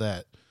above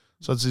that.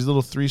 So it's these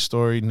little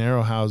 3-story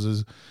narrow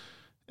houses,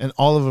 and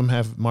all of them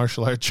have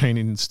martial art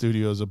training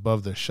studios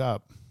above their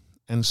shop.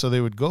 And so they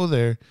would go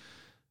there.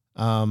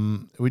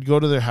 We'd go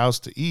to their house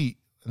to eat,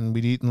 and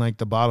we'd eat in like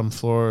the bottom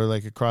floor,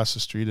 like across the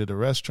street at a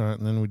restaurant,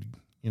 and then we'd,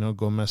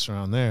 go mess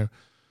around there.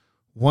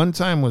 One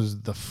time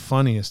was the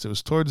funniest. It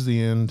was towards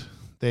the end.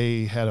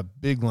 They had a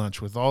big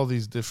lunch with all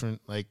these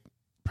different like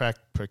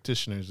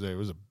practitioners there. It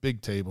was a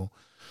big table.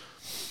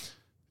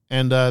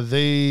 And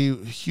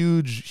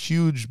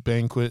huge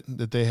banquet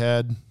that they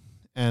had,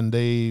 and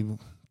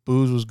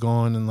booze was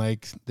going, and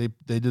like they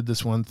did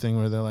this one thing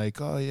where they're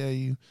like, oh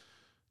yeah,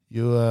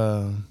 you're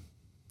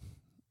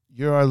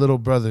our little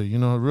brother,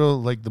 real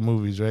like the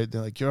movies, right?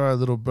 They're like, you're our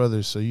little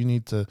brother, so you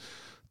need to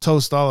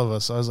toast all of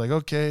us. So I was like,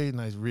 okay, and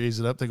I raise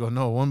it up. They go,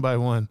 no, one by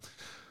one.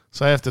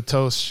 So I have to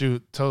toast,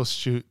 shoot,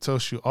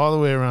 all the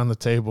way around the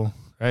table,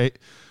 right?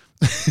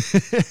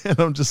 And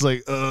I'm just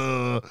like,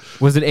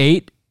 Was it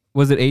 8?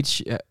 Was it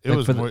 8? It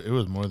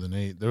was more than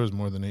 8. There was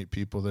more than 8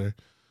 people there.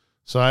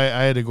 So I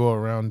had to go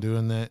around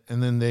doing that.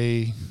 And then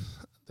they're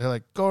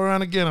like, go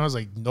around again. I was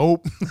like,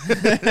 nope.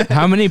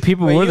 How many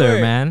people were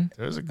there, man?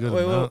 There was a good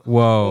amount.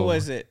 Whoa. What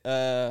was it?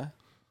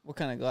 What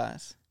kind of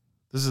glass?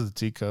 This is the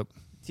teacup.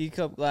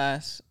 Teacup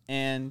glass,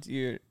 and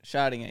you're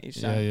shouting at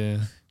each time. Yeah.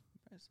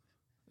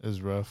 It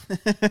was rough.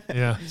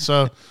 Yeah.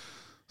 So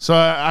So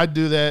I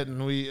do that,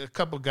 and a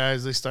couple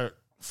guys, they start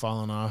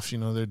falling off. You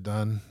know, they're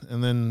done.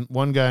 And then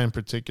one guy in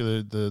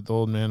particular, the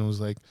old man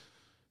was like,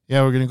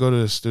 "Yeah, we're gonna go to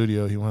the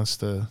studio.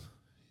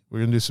 We're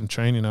gonna do some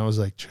training." I was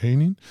like,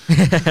 "Training?"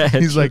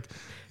 he's like,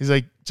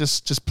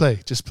 just play.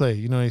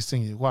 You know, he's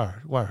thinking,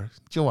 war,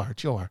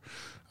 Joar.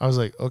 I was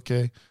like,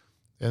 okay.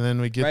 And then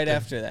we get right there.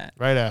 after that.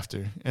 Right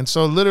after. And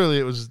so literally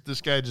it was,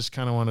 this guy just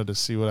kind of wanted to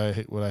see what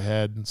I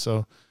had. And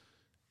so,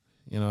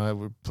 you know,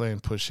 we're playing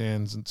push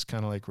hands, and it's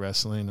kind of like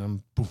wrestling.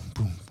 I'm boom,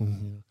 boom,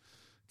 boom.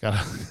 You know,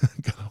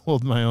 gotta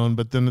hold my own,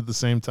 but then at the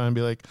same time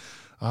be like,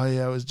 "Oh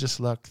yeah, it was just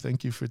luck.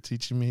 Thank you for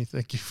teaching me.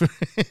 Thank you for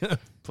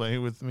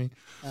playing with me."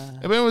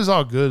 I mean, it was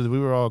all good. We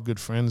were all good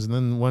friends. And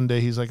then one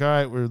day he's like, "All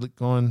right, we're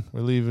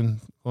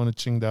leaving, going to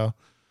Qingdao,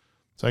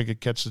 so I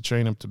could catch the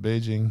train up to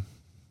Beijing."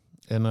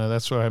 And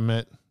that's where I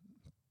met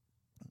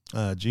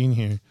Gene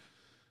here.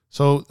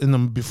 So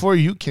before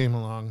you came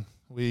along,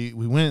 we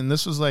went, and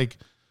this was like,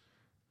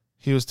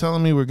 he was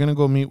telling me we're going to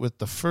go meet with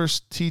the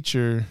first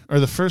teacher, or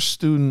the first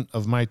student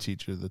of my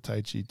teacher, the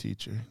Tai Chi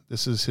teacher.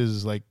 This is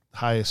his like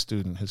highest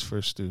student, his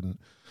first student.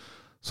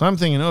 So I'm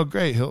thinking, oh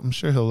great, I'm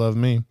sure he'll love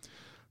me.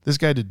 This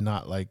guy did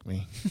not like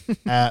me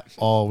at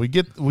all.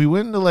 We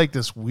went into like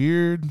this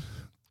weird,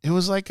 it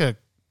was like a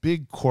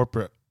big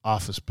corporate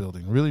office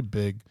building, really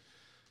big.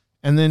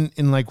 And then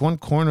in like one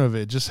corner of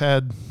it just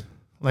had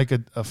like a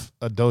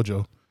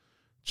dojo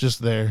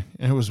just there.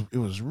 And it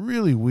was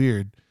really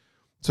weird.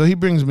 So he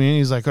brings me in.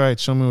 He's like, "All right,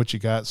 show me what you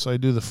got." So I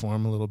do the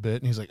form a little bit,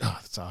 and he's like, "Oh,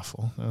 that's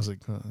awful." And I was like,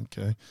 "Oh,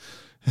 okay."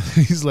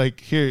 And he's like,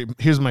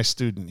 here's my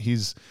student.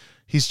 He's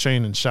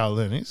trained in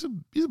Shaolin.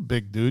 He's a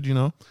big dude, you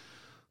know.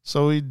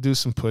 So we do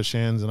some push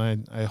hands,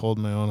 and I hold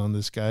my own on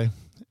this guy.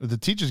 But the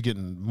teacher's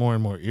getting more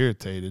and more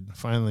irritated.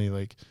 Finally,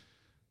 like,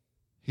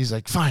 he's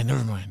like, "Fine,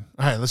 never mind.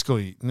 All right, let's go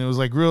eat." And it was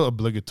like real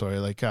obligatory.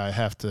 Like,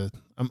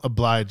 I'm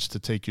obliged to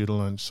take you to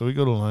lunch. So we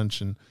go to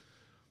lunch, and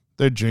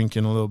they're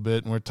drinking a little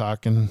bit, and we're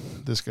talking.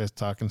 This guy's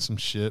talking some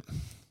shit.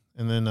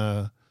 And then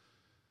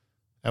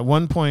at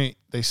one point,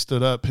 they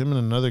stood up, him and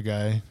another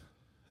guy,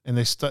 and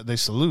they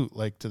salute,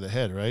 like, to the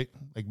head, right?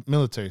 Like,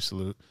 military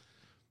salute.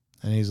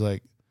 And he's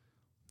like,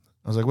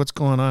 I was like, "What's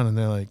going on?" And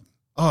they're like,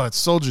 "Oh, it's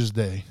Soldiers'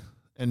 Day."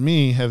 And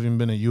me, having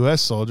been a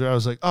U.S. soldier, I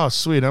was like, "Oh,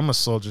 sweet, I'm a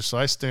soldier." So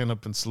I stand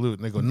up and salute.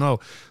 And they go, "No."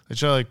 They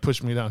try to, like,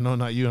 push me down. "No,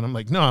 not you." And I'm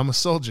like, "No, I'm a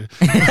soldier."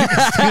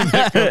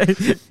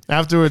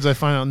 Afterwards, I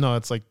find out, no,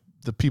 it's like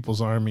the People's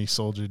Army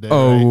Soldier Day.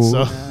 Oh.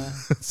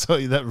 Right? So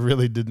that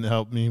really didn't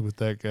help me with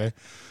that guy.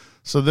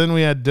 So then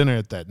we had dinner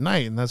at that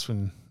night, and that's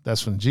when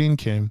Gene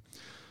came.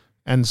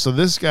 And so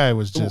this guy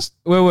was just...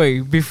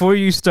 Wait. Before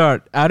you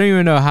start, I don't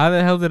even know, how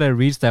the hell did I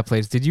reach that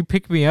place? Did you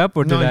pick me up,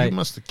 or did I... No, you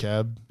must have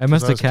cabbed. I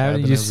must have cabbed.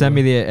 You just sent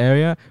me the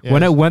area. Yeah.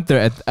 When I went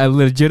there, I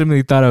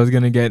legitimately thought I was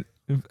going to get,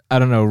 I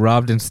don't know,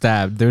 robbed and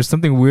stabbed. There was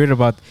something weird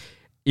about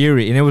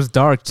Erie, and it was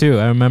dark too,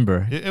 I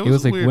remember. It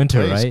was like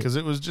winter, right? Because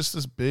it was just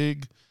this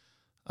big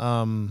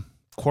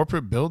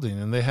corporate building,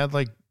 and they had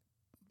like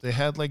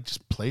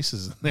just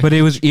places in there. But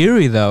it was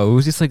eerie though. It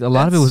was just like a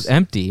lot of it was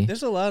empty.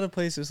 There's a lot of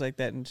places like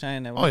that in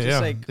China. Oh yeah,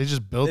 like, they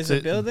just built there's it.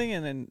 a building,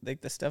 and then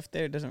like the stuff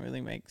there doesn't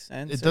really make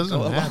sense. It doesn't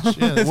match.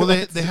 Yeah. Well,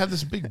 they had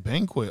this big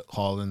banquet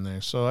hall in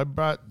there, so I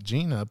brought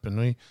Gene up,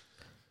 and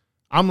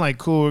I'm like,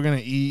 "Cool, we're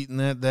gonna eat and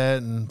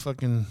that, and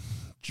fucking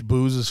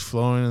booze is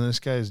flowing, and this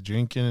guy's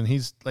drinking, and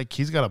he's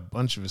got a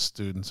bunch of his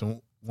students,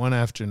 and one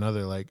after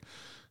another, like,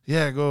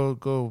 yeah,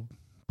 go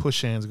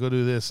push hands, go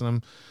do this, and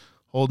I'm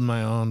holding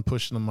my own,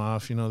 pushing them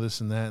off, you know, this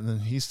and that. And then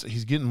he's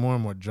getting more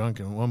and more drunk.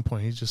 And at one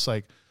point, he's just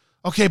like,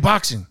 "Okay,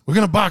 boxing. We're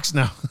going to box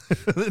now."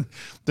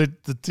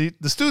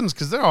 the students,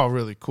 because they're all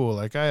really cool.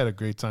 Like, I had a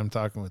great time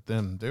talking with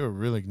them. They were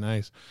really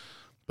nice.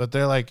 But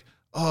they're like,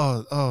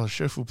 oh,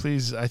 Shifu,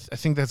 please. I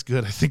think that's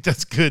good. I think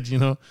that's good, you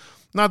know.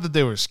 Not that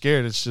they were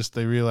scared. It's just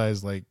they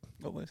realized, like,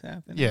 what was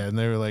happening. Yeah, and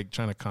they were, like,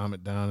 trying to calm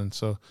it down. And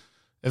so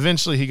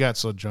eventually he got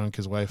so drunk,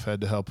 his wife had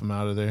to help him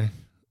out of there.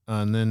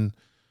 And then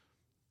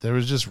there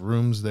was just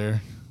rooms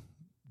there,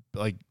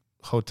 like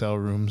hotel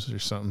rooms or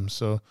something.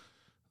 So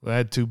I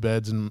had 2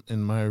 beds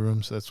in my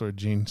room, so that's where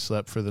Gene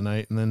slept for the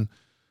night. And then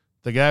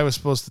the guy was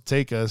supposed to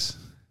take us,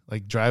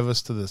 like drive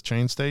us to the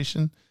train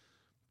station,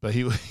 but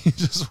he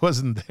just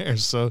wasn't there.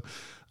 So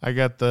I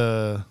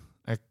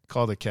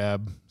called a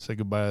cab, said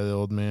goodbye to the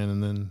old man,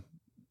 and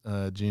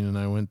then Gene and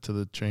I went to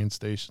the train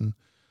station.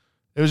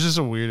 It was just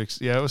a weird,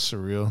 it was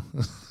surreal.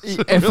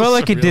 It felt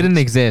like it didn't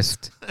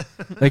exist.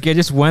 Like, I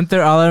just went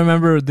there. All I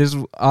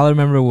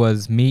remember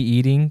was me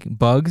eating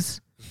bugs.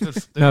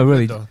 No,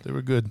 really. Though. They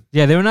were good.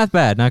 Yeah, they were not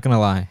bad, not going to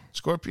lie.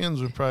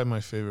 Scorpions were probably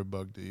my favorite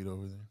bug to eat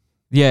over there.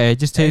 Yeah, it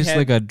just tastes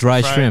like a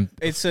dry shrimp.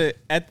 It's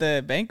at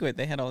the banquet,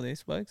 they had all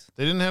these bugs.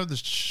 They didn't have the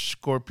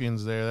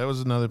scorpions there. That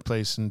was another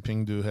place in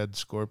Pingdu had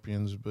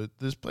scorpions, but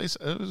this place,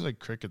 it was like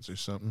crickets or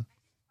something.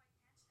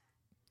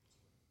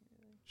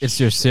 It's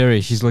your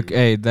Siri. She's like,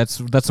 "Hey, that's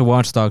a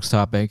Watch Dogs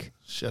topic."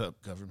 Shut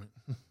up, government.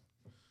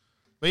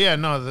 But yeah,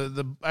 no,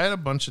 I had a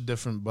bunch of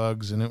different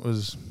bugs, and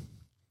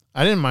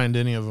I didn't mind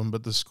any of them,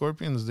 but the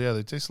scorpions, yeah,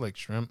 they taste like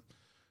shrimp.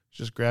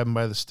 Just grab them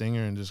by the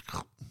stinger and just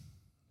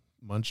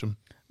munch them.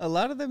 A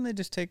lot of them they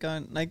just take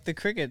on like the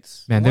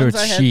crickets. Man, The they were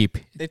ones I had, cheap.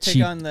 They take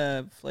cheap. on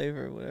the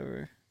flavor,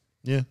 whatever.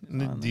 Yeah, and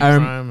they Um, deep I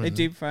rem- fry 'em They and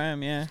deep fry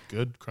them, yeah.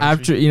 good. Crunchy.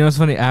 After it's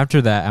funny.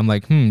 After that, I'm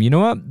like, you know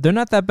what? They're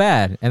not that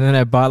bad. And then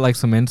I bought like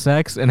some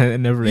insects, and I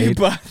never ate.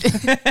 I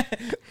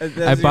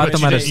I bought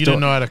them at a you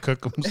didn't know how to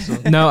cook them.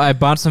 So. No, I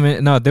bought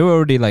some. No, they were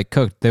already like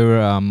cooked. They were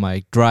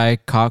like dry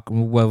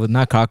well,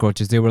 not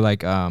cockroaches. They were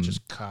like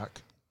Just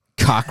cock.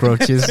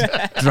 cockroaches,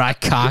 dry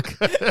cock.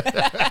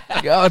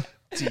 Oh,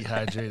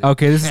 Dehydrated.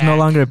 okay, this is no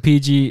longer a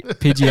PG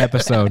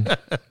episode.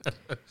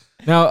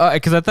 No,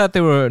 because I thought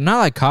they were not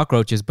like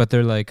cockroaches, but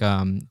they're like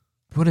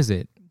what is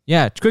it?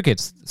 Yeah,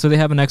 crickets. So they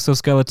have an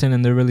exoskeleton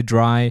and they're really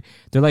dry.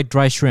 They're like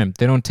dry shrimp.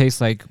 They don't taste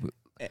like.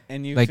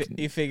 And you Like-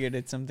 you figured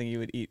it's something you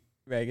would eat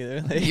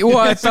regularly. Well,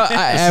 I thought This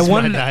I is my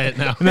wanted. diet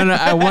now. No,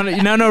 I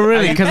wanted. No,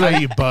 really, because I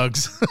eat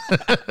bugs.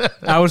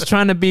 I was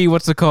trying to be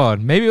what's it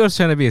called? Maybe I was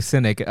trying to be a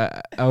cynic.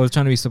 I was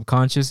trying to be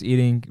subconscious,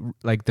 eating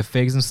like the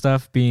figs and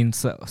stuff, being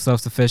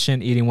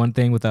self-sufficient, eating one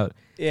thing without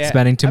Yeah,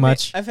 spending too I mean,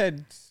 much. I've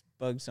had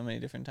bugs so many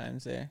different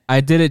times there.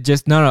 I did it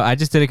just no. I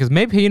just did it because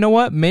maybe you know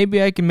what?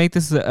 Maybe I can make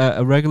this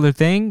a regular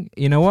thing.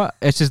 You know what?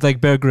 It's just like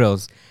Bear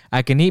Grylls.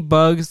 I can eat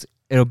bugs.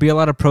 It'll be a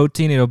lot of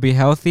protein. It'll be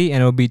healthy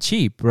and it'll be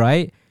cheap,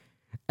 right?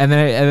 And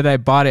then I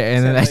bought it and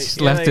So then I like- just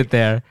you're left like- it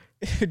there.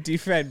 Deep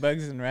fried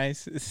bugs and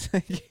rice is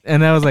like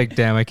And I was like,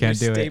 damn, I can't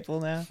your do it.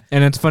 staple now.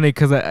 And it's funny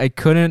because I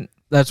couldn't.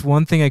 That's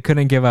one thing I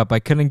couldn't give up. I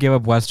couldn't give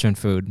up Western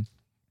food.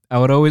 I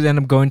would always end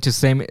up going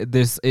to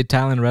this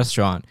Italian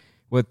restaurant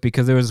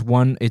because there was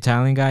one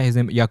Italian guy. His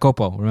name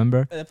Jacopo.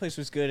 Remember? That place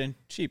was good and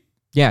cheap.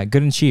 Yeah,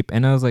 good and cheap.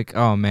 And I was like,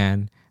 oh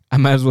man, I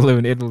might as well live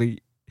in Italy.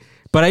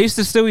 But I used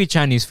to still eat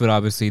Chinese food.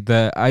 Obviously,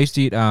 I used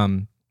to eat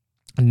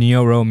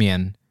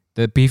Neo-Romian,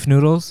 the beef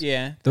noodles.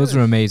 Yeah, Those that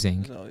are was-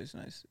 amazing. It was always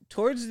nice.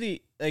 Towards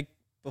the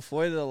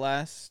before the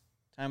last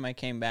time I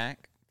came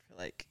back for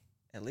like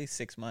at least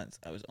 6 months,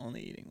 I was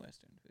only eating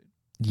Western food.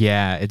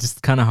 Yeah, it's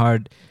just kind of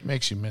hard.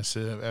 Makes you miss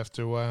it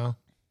after a while.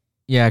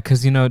 Yeah,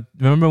 because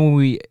remember when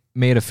we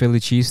made a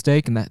Philly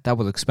cheesesteak and that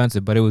was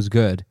expensive, but it was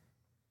good.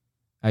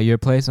 At your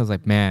place, I was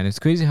like, man, it's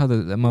crazy how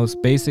the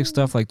most basic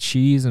stuff like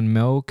cheese and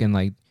milk and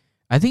like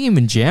I think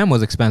even jam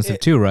was expensive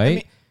too, right? I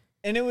mean,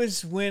 and it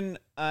was when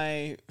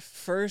I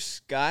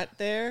first got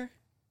there,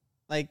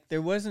 like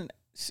there wasn't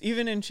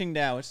even in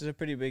Qingdao, which is a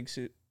pretty big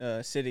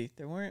city.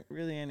 There weren't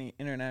really any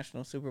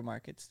international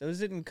supermarkets. Those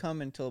didn't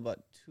come until about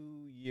 2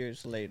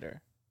 years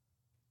later,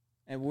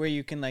 and where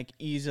you can like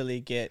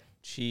easily get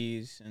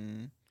cheese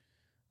and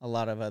a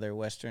lot of other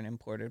Western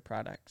imported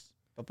products.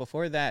 But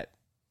before that, it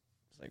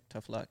was like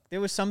tough luck. There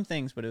was some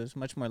things, but it was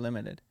much more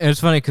limited. And it's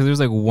funny because there was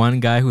like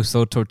one guy who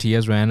sold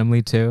tortillas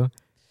randomly too.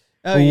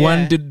 Oh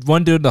yeah,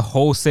 One dude, the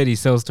whole city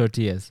sells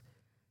tortillas.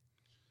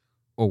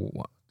 Gonna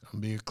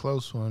be a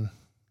close one.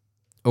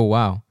 Oh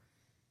wow.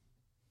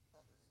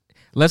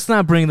 Let's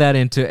not bring that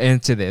into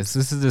this.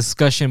 This is a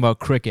discussion about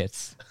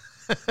crickets.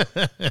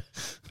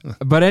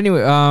 But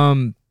anyway,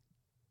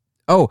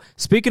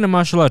 speaking of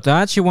martial arts,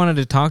 I actually wanted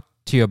to talk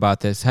to you about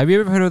this. Have you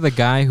ever heard of the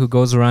guy who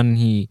goes around and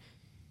he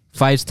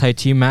fights Tai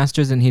Chi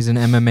masters and he's an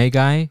MMA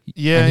guy?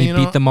 Yeah, and he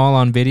beat them all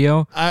on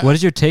video. What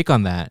is your take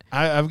on that?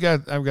 I've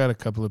got a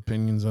couple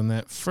opinions on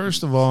that.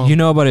 First of all, You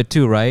know about it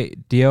too, right,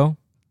 Dio?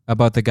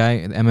 About the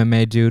guy, the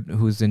MMA dude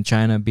who's in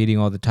China beating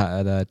all the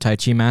Tai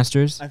Chi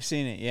masters? I've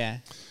seen it. Yeah,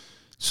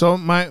 so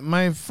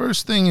my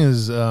first thing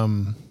is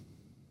the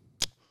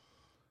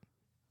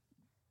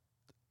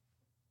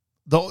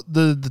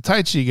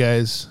Tai Chi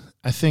guys,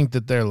 I think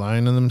that they're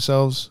lying to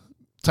themselves.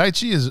 Tai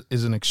Chi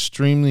is an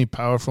extremely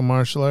powerful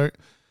martial art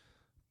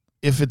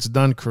if it's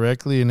done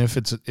correctly and if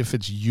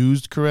it's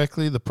used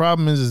correctly. The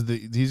problem is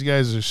that these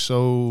guys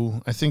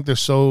are I think they're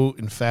so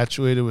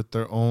infatuated with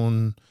their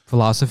own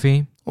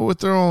Philosophy? or with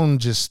their own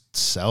just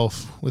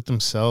with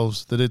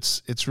themselves, that it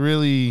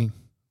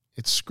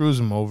screws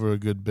them over a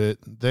good bit.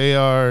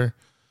 They're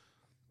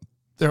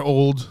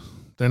old.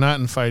 They're not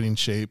in fighting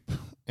shape.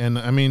 And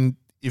I mean,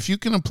 if you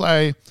can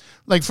apply,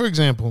 like for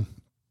example,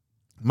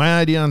 my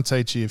idea on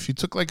Tai Chi, if you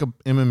took like a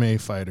MMA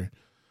fighter,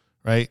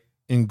 right,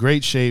 in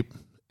great shape,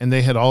 and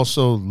they had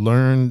also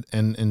learned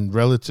and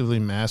relatively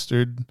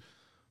mastered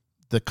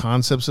the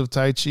concepts of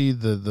Tai Chi,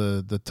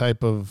 the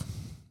type of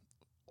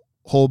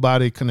whole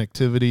body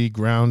connectivity,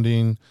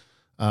 grounding,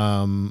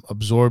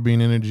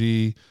 absorbing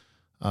energy,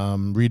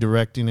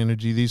 redirecting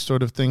energy, these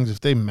sort of things.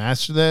 If they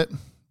master that,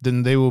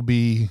 then they will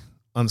be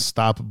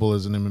unstoppable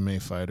as an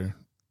MMA fighter,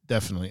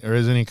 definitely, or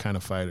as any kind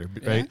of fighter,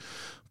 right?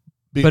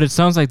 But it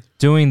sounds like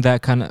doing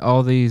that kind of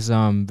all these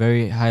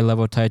very high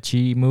level Tai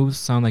Chi moves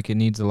sound like it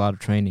needs a lot of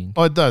training.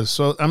 Oh, it does.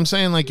 So I'm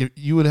saying like if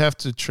you would have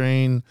to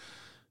train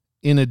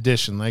in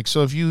addition. Like,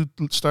 so if you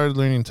started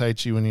learning Tai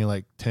Chi when you're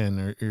like 10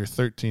 or you're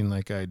 13,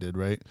 like I did,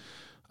 right?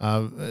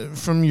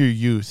 From your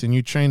youth, and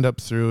you trained up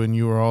through, and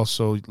you were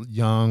also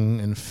young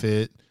and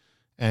fit,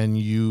 and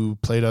you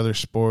played other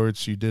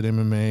sports, you did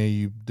MMA,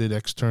 you did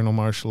external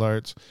martial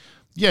arts.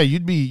 Yeah,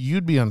 you'd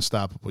be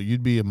unstoppable.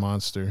 You'd be a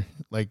monster,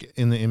 like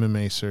in the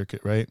MMA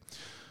circuit, right?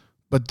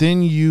 But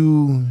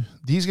then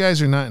these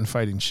guys are not in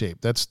fighting shape.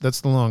 That's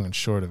the long and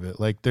short of it.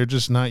 Like, they're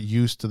just not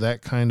used to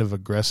that kind of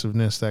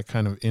aggressiveness, that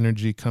kind of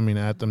energy coming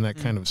at them, that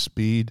kind of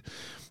speed.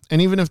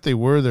 And even if they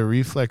were, their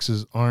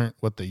reflexes aren't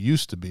what they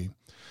used to be.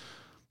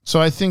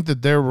 So I think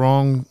that they're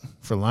wrong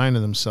for lying to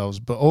themselves.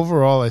 But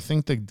overall, I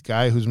think the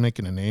guy who's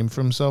making a name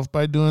for himself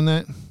by doing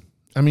that,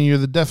 I mean, you're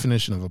the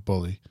definition of a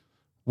bully.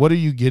 What are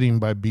you getting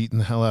by beating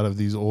the hell out of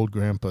these old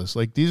grandpas?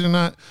 Like, these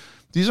aren't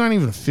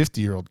even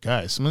 50-year-old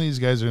guys. Some of these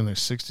guys are in their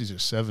 60s or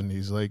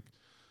 70s. Like,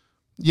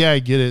 yeah, I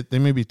get it. They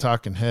may be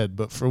talking head,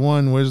 but for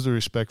one, where's the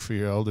respect for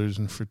your elders?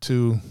 And for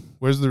two,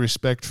 where's the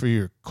respect for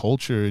your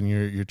culture and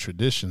your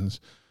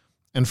traditions?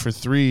 And for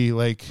three,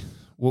 like,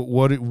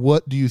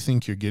 what do you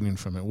think you're getting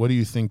from it? What do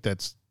you think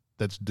that's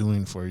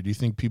doing for you? Do you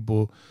think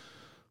people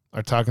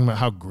are talking about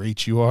how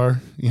great you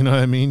are? You know what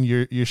I mean?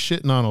 You're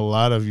shitting on a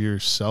lot of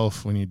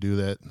yourself when you do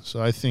that.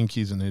 So I think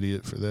he's an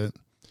idiot for that.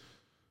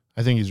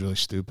 I think he's really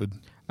stupid.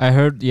 I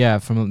heard,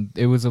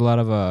 it was a lot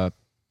of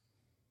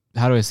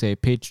how do I say,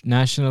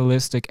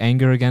 nationalistic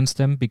anger against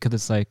him, because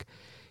it's like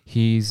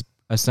he's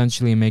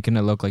essentially making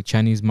it look like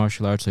Chinese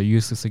martial arts are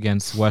useless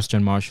against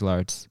Western martial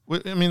arts.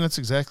 I mean, that's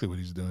exactly what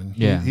he's doing.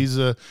 Yeah.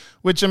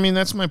 Which, I mean,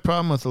 that's my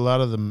problem with a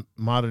lot of the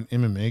modern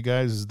MMA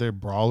guys is they're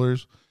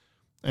brawlers.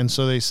 And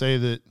so they say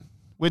that,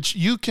 which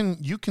you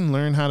can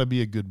learn how to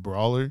be a good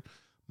brawler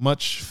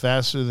much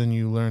faster than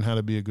you learn how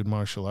to be a good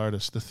martial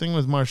artist. The thing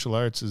with martial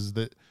arts is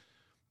that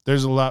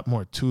there's a lot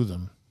more to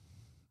them.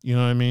 You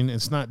know what I mean?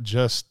 It's not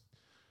just,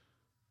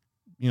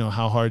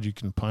 how hard you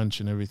can punch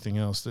and everything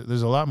else.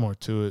 There's a lot more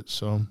to it.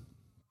 So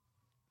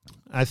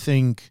I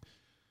think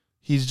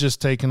he's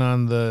just taken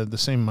on the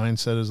same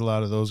mindset as a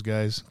lot of those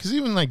guys. Because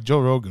even like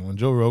Joe Rogan, when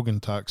Joe Rogan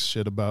talks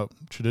shit about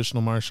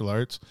traditional martial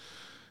arts,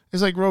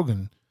 it's like,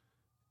 Rogan,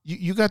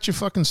 you got your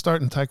fucking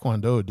start in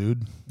Taekwondo,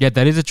 dude. Yeah,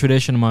 that is a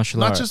traditional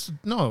martial art. It's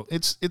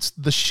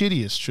the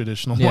shittiest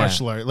traditional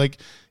martial art. Like,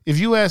 if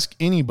you ask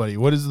anybody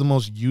what is the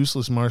most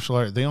useless martial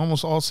art, they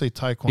almost all say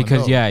Taekwondo.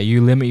 Because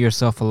you limit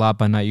yourself a lot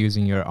by not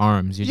using your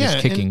arms. You're just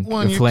kicking,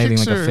 you're flailing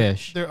like a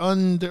fish. They're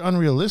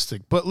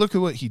unrealistic. But look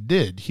at what he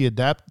did. He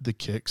adapted the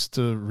kicks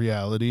to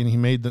reality, and he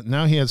made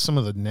now he has some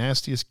of the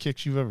nastiest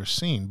kicks you've ever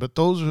seen. But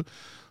those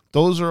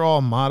are all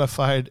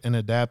modified and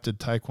adapted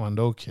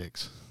Taekwondo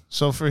kicks.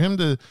 So for him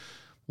to,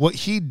 what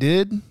he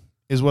did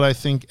is what I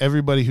think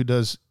everybody who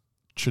does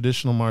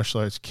traditional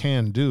martial arts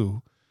can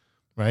do,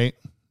 right?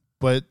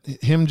 But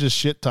him just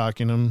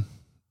shit-talking him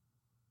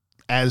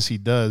as he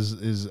does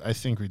is, I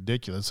think,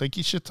 ridiculous. Like,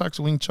 he shit-talks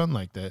Wing Chun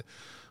like that.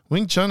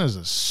 Wing Chun is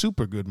a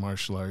super good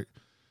martial art.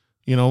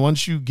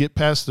 Once you get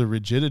past the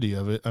rigidity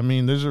of it, I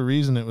mean, there's a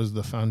reason it was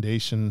the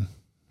foundation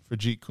for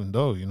Jeet Kune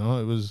Do,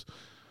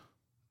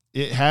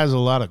 It has a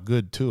lot of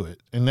good to it.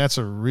 And that's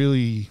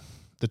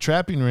the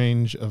trapping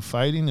range of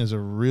fighting is a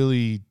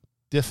really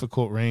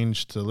difficult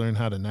range to learn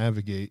how to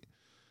navigate,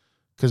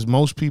 because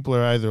most people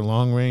are either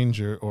long range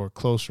or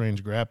close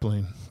range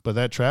grappling, but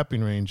that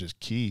trapping range is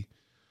key.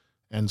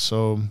 And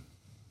so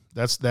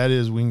that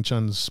is Wing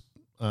Chun's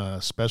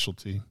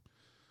specialty.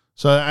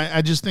 So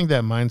I just think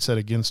that mindset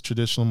against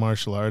traditional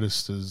martial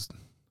artists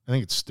I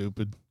think it's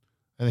stupid.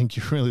 I think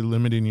you're really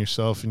limiting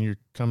yourself, and you're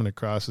coming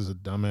across as a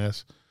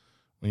dumbass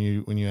when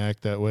you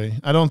act that way.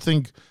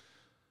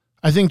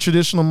 I think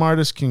traditional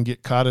artists can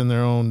get caught in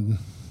their own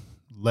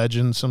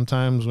legend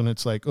sometimes when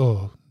it's like,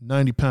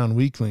 90-pound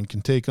weakling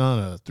can take on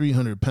a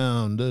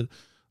 300-pound.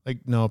 Like,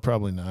 no,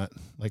 probably not.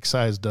 Like,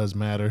 size does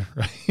matter,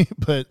 right?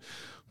 But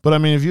I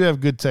mean, if you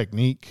have good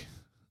technique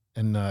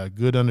and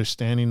good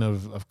understanding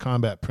of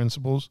combat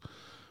principles,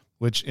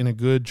 which in a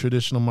good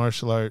traditional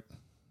martial art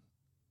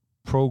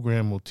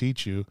program will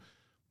teach you,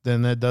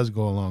 then that does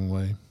go a long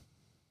way.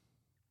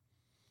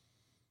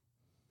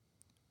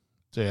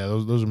 So, yeah,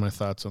 those are my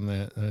thoughts on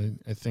that.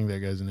 I think that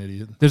guy's an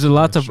idiot. There's a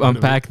lot to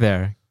unpack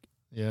there.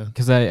 Yeah.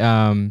 Because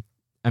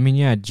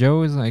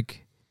Joe is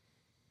like,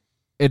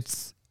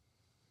 it's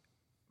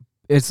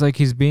like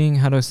he's being,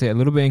 how do I say, a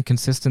little bit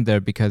inconsistent there,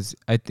 because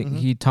I think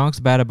he talks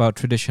bad about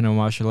traditional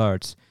martial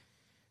arts,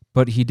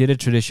 but he did a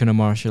traditional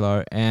martial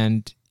art,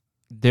 and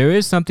there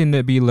is something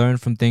to be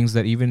learned from things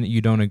that even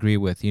you don't agree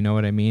with. You know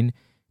what I mean?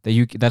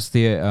 That's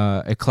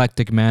the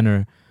eclectic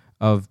manner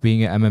of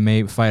being an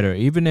MMA fighter.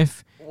 Even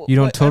if you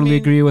don't totally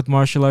agree with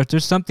martial arts,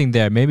 there's something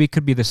there. Maybe it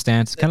could be the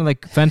stance, kind of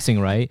like fencing,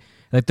 right?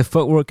 Like the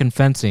footwork in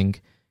fencing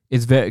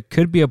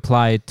could be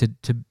applied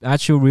to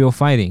actual real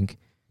fighting,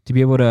 to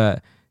be able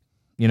to,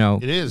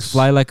 it is.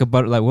 Fly like a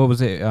butterfly. Like, what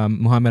was it?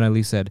 Muhammad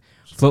Ali said,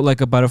 float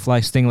like a butterfly,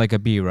 sting like a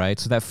bee, right?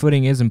 So that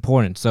footing is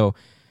important. So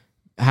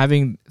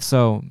even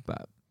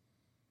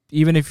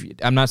if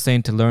I'm not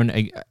saying to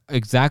learn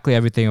exactly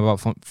everything about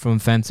from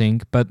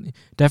fencing, but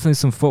definitely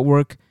some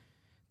footwork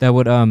that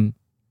would not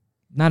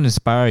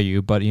inspire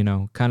you, but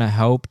kind of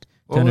help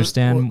to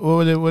understand.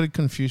 What did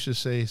Confucius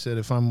say? He said,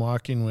 if I'm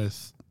walking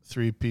with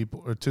 3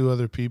 people or 2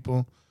 other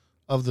people,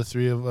 of the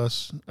 3 of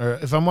us, or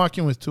if I'm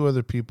walking with 2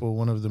 other people,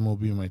 one of them will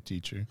be my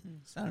teacher.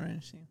 San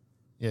Renqing.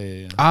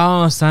 Yeah.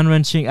 Oh, San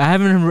Renqing. I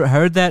haven't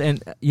heard that,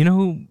 and you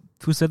know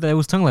who said that? It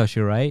was Tung Lao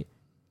Shu, right?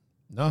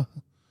 No,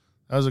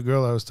 That was a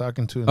girl I was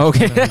talking to. In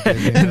Okay. China who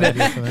gave me the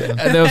idea for that one.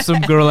 And there was some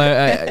girl.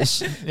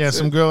 Yeah,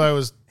 some girl I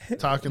was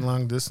talking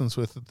long distance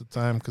with at the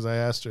time because I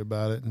asked her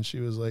about it, and she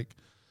was like,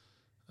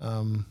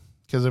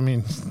 because I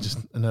mean, just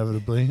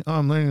inevitably,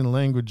 I'm learning a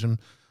language. I'm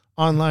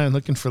online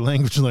looking for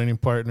language learning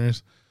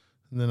partners,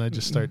 and then I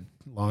just start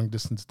long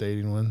distance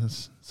dating one.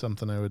 That's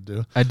something I would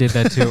do. I did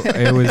that too.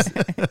 It was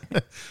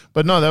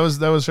But no,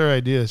 that was her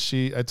idea.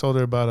 I told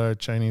her about our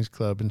Chinese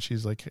club, and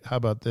she's like, "How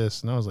about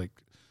this?" And I was like,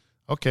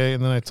 "Okay."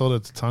 And then I told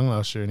it to Tung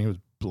Lao Shi, and he was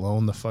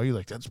blown the fuck. He's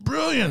like, "That's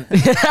brilliant."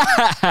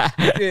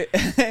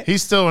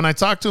 He's still, when I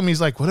talk to him,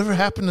 he's like, "Whatever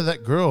happened to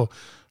that girl?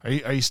 Are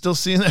you still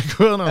seeing that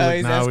girl?" And I was like,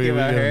 he's "Nah, asking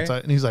about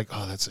her? And he's like,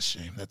 "Oh, that's a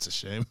shame. That's a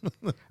shame."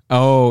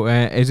 Oh,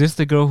 is this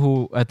the girl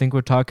who I think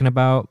we're talking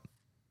about?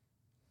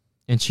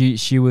 And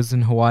she was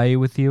in Hawaii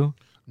with you?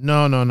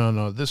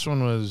 No. This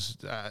one was,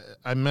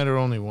 I met her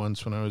only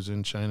once when I was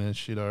in China.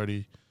 She'd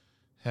already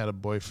had a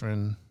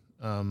boyfriend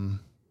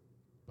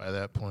by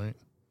that point.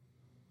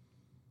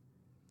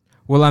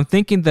 Well, I'm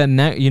thinking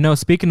that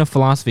speaking of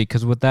philosophy,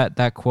 because with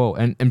that quote,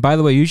 and by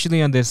the way,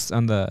 usually on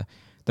the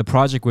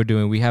project we're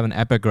doing, we have an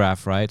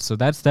epigraph, right? So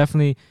that's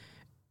definitely,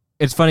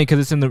 it's funny because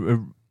it's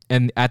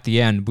and at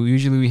the end, but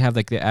usually we have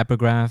like the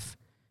epigraph,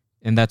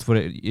 and that's what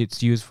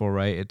it's used for,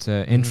 right? It's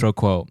an intro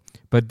quote.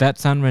 But that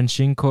San Ren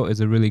quote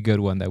is a really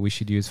good one that we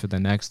should use for the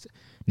next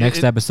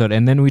episode.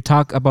 And then we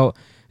talk about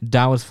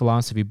Taoist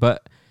philosophy.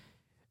 But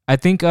I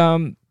think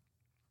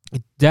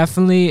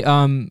definitely,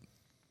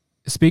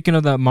 speaking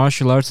of the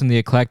martial arts and the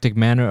eclectic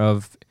manner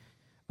of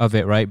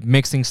it, right?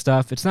 Mixing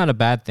stuff, it's not a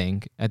bad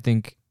thing. I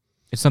think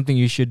it's something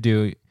you should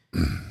do.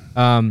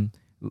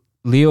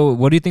 Leo,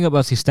 what do you think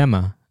about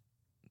Sistema,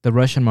 the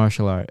Russian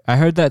martial art? I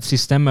heard that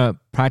Sistema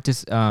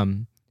practice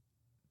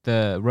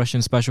the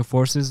Russian special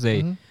forces.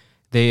 They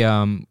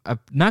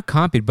not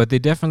copied, but they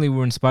definitely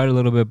were inspired a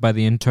little bit by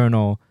the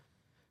internal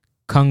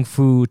kung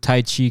fu,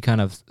 tai chi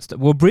kind of stuff.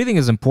 Well, breathing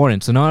is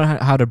important. So knowing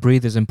how to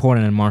breathe is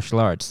important in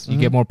martial arts. You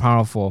get more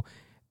powerful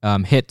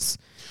hits.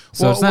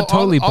 So it's not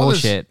totally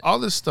bullshit. All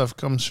of this stuff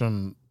comes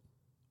from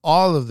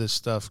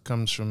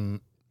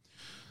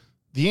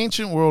the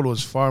ancient world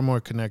was far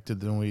more connected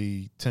than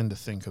we tend to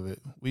think of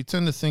it. We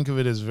tend to think of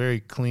it as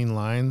very clean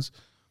lines.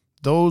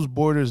 Those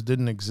borders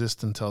didn't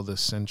exist until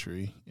this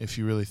century, if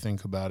you really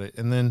think about it.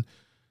 And then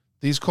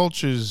these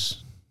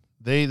cultures,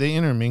 they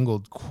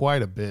intermingled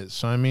quite a bit.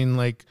 So I mean,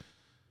 like,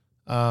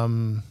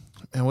 and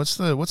what's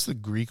the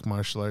Greek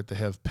martial art they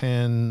have?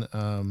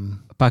 Pakitron.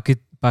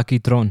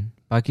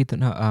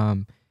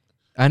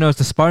 I know it's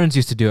the Spartans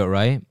used to do it,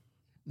 right?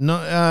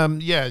 No,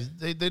 yeah,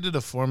 they did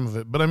a form of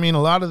it. But I mean,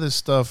 a lot of this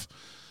stuff,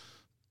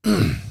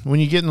 when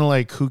you get into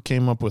like who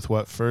came up with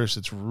what first,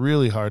 it's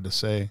really hard to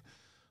say.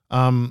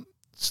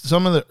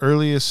 Some of the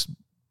earliest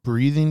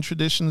breathing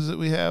traditions that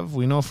we have,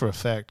 we know for a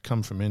fact,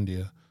 come from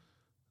India.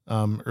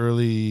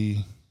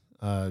 Early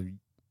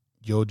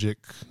yogic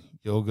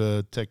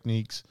yoga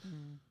techniques,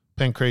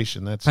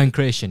 pancreation. That's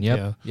pancreation.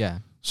 Yep. Yeah.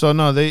 So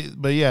no, and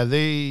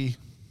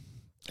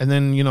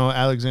then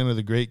Alexander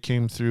the Great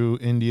came through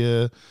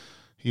India.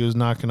 He was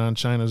knocking on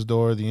China's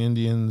door. The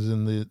Indians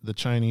and the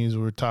Chinese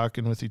were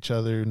talking with each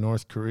other.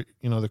 North Korea,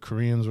 the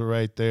Koreans were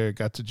right there. It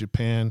got to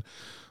Japan,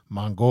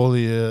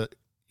 Mongolia.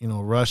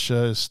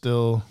 Russia is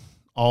still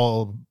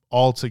all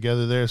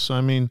together there. So,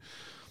 I mean,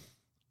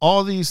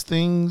 all these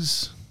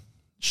things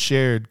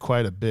shared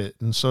quite a bit.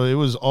 And so it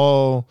was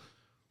all,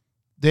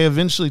 they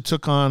eventually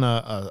took on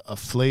a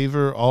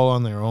flavor all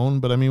on their own.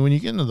 But, I mean, when you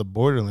get into the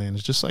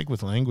borderlands, just like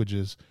with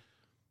languages,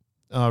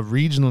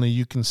 regionally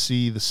you can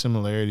see the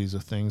similarities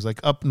of things. Like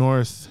up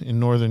north in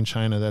northern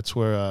China, that's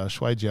where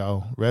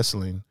Shuaijiao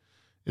wrestling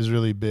is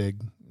really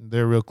big.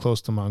 They're real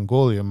close to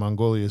Mongolia.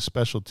 Mongolia's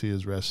specialty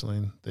is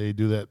wrestling. They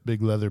do that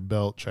big leather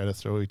belt, try to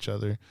throw each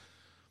other.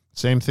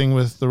 Same thing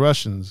with the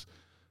Russians.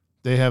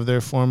 They have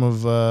their form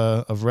of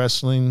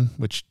wrestling,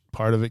 which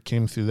part of it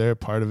came through there,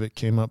 part of it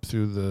came up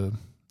through the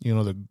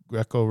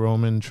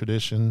Greco-Roman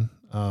tradition.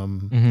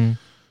 So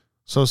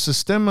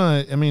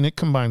Sistema, I mean, it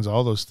combines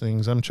all those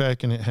things. I'm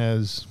tracking it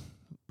has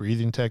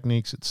breathing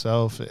techniques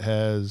itself. It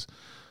has,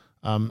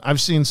 I've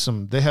seen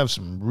they have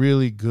some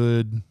really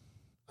good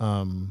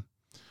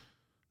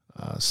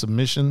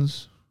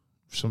submissions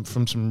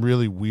from some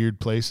really weird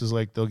places.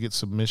 Like they'll get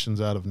submissions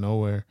out of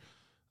nowhere.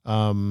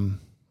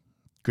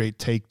 Great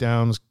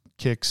takedowns,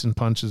 kicks and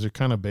punches are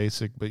kind of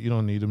basic, but you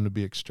don't need them to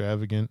be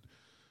extravagant.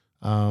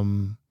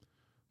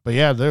 But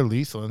yeah, they're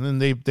lethal. And then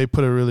they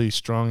put a really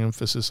strong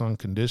emphasis on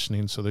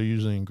conditioning, so they're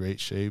usually in great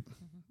shape.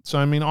 So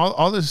I mean,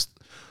 all these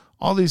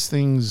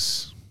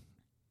things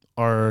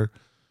are,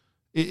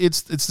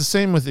 it's the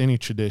same with any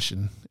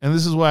tradition. And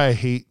this is why I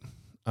hate,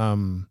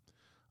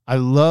 I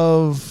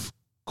love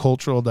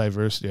cultural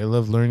diversity. I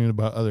love learning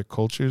about other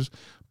cultures,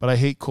 but I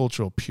hate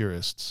cultural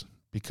purists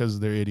because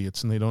they're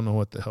idiots and they don't know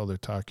what the hell they're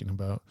talking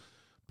about.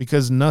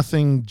 Because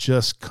nothing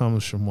just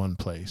comes from one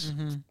place.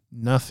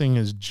 Nothing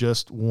is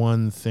just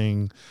one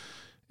thing.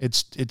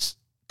 It's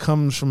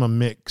comes from a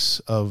mix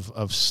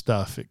of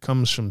stuff. It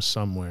comes from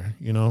somewhere,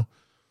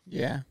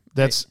 Yeah.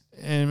 That's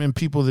and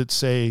people that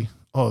say,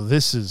 "Oh,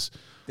 this is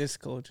this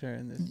culture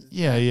and this.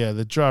 Yeah,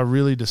 that draw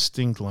really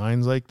distinct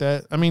lines like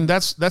that. I mean,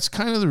 that's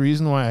kind of the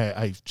reason why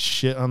I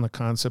shit on the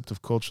concept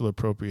of cultural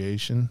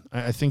appropriation.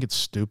 I think it's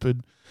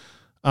stupid.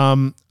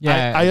 I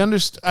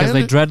understand. Because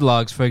like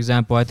dreadlocks, for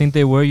example, I think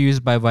they were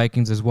used by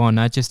Vikings as well,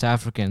 not just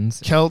Africans.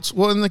 Celts.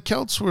 Well, and the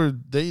Celts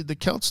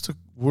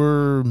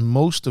were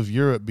most of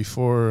Europe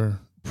before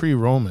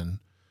pre-Roman,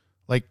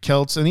 like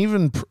Celts, and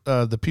even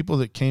the people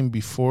that came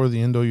before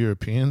the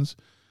Indo-Europeans.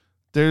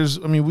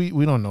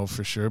 We don't know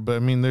for sure, but I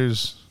mean,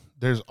 there's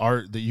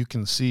art that you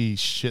can see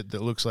shit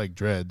that looks like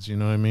dreads. You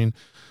know what I mean?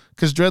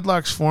 Because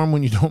dreadlocks form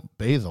when you don't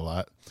bathe a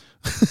lot.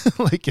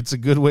 Like, it's a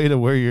good way to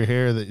wear your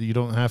hair that you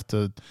don't have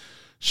to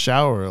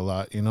shower a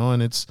lot, you know.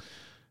 And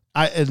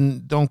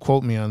and don't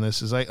quote me on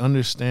this, is I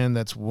understand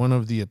that's one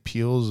of the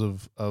appeals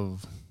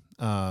of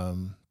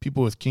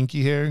people with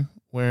kinky hair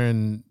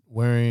wearing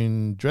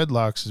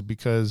dreadlocks, is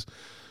because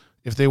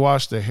if they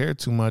wash their hair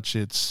too much,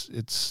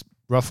 it's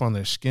rough on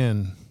their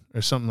skin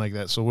or something like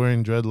that. So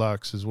wearing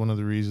dreadlocks is one of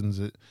the reasons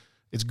that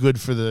it's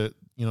good for the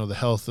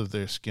health of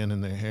their skin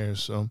and their hair.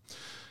 So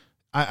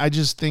I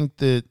just think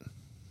that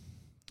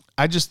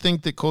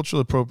cultural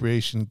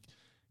appropriation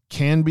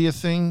can be a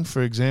thing.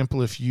 For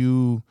example, if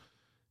you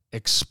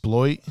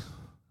exploit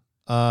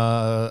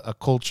a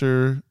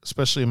culture,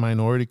 especially a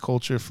minority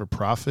culture, for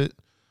profit,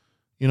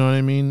 you know what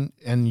I mean?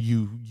 And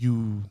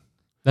you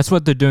That's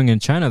what they're doing in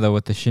China, though,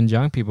 with the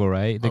Xinjiang people,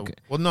 right?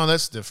 Well, no,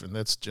 that's different.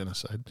 That's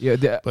genocide. Yeah,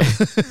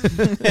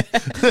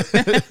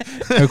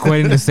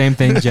 equating the same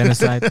thing,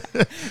 genocide.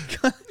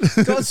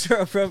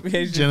 Cultural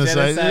appropriation,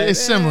 genocide.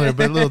 It's similar,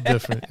 but a little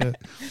different. Yeah.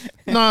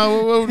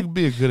 No, what would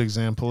be a good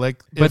example?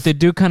 Like, but they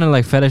do kind of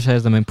like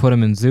fetishize them and put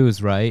them in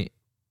zoos, right?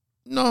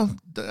 No,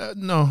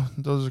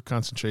 those are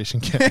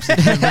concentration camps.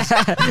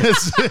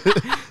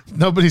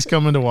 Nobody's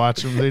coming to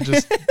watch them.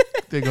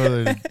 They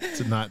go there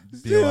to not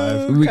be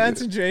alive.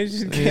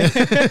 Concentration camp.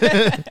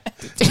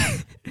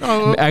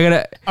 No,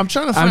 I'm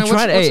trying to find.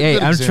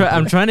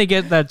 I'm trying to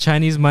get that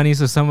Chinese money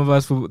so some of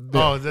us will.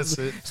 That's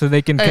it. So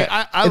they can. Hey,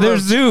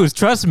 there's zoos.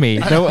 Trust me.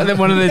 They're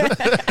one of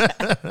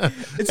the.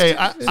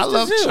 I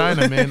love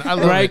China, man. I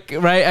love it.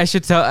 Right. I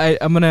should tell.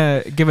 I'm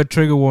gonna give a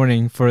trigger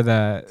warning for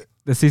the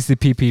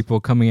CCP people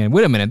coming in.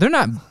 Wait a minute,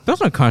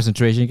 those aren't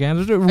concentration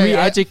camps. Those are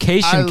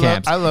re-education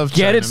camps. I love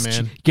China,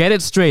 man. Get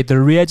it straight.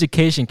 They're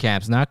re-education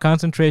camps, not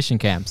concentration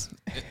camps.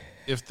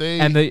 If they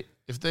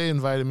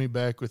invited me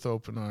back with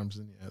open arms,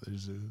 then yeah,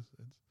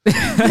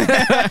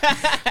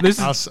 there's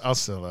I'll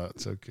sell out.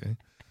 It's okay.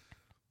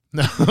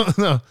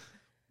 No.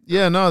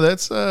 Yeah, no,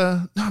 that's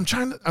no.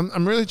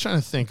 I'm really trying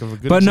to think of a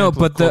good. But no,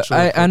 example but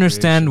I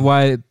understand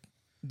why.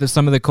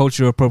 Some of the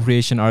cultural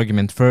appropriation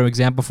argument, for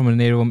example, from a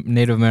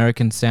Native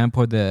American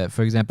standpoint,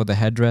 for example, the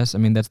headdress. I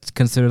mean, that's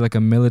considered like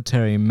a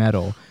military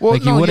medal. Well,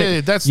 like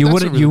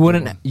you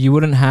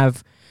wouldn't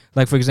have,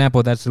 like, for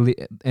example, that's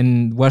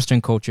in Western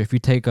culture. If you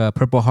take a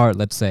Purple Heart,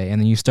 let's say, and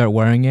then you start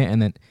wearing it,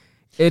 and then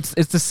it's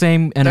the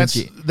same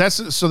energy. That's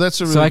a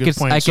really good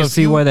point. I can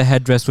see why the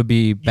headdress would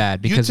be bad,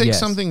 because you take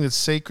something that's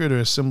sacred or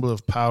a symbol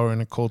of power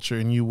in a culture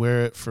and you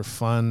wear it for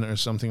fun or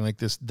something like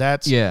this.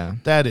 That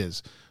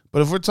is.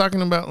 But if we're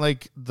talking about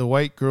like the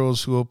white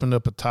girls who opened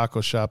up a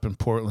taco shop in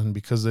Portland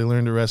because they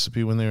learned a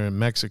recipe when they were in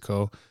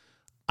Mexico,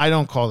 I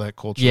don't call that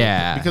culture.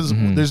 Yeah. Because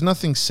there's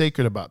nothing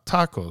sacred about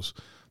tacos,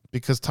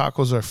 because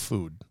tacos are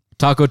food.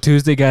 Taco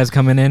Tuesday guys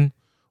coming in.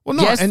 Well,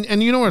 no, yes.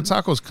 and you know where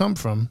tacos come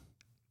from?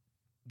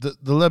 The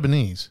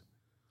Lebanese.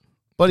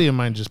 Buddy of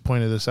mine just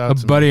pointed this out.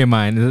 Of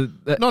mine.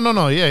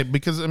 No. Yeah,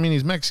 because I mean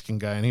he's a Mexican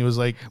guy, and he was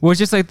like, well, it's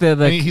just like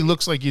he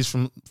looks like he's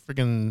from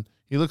freaking.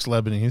 He looks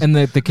Lebanese. And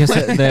the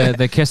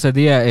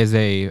quesadilla is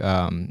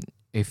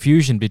a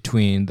fusion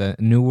between the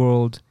New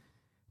World,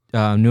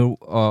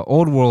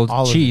 Old World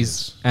all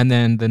cheese and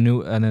then the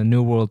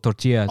New World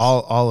tortillas.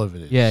 All of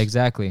it is. Yeah,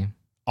 exactly.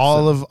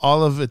 All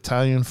of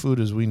Italian food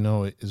as we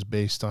know it is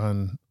based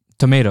on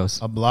tomatoes.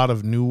 A lot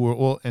of New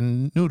World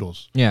and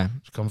noodles. Yeah,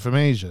 which come from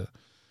Asia.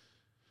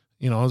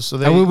 You know, so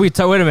they. Wait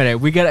a minute.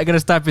 I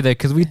gotta stop you there,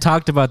 because we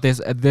talked about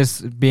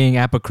this being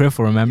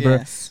apocryphal.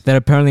 Remember that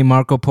apparently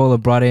Marco Polo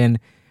brought in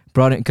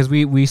because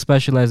we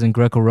specialize in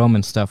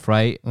Greco-Roman stuff,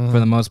 right? Mm-hmm. For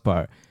the most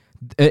part,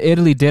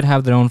 Italy did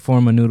have their own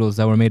form of noodles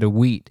that were made of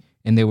wheat,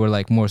 and they were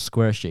like more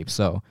square shaped.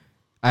 So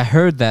I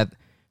heard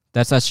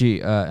that's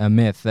actually a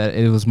myth, that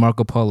it was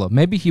Marco Polo.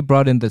 Maybe he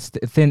brought in the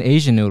thin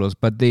Asian noodles,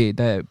 but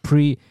I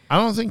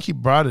don't think he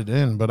brought it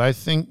in, but I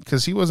think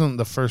because he wasn't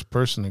the first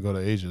person to go to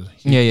Asia.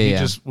 He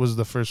just was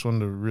the first one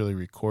to really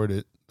record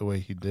it the way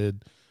he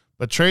did.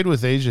 But trade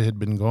with Asia had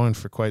been going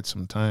for quite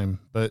some time,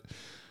 but.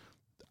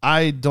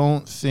 I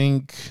don't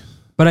think.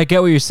 But I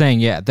get what you're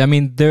saying. Yeah, I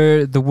mean,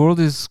 the world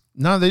is.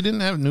 No, they didn't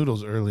have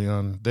noodles early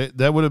on.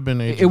 That would have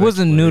been age. It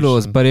wasn't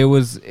noodles, but it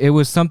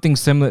was something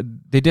similar.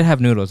 They did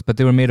have noodles, but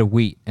they were made of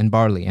wheat and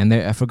barley, and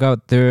I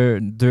forgot they're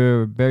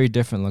very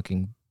different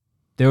looking.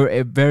 They were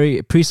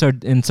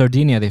in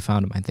Sardinia. They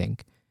found them, I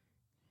think.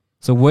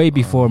 So way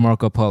before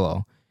Marco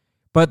Polo,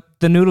 but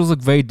the noodles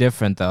look very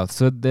different though.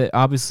 So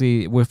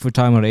obviously, if we're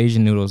talking about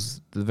Asian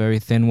noodles, the very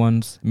thin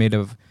ones made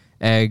of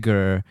egg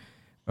or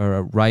or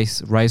a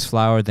rice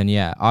flour, then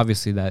yeah,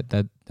 obviously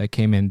that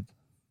came in.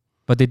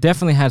 But they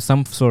definitely had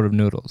some sort of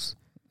noodles.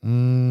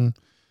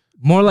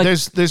 More like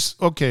there's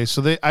okay.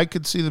 So I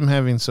could see them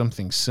having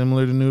something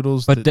similar to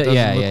noodles, but that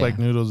doesn't look like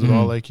noodles at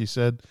all, like you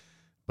said.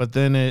 But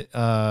then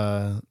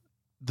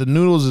the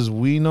noodles as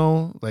we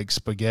know, like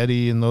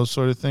spaghetti and those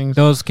sort of things,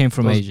 those came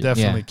from Asia.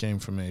 Definitely came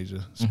from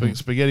Asia.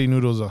 Spaghetti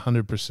noodles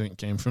 100%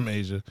 came from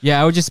Asia.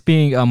 Yeah, I was just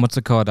being what's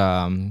it called?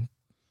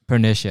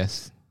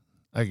 Pernicious.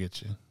 I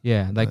get you.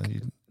 Yeah, like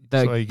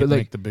that's why you can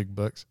make the big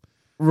bucks.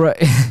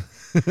 Right.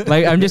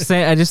 Like I'm just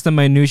saying, just the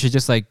minutia,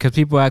 just like because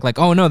people act like,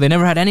 oh no, they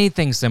never had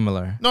anything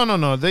similar.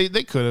 No, they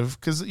could have,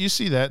 because you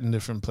see that in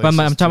different places.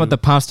 But I'm talking about the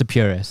pasta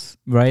purists,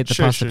 right? The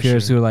pasta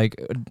purists who are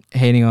like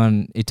hating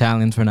on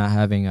Italians for not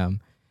having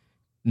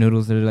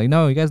noodles. They're like,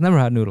 no, you guys never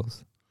had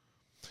noodles.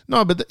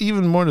 No, but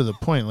even more to the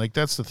point, like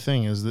that's the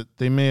thing, is that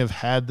they may have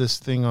had this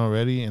thing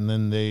already, and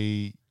then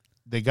they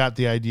got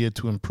the idea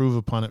to improve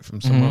upon it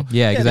from somewhere.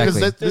 Yeah,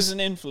 exactly. There's an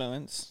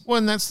influence. Well,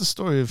 and that's the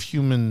story of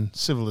human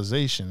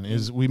civilization,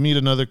 is we meet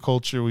another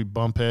culture, we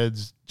bump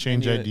heads,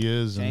 change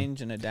ideas.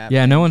 Change and adapt.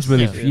 Yeah, no one's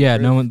really,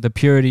 the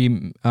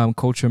purity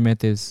culture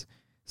myth is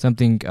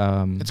something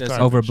it's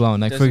overblown.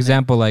 Like, for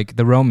example, like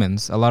the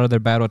Romans, a lot of their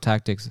battle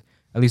tactics,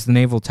 at least the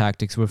naval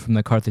tactics, were from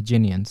the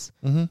Carthaginians.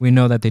 We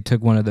know that they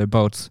took one of their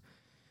boats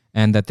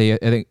and that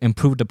they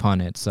improved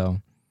upon it,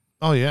 so.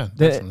 Oh, yeah,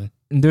 definitely.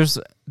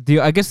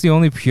 I guess the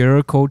only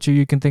pure culture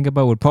you can think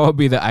about would probably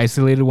be the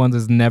isolated ones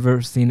that's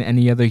never seen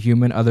any other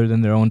human other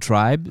than their own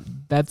tribe.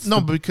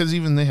 Because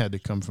even they had to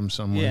come from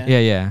somewhere.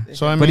 Yeah.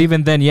 So but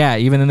even then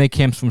they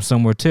came from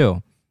somewhere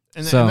too.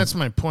 And that's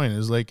my point,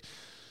 is like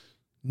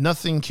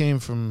nothing came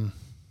from.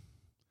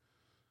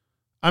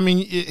 I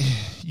mean,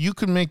 you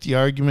could make the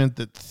argument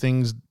that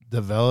things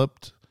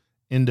developed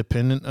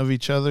independent of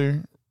each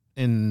other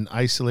in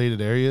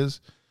isolated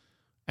areas.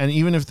 And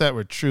even if that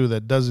were true,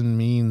 that doesn't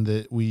mean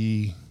that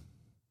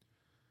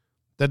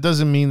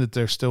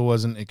there still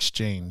wasn't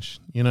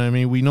exchange. You know what I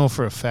mean? We know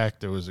for a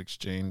fact there was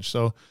exchange.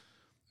 So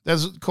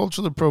that's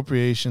cultural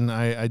appropriation.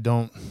 I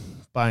don't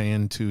buy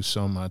into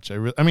so much.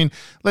 I mean,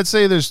 let's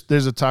say there's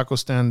a taco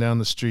stand down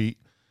the street,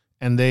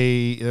 and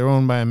they're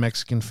owned by a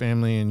Mexican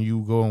family, and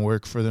you go and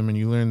work for them, and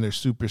you learn their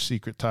super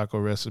secret taco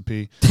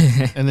recipe,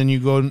 and then you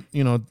go,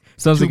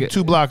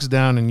 two blocks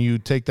down, and you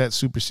take that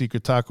super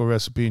secret taco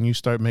recipe, and you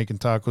start making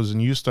tacos,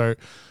 and you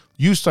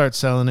start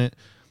selling it,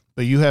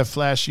 but you have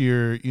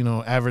flashier,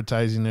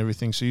 advertising and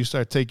everything, so you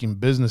start taking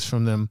business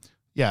from them.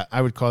 Yeah,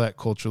 I would call that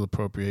cultural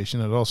appropriation.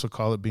 I'd also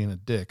call it being a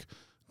dick.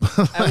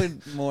 I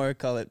would more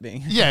call it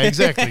being. Yeah,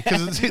 exactly.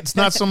 Because it's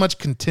not so much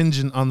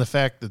contingent on the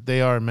fact that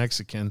they are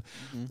Mexican.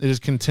 It is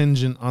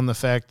contingent on the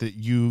fact that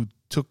you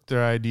took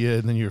their idea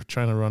and then you're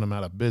trying to run them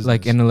out of business.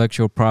 Like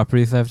intellectual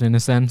property theft in a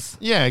sense.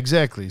 Yeah,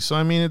 exactly. So,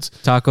 I mean, it's...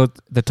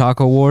 The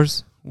taco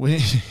wars.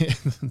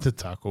 The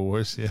taco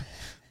wars, yeah.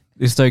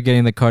 They start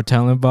getting the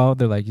cartel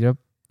involved. They're like, yep,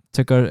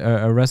 took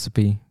a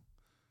recipe.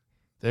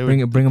 Bring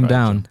them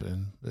down.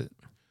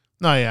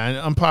 No,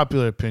 yeah,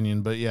 unpopular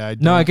opinion, but yeah.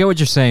 I get what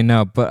you're saying.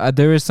 No, but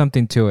there is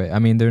something to it. I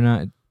mean, they're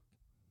not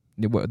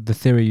the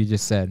theory you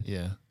just said.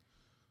 Yeah,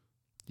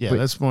 but,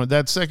 that's more.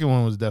 That second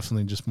one was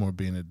definitely just more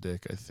being a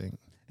dick, I think.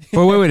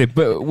 But wait.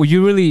 But were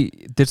you really?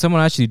 Did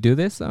someone actually do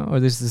this,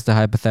 or this is just a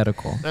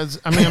hypothetical? I'm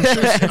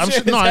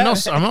sure. No,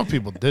 I know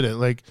people did it.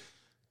 Like,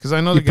 because I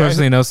know you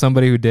personally know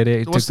somebody who did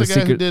it. What's the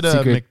guy who did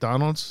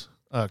McDonald's?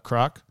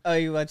 Kroc. Oh,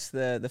 you watched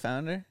the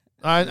founder?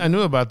 I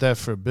knew about that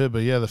for a bit,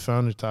 but yeah, the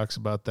founder talks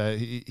about that.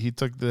 He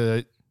took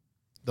the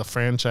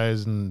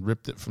franchise and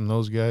ripped it from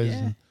those guys. Yeah,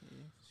 and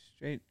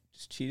straight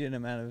just cheated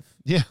him out of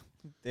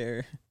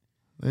their.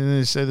 And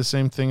they say the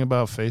same thing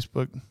about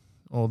Facebook.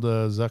 Old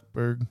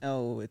Zuckerberg.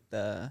 Oh, with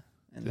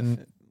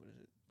then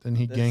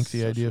he ganked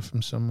the idea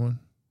from someone.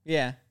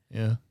 Yeah.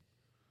 Yeah.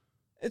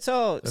 It's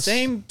all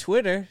same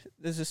Twitter.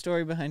 There's a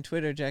story behind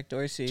Twitter. Jack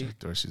Dorsey. Jack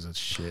Dorsey's a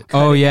shit.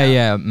 Oh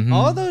yeah. Mm-hmm.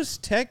 All those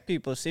tech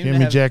people seem to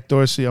have. Jack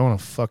Dorsey, I want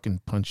to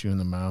fucking punch you in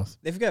the mouth.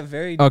 They've got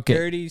very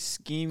dirty,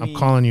 scheming. I'm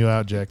calling you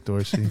out, Jack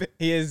Dorsey.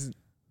 He is.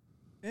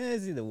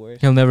 Is he the worst?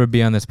 He'll never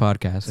be on this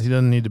podcast. He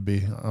doesn't need to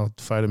be. I'll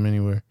fight him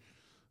anywhere.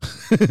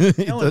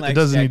 No one it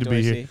doesn't Jack need to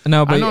Dorsey. be here.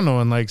 No, but I know no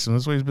one likes him.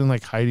 That's why he's been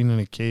like hiding in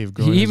a cave,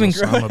 growing He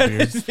his Osama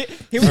beard.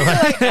 He went to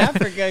like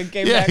Africa and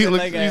came back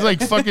with he's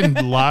like fucking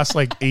lost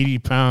like 80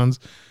 pounds.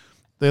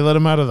 They let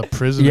him out of the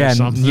prison or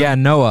something. Yeah,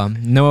 Noah.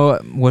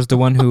 Noah was the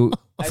one who,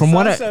 from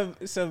what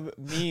some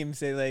memes,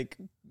 they like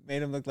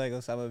made him look like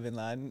Osama bin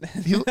Laden.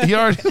 He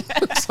already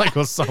looks like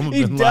Osama bin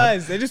Laden. He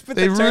does. They just put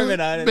the turban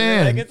on it.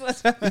 Man,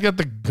 like, he got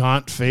the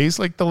gaunt face.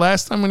 Like the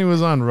last time when he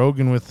was on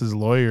Rogan with his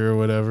lawyer or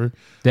whatever.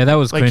 Yeah, that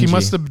was like cringy. He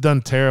must have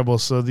done terrible.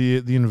 So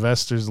the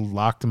investors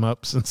locked him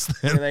up since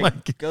then. They're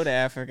like, go to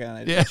Africa on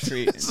a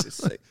retreat and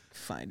just like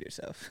find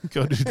yourself.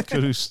 go do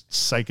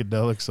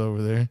psychedelics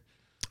over there.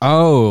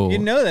 Oh,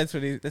 that's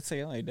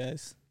like all he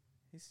does.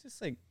 He's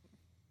just like.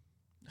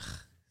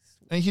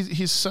 And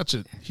he's such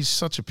a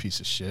piece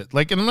of shit.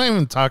 Like, and I'm not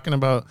even talking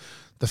about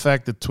the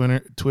fact that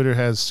Twitter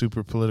has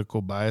super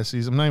political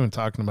biases. I'm not even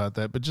talking about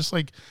that. But just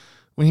like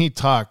when he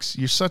talks,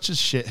 you're such a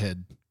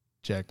shithead.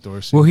 Jack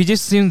Dorsey. Well, he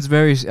just seems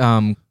very like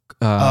a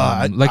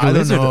I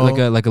lizard, don't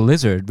know. like a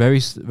lizard,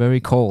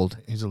 very cold.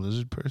 He's a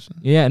lizard person.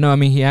 Yeah, no, I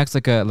mean he acts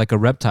like a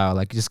reptile,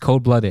 like just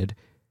cold blooded.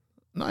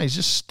 No, he's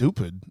just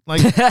stupid.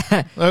 Like,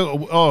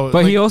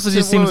 But he also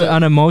just seems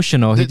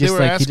unemotional. He They just were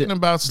like asking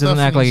about stuff. doesn't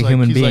act and like he's a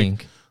human he's being.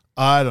 Like,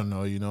 I don't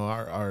know. You know,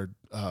 our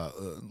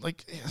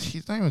like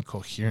he's not even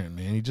coherent,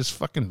 man. He just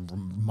fucking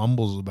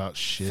mumbles about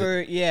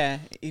shit.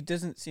 He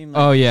doesn't seem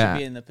like Oh, he yeah. should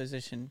be in the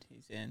position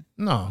he's in.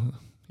 No,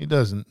 he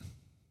doesn't.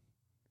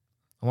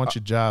 I want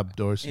your job,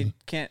 Dorsey. He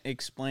can't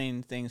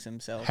explain things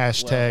himself.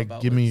 Hashtag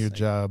about give me what's,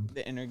 your like, job,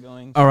 The inner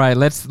goings. All right,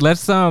 let's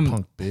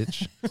punk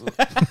bitch.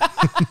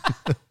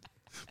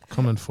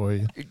 Coming for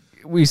you.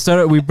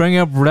 we bring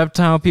up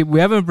reptile people. We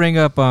haven't bring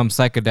up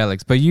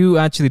psychedelics, but you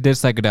actually did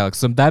psychedelics,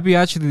 so that'd be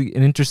actually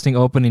an interesting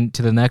opening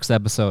to the next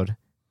episode.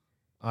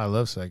 I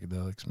love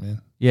psychedelics,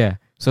 man. Yeah.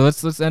 So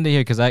let's end it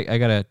here because I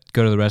gotta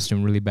go to the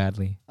restroom really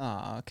badly.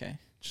 Oh, okay.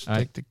 Just All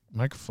take the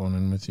microphone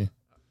in with you.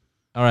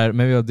 All right,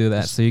 maybe I'll do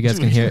that so you guys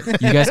can hear.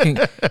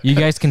 You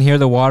guys can hear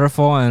the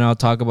waterfall, and I'll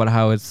talk about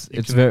how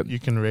You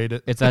can rate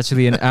it. it's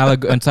actually an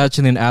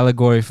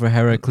allegory for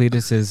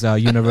Heraclitus's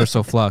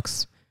universal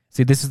flux.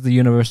 See, this is the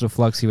universal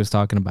flux he was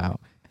talking about.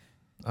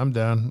 I'm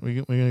down.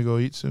 We're gonna go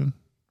eat soon.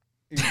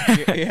 You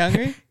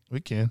hungry?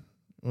 We can.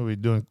 What are we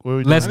doing?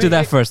 Let's do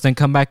that first, then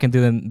come back and do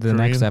the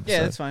next Korean? episode.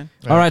 Yeah, that's fine.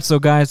 All right, so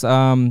guys,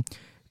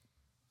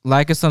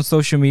 like us on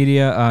social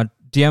media.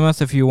 DM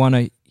us if you want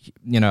to,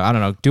 I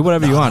don't know, do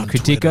whatever you Not want. on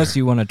Critique Twitter. us.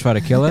 You want to try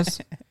to kill us.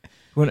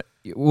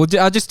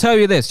 I'll just tell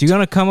you this: you're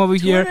gonna come over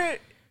here. Twitter-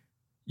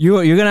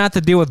 You're gonna have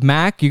to deal with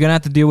Mac. You're gonna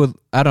have to deal with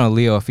I don't know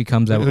Leo if he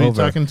comes Who over. are you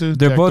talking to?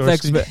 They're Jack both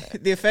Dorsey?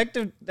 The effect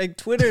of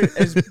Twitter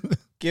has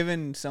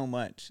given so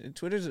much.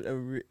 Twitter's a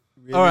really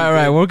All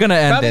right. We're gonna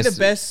end probably this. the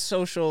best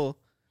social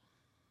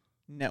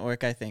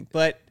network, I think,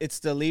 but it's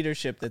the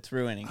leadership that's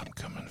ruining it. I'm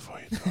coming for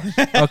you,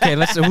 Dorsey. Okay,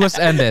 let's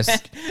end this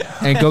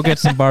and go get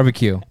some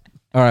barbecue.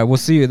 All right, we'll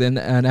see you then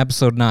on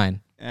episode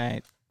 9. All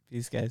right,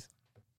 peace, guys.